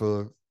pay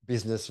for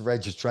business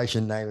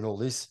registration, name, and all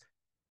this.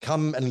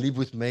 Come and live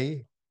with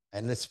me,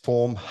 and let's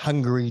form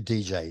Hungry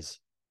DJs.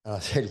 And I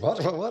said, what?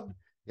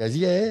 He goes,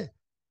 yeah.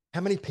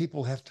 How many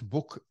people have to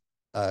book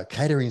a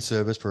catering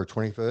service for a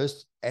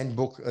 21st and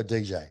book a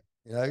DJ?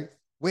 You know,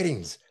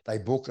 weddings, they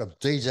book a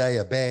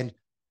DJ, a band,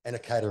 and a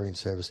catering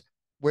service.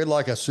 We're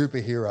like a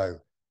superhero.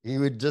 He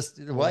would just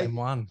wait.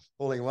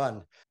 All in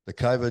one. The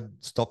COVID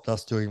stopped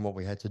us doing what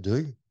we had to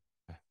do,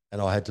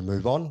 and I had to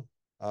move on.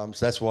 So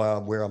that's why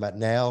I'm where I'm at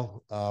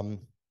now. And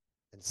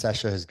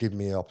Sasha has given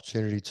me an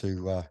opportunity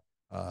to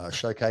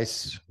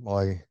showcase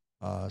my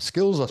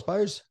skills, I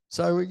suppose.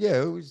 So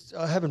yeah,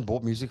 I haven't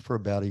bought music for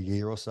about a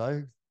year or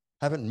so.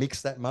 Haven't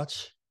mixed that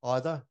much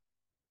either.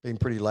 Been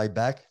pretty laid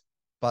back,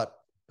 but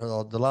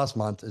the last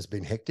month has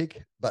been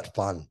hectic but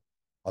fun.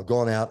 I've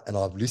gone out and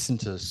I've listened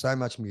to so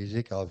much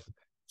music. I've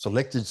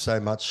selected so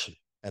much.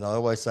 And I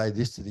always say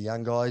this to the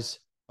young guys,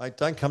 mate,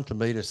 don't come to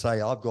me to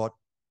say I've got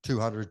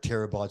 200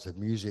 terabytes of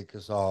music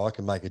because, I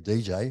can make a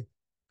DJ,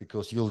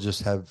 because you'll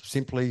just have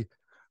simply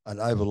an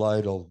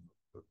overload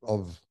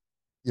of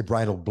your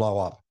brain will blow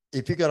up.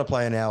 If you're going to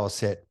play an hour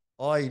set,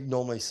 I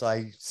normally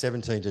say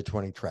 17 to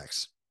 20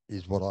 tracks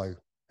is what I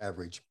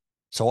average.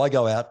 So I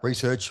go out,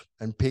 research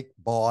and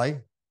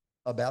buy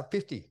about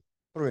 50,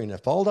 put it in a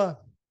folder,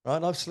 right?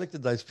 And I've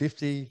selected those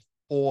 50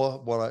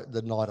 for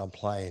the night I'm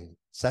playing.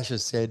 Sasha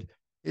said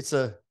it's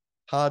a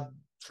hard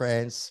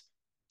trance,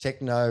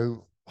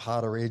 techno,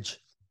 harder edge,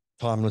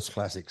 timeless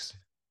classics,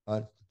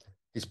 right?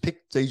 He's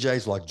picked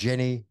DJs like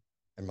Jenny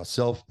and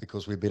myself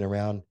because we've been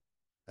around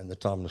and the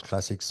timeless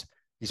classics.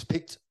 He's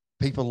picked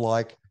people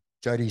like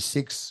Jody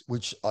Six,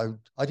 which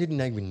I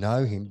didn't even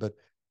know him, but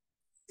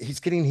he's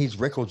getting his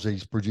records that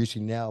he's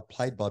producing now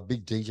played by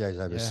big DJs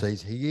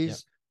overseas. Yeah. He is. Yep.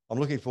 I'm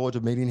looking forward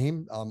to meeting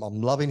him.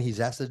 I'm loving his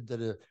acid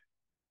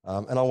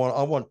and I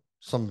want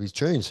some of his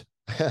tunes.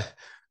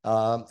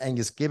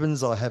 Angus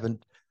Gibbons, I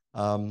haven't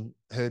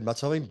heard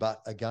much of him,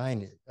 but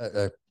again,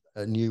 a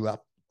new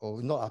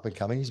or not up and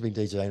coming. He's been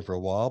DJing for a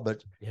while,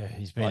 but yeah,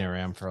 he's been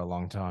around for a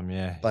long time.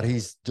 Yeah, but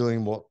he's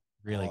doing what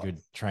really good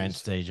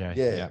trance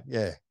DJ.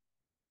 Yeah.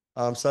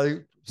 So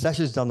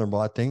Sasha's done the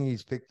right thing.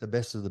 He's picked the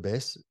best of the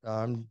best,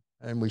 and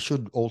we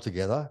should all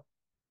together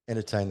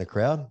entertain the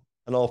crowd.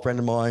 An old friend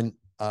of mine,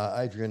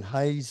 Adrian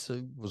Hayes,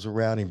 who was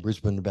around in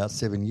Brisbane about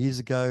 7 years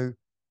ago,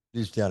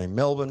 lives down in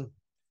Melbourne.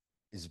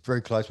 He's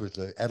very close with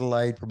the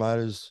Adelaide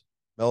promoters,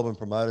 Melbourne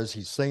promoters.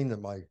 He's seen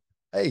that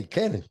hey,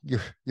 Ken, you're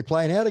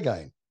playing out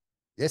again.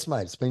 Yes,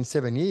 mate, it's been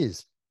 7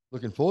 years.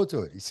 Looking forward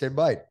to it. He said,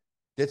 mate,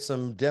 get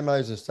some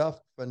demos and stuff,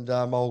 and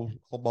I'll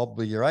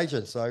be your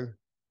agent. So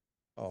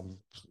I'm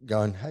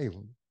going, hey,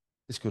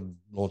 this could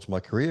launch my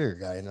career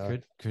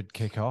again. Could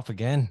kick off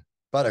again.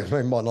 But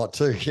it might not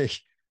too.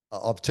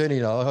 I've turned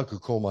into, I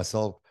could call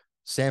myself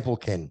Sample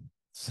Ken.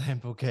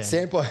 Sample Ken.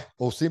 Sample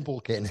or Simple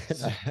Ken.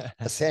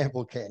 A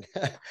Sample Ken.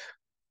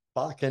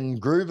 Fucking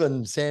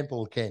grooving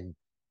Sample Ken.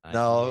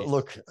 No,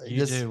 look.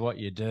 You do what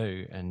you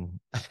do and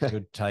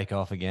you'd take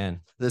off again.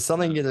 There's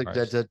something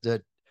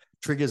that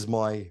triggers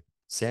my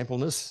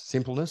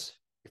simpleness.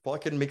 If I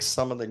can mix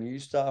some of the new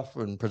stuff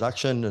and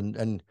production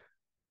and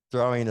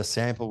throw in a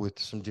sample with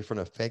some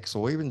different effects,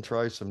 or even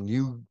throw some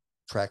new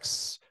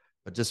tracks,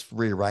 but just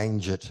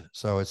rearrange it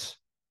so it's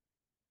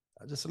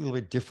just a little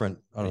bit different.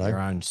 I don't Put your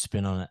know. own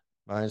spin on it.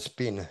 My own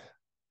spin.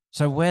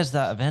 So where's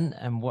that event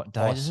and what Oh,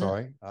 date is it?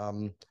 sorry.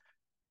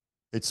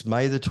 It's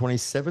May the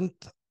 27th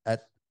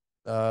at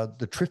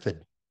the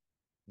Triffid.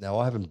 Now,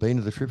 I haven't been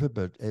to the Triffid,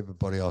 but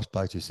everybody I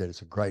spoke to said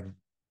it's a great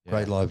Yeah.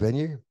 live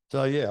venue.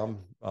 So yeah,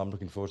 I'm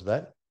looking forward to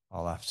that.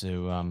 I'll have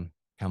to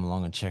come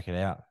along and check it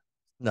out.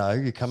 No,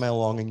 you come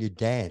along and you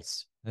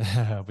dance.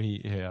 I'll be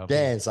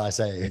Dance, I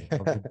say.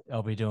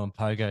 I'll be doing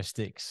pogo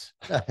sticks,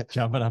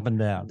 jumping up and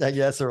down. Yeah,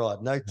 that's all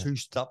right. No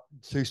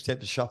two-step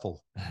to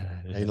shuffle.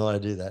 You know how to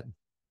do that.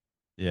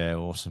 Yeah,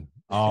 awesome.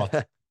 Oh,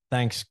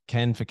 thanks,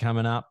 Ken, for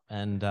coming up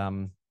and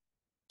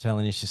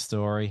telling us your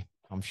story.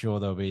 I'm sure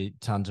there'll be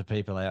tons of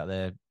people out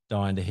there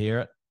dying to hear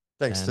it.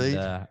 Thanks, Steve.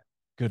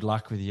 Good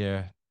luck with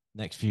your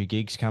next few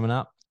gigs coming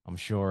up. I'm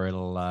sure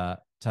it'll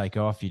take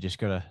off. You just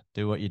got to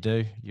do what you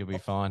do. You'll be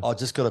fine. I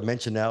just got to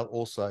mention now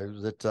also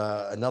that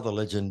another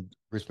legend,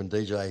 Brisbane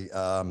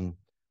DJ,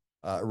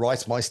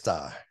 Rice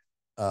Meister.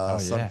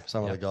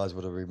 Some of the guys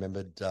would have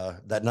remembered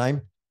that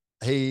name.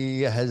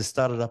 He has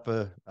started up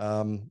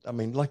I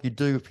mean, like you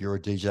do if you're a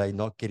DJ,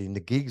 not getting the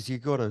gigs, you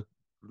got to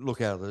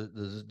look out of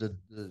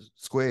the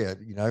square,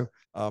 you know.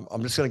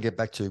 I'm just going to get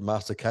back to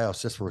Master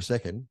Chaos just for a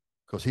second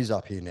because he's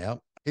up here now.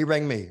 He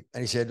rang me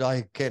and he said,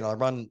 "Hey, Ken, I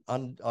run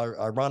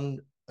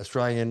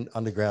Australian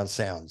Underground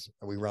Sounds.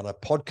 We run a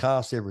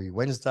podcast every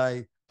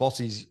Wednesday.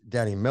 Bossy's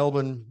down in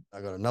Melbourne. I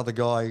got another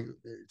guy.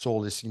 It's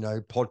all this, you know,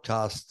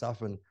 podcast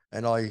stuff, and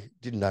I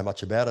didn't know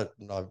much about it.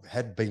 And I've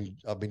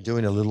been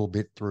doing a little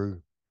bit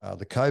through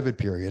the COVID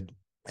period,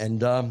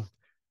 and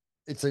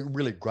it's a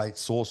really great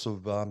source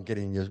of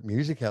getting your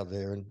music out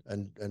there.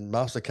 And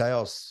Master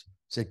Chaos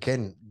said,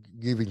 Ken,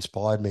 you've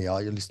inspired me.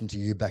 I listened to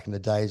you back in the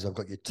days. I've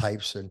got your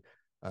tapes, and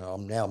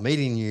I'm now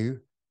meeting you,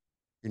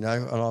 you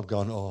know. And I've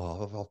gone,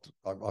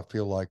 I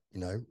feel like,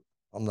 you know,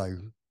 I'm no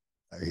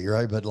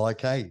hero, but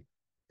like, hey,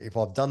 if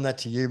I've done that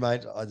to you,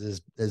 mate,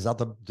 there's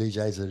other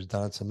DJs that have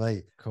done it to me.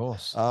 Of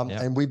course.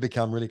 And we've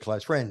become really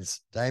close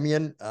friends.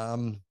 Damien,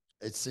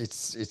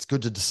 it's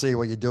good to see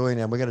what you're doing,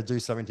 and we're going to do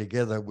something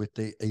together with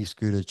the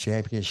e-scooter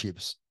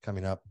championships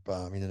coming up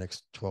in the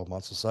next 12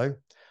 months or so.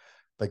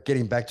 But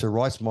getting back to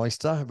Rice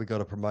Meister, we've got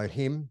to promote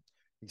him.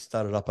 He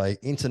started up a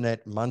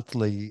internet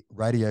monthly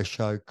radio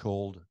show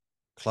called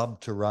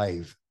Club to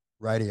Rave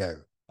Radio.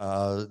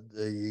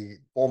 The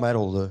format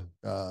or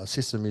the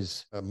system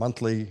is a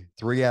monthly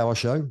 3-hour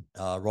show.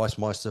 Rice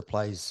Meister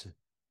plays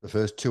the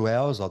first 2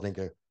 hours, I think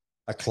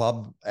a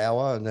club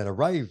hour and then a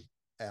rave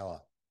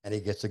hour. And he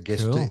gets a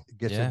guest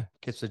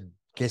gets a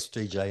guest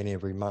DJ in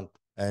every month.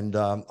 And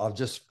I've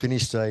just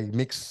finished a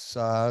mix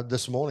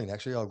this morning.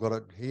 Actually, I've got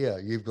it here.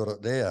 You've got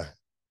it there.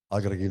 I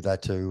got to give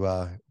that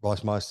to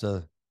Rice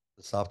Meister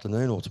this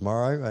afternoon or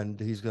tomorrow, and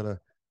he's going to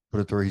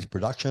put it through his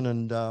production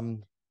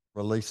and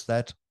release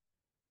that.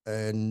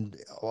 And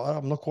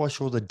I'm not quite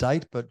sure the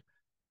date, but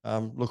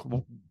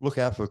look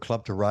out for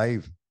Club to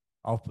Rave.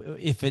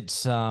 If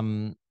it's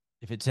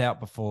out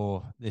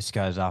before this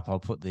goes up, I'll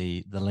put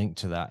the link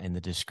to that in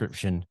the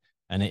description.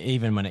 And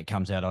even when it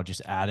comes out, I'll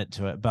just add it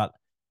to it. But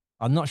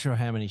I'm not sure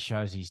how many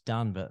shows he's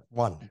done, but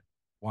one.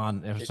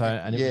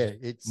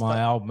 It's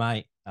my old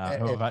mate who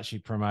I've actually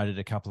promoted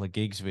a couple of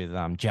gigs with,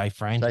 Jay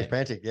Frantic. Jay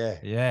Frantic, yeah.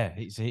 Yeah,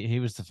 he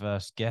was the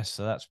first guest,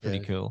 so that's pretty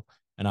cool.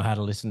 And I had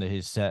to listen to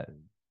his set.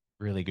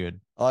 Really good.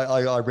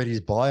 I read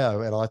his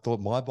bio and I thought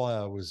my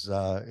bio was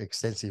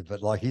extensive,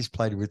 but like he's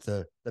played with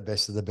the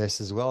best of the best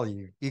as well.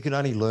 You can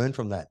only learn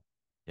from that.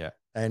 Yeah.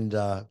 And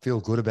feel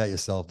good about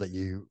yourself that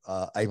you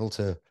are able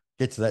to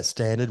get to that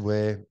standard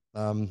where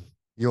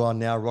you are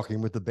now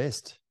rocking with the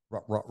best.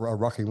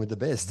 Rocking with the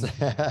best.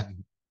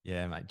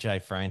 Yeah, mate. Jay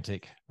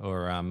Frantic,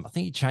 or I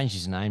think he changed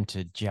his name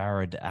to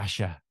Jared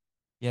Asher.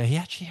 Yeah, he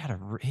actually had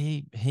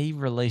he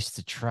released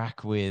a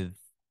track with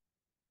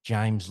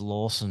James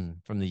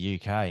Lawson from the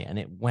UK, and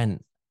it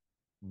went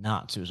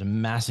nuts. It was a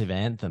massive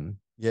anthem.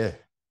 Yeah.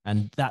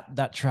 And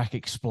that track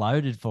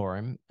exploded for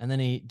him. And then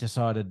he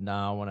decided, no,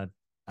 I want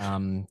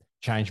to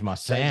change my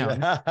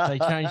sound. So he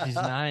changed his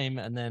name,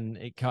 and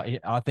then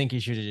I think he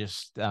should have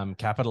just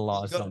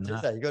capitalized on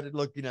that. You got to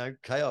look, you know,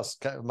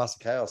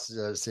 Master Chaos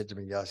said to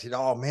me, I said,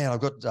 oh man,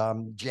 I've got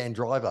Jan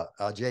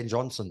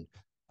Johnson.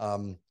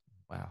 Wow.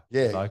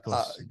 Yeah.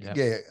 Vocals.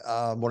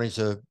 Wanting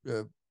to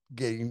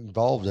get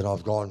involved, and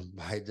I've gone,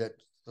 hey, that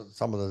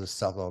some of the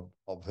stuff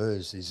of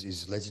hers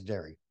is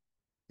legendary,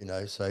 you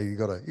know. So you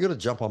got to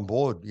jump on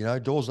board. You know,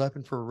 doors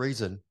open for a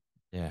reason.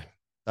 Yeah,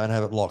 don't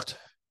have it locked.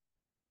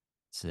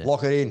 That's it.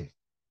 Lock it in.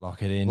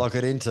 Lock it in. Lock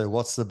it into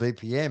what's the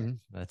BPM.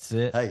 That's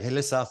it. Hey,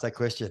 let's ask that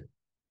question.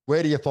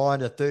 Where do you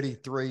find a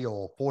 33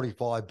 or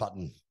 45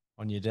 button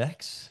on your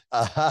decks?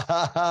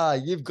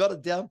 You've got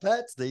it down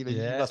pat, Stephen.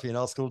 You must be an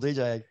old school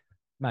DJ.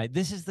 Mate,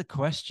 this is the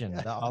question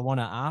that I want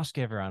to ask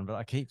everyone, but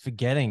I keep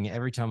forgetting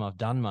every time I've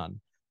done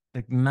one.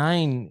 The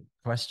main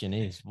question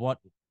is, what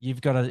you've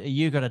got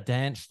a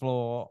dance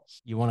floor.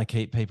 You want to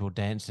keep people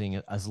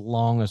dancing as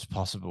long as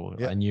possible,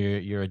 Yeah. and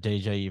you're a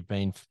DJ. You've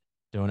been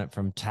doing it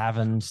from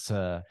taverns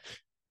to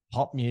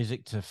pop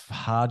music to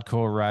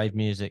hardcore rave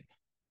music.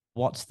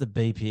 What's the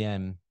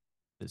BPM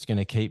that's going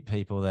to keep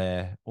people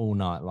there all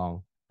night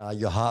long?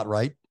 Your heart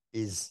rate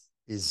is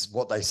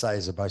what they say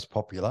is the most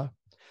popular,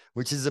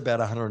 which is about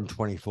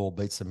 124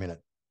 beats a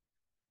minute.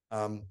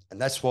 And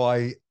that's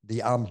why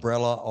the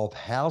umbrella of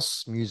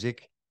house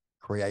music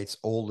creates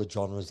all the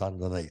genres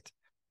underneath.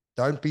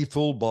 Don't be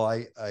fooled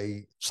by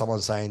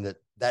someone saying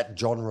that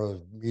genre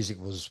of music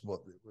was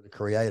what the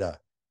creator.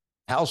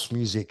 House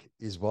music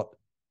is what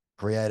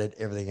created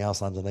everything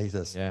else underneath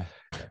us. Yeah.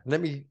 Let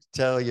me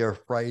tell you a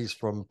phrase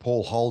from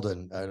Paul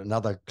Holden,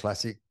 another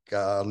classic,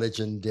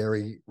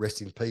 legendary,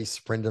 rest in peace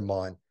friend of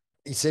mine.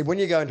 He said, when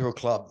you go into a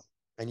club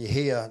and you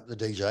hear the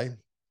DJ,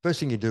 first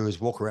thing you do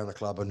is walk around the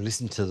club and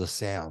listen to the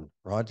sound,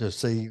 right? To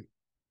see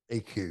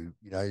EQ,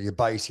 your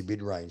bass, your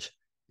mid range.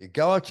 You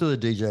go up to the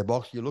DJ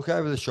box, you look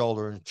over the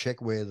shoulder and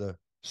check where the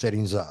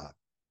settings are.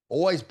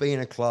 Always be in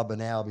a club an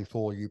hour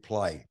before you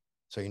play,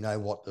 so you know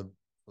what the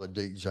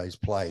DJ's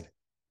played.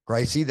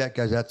 Gracie, that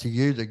goes out to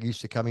you that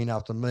used to come in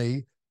after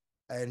me,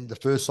 and the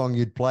first song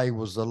you'd play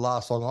was the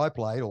last song I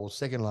played, or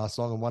second last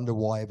song, and wonder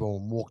why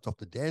everyone walked off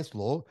the dance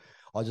floor.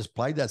 I just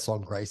played that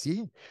song,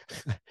 Gracie.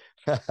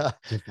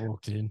 Just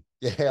walked in.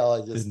 Yeah, I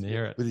just didn't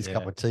hear it with his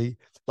cup of tea.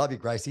 Love you,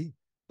 Gracie.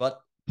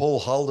 But Paul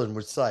Holden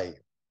would say,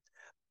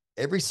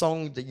 every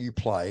song that you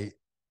play,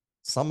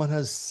 someone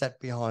has sat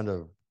behind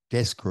a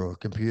desk or a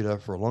computer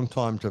for a long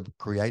time to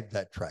create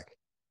that track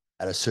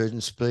at a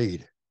certain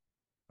speed.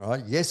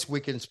 Right? Yes,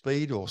 we can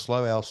speed or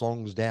slow our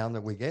songs down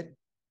that we get.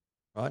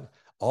 Right?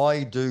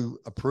 I do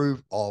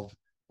approve of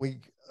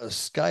a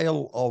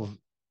scale of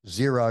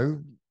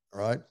 0,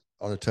 right,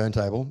 on a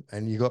turntable,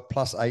 and you got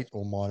 +8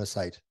 or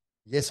 -8.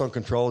 Yes, on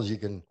controls you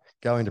can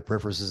go into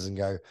preferences and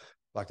go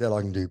like that.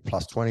 I can do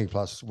 +20,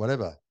 plus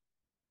whatever.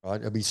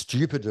 Right? It'd be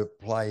stupid to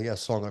play a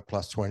song at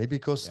 +20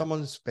 because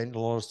someone's spent a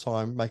lot of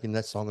time making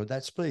that song at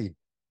that speed.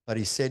 But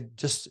he said,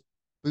 just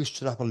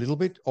boost it up a little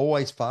bit,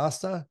 always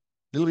faster, a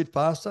little bit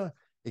faster.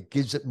 It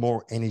gives it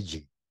more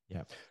energy.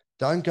 Yeah.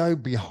 Don't go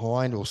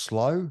behind or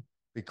slow,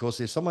 because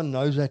if someone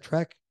knows that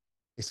track,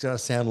 it's going to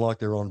sound like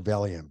they're on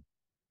Valium,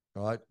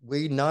 right?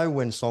 We know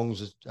when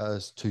songs are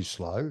too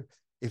slow.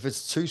 If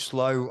it's too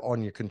slow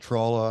on your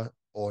controller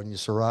or on your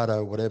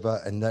Serato, whatever,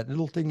 and that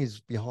little thing is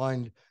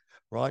behind,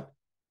 right?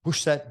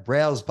 Push that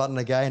browse button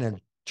again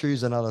and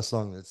choose another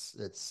song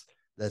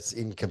that's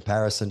in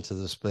comparison to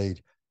the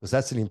speed, because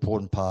that's an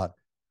important part.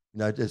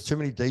 There's too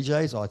many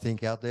DJs, I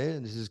think, out there,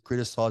 and this is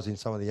criticizing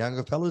some of the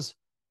younger fellas.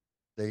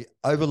 They're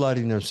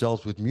overloading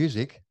themselves with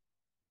music,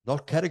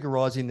 not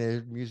categorizing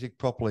their music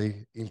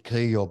properly in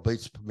key or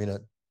beats per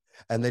minute.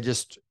 And they're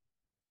just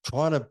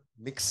trying to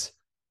mix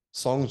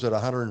songs at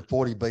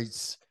 140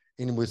 beats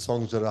in with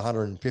songs at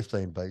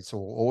 115 beats,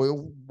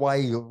 or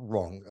way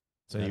wrong.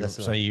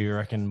 So you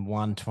reckon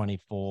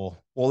 124?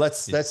 Well,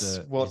 that's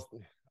what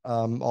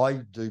I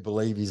do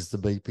believe is the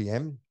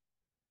BPM.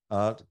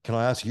 Can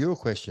I ask you a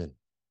question?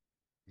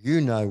 You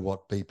know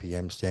what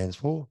BPM stands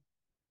for?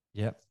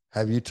 Yep.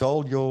 Have you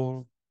told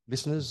your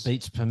listeners?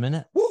 Beats per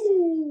minute.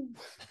 Woo!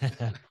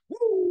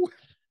 Woo!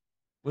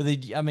 Well,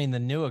 the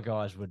newer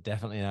guys would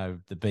definitely know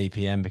the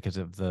BPM because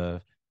of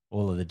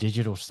all of the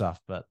digital stuff.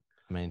 But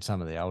I mean,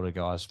 some of the older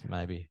guys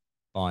maybe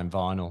buying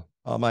vinyl.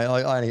 Oh, mate,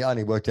 I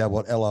only worked out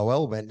what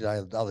LOL meant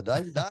the other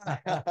day.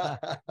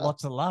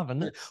 Lots of love,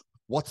 isn't it?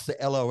 What's the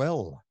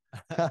LOL?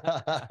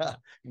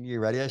 New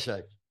radio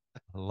show.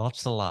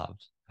 Lots of love.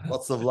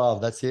 Lots of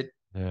love. That's it.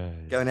 Yeah.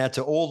 Going out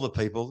to all the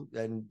people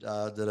and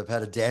that have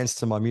had a dance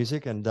to my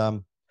music, and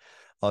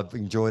I've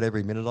enjoyed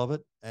every minute of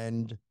it.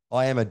 And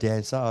I am a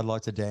dancer. I'd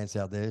like to dance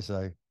out there.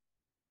 So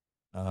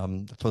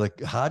for the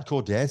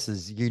hardcore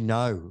dancers, you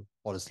know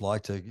what it's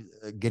like to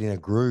get in a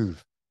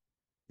groove,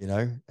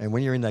 and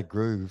when you're in that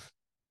groove,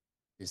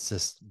 it's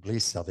just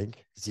bliss. I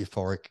think it's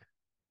euphoric.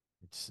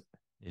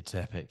 It's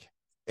epic.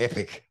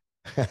 Epic.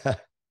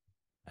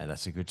 And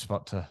that's a good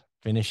spot to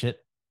finish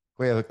it.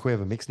 We have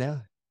a mix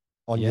now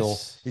on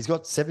he's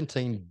got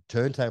 17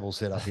 turntables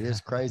set up here. It's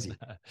crazy.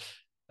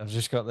 I've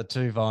just got the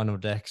 2 vinyl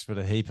decks with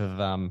a heap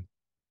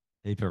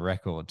of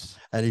records.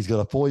 And he's got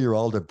a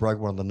 4-year-old that broke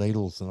one of the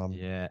needles, and I'm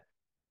yeah.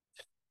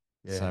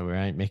 So we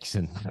ain't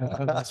mixing.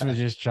 We're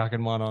just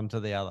chucking one onto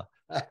the other.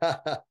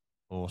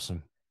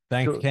 Awesome.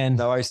 Thanks, Ken.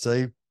 No worries,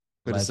 Steve.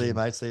 Good Legend. to see you,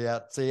 mate.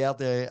 See you out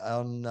there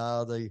on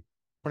the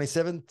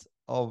 27th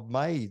of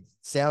May.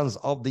 Sounds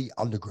of the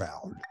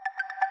Underground.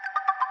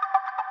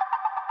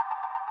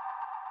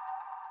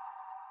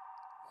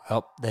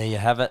 Well, there you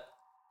have it.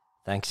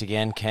 Thanks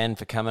again, Ken,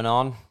 for coming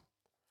on.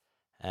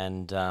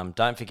 And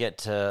don't forget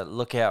to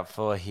look out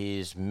for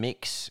his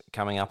mix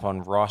coming up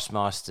on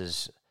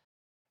Ricemeister's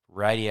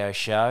radio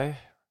show,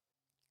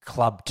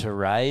 Club to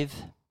Rave.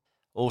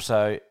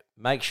 Also,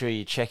 make sure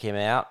you check him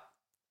out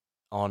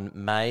on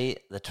May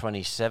the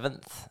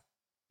 27th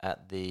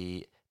at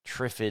the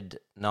Triffid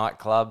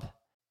nightclub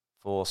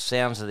for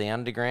Sounds of the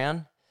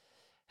Underground.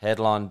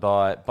 headlined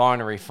by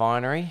Binary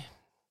Finery,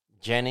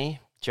 Jenny,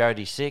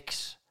 Jody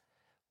Six,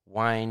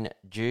 Wayne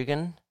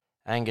Dugan,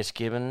 Angus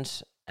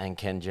Gibbons, and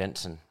Ken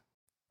Jensen.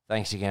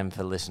 Thanks again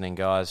for listening,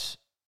 guys.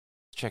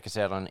 Check us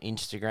out on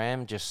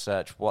Instagram. Just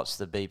search What's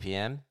the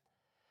BPM.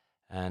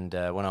 And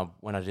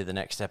when I do the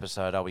next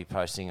episode, I'll be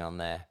posting on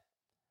there.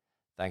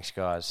 Thanks,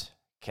 guys.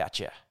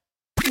 Catch ya.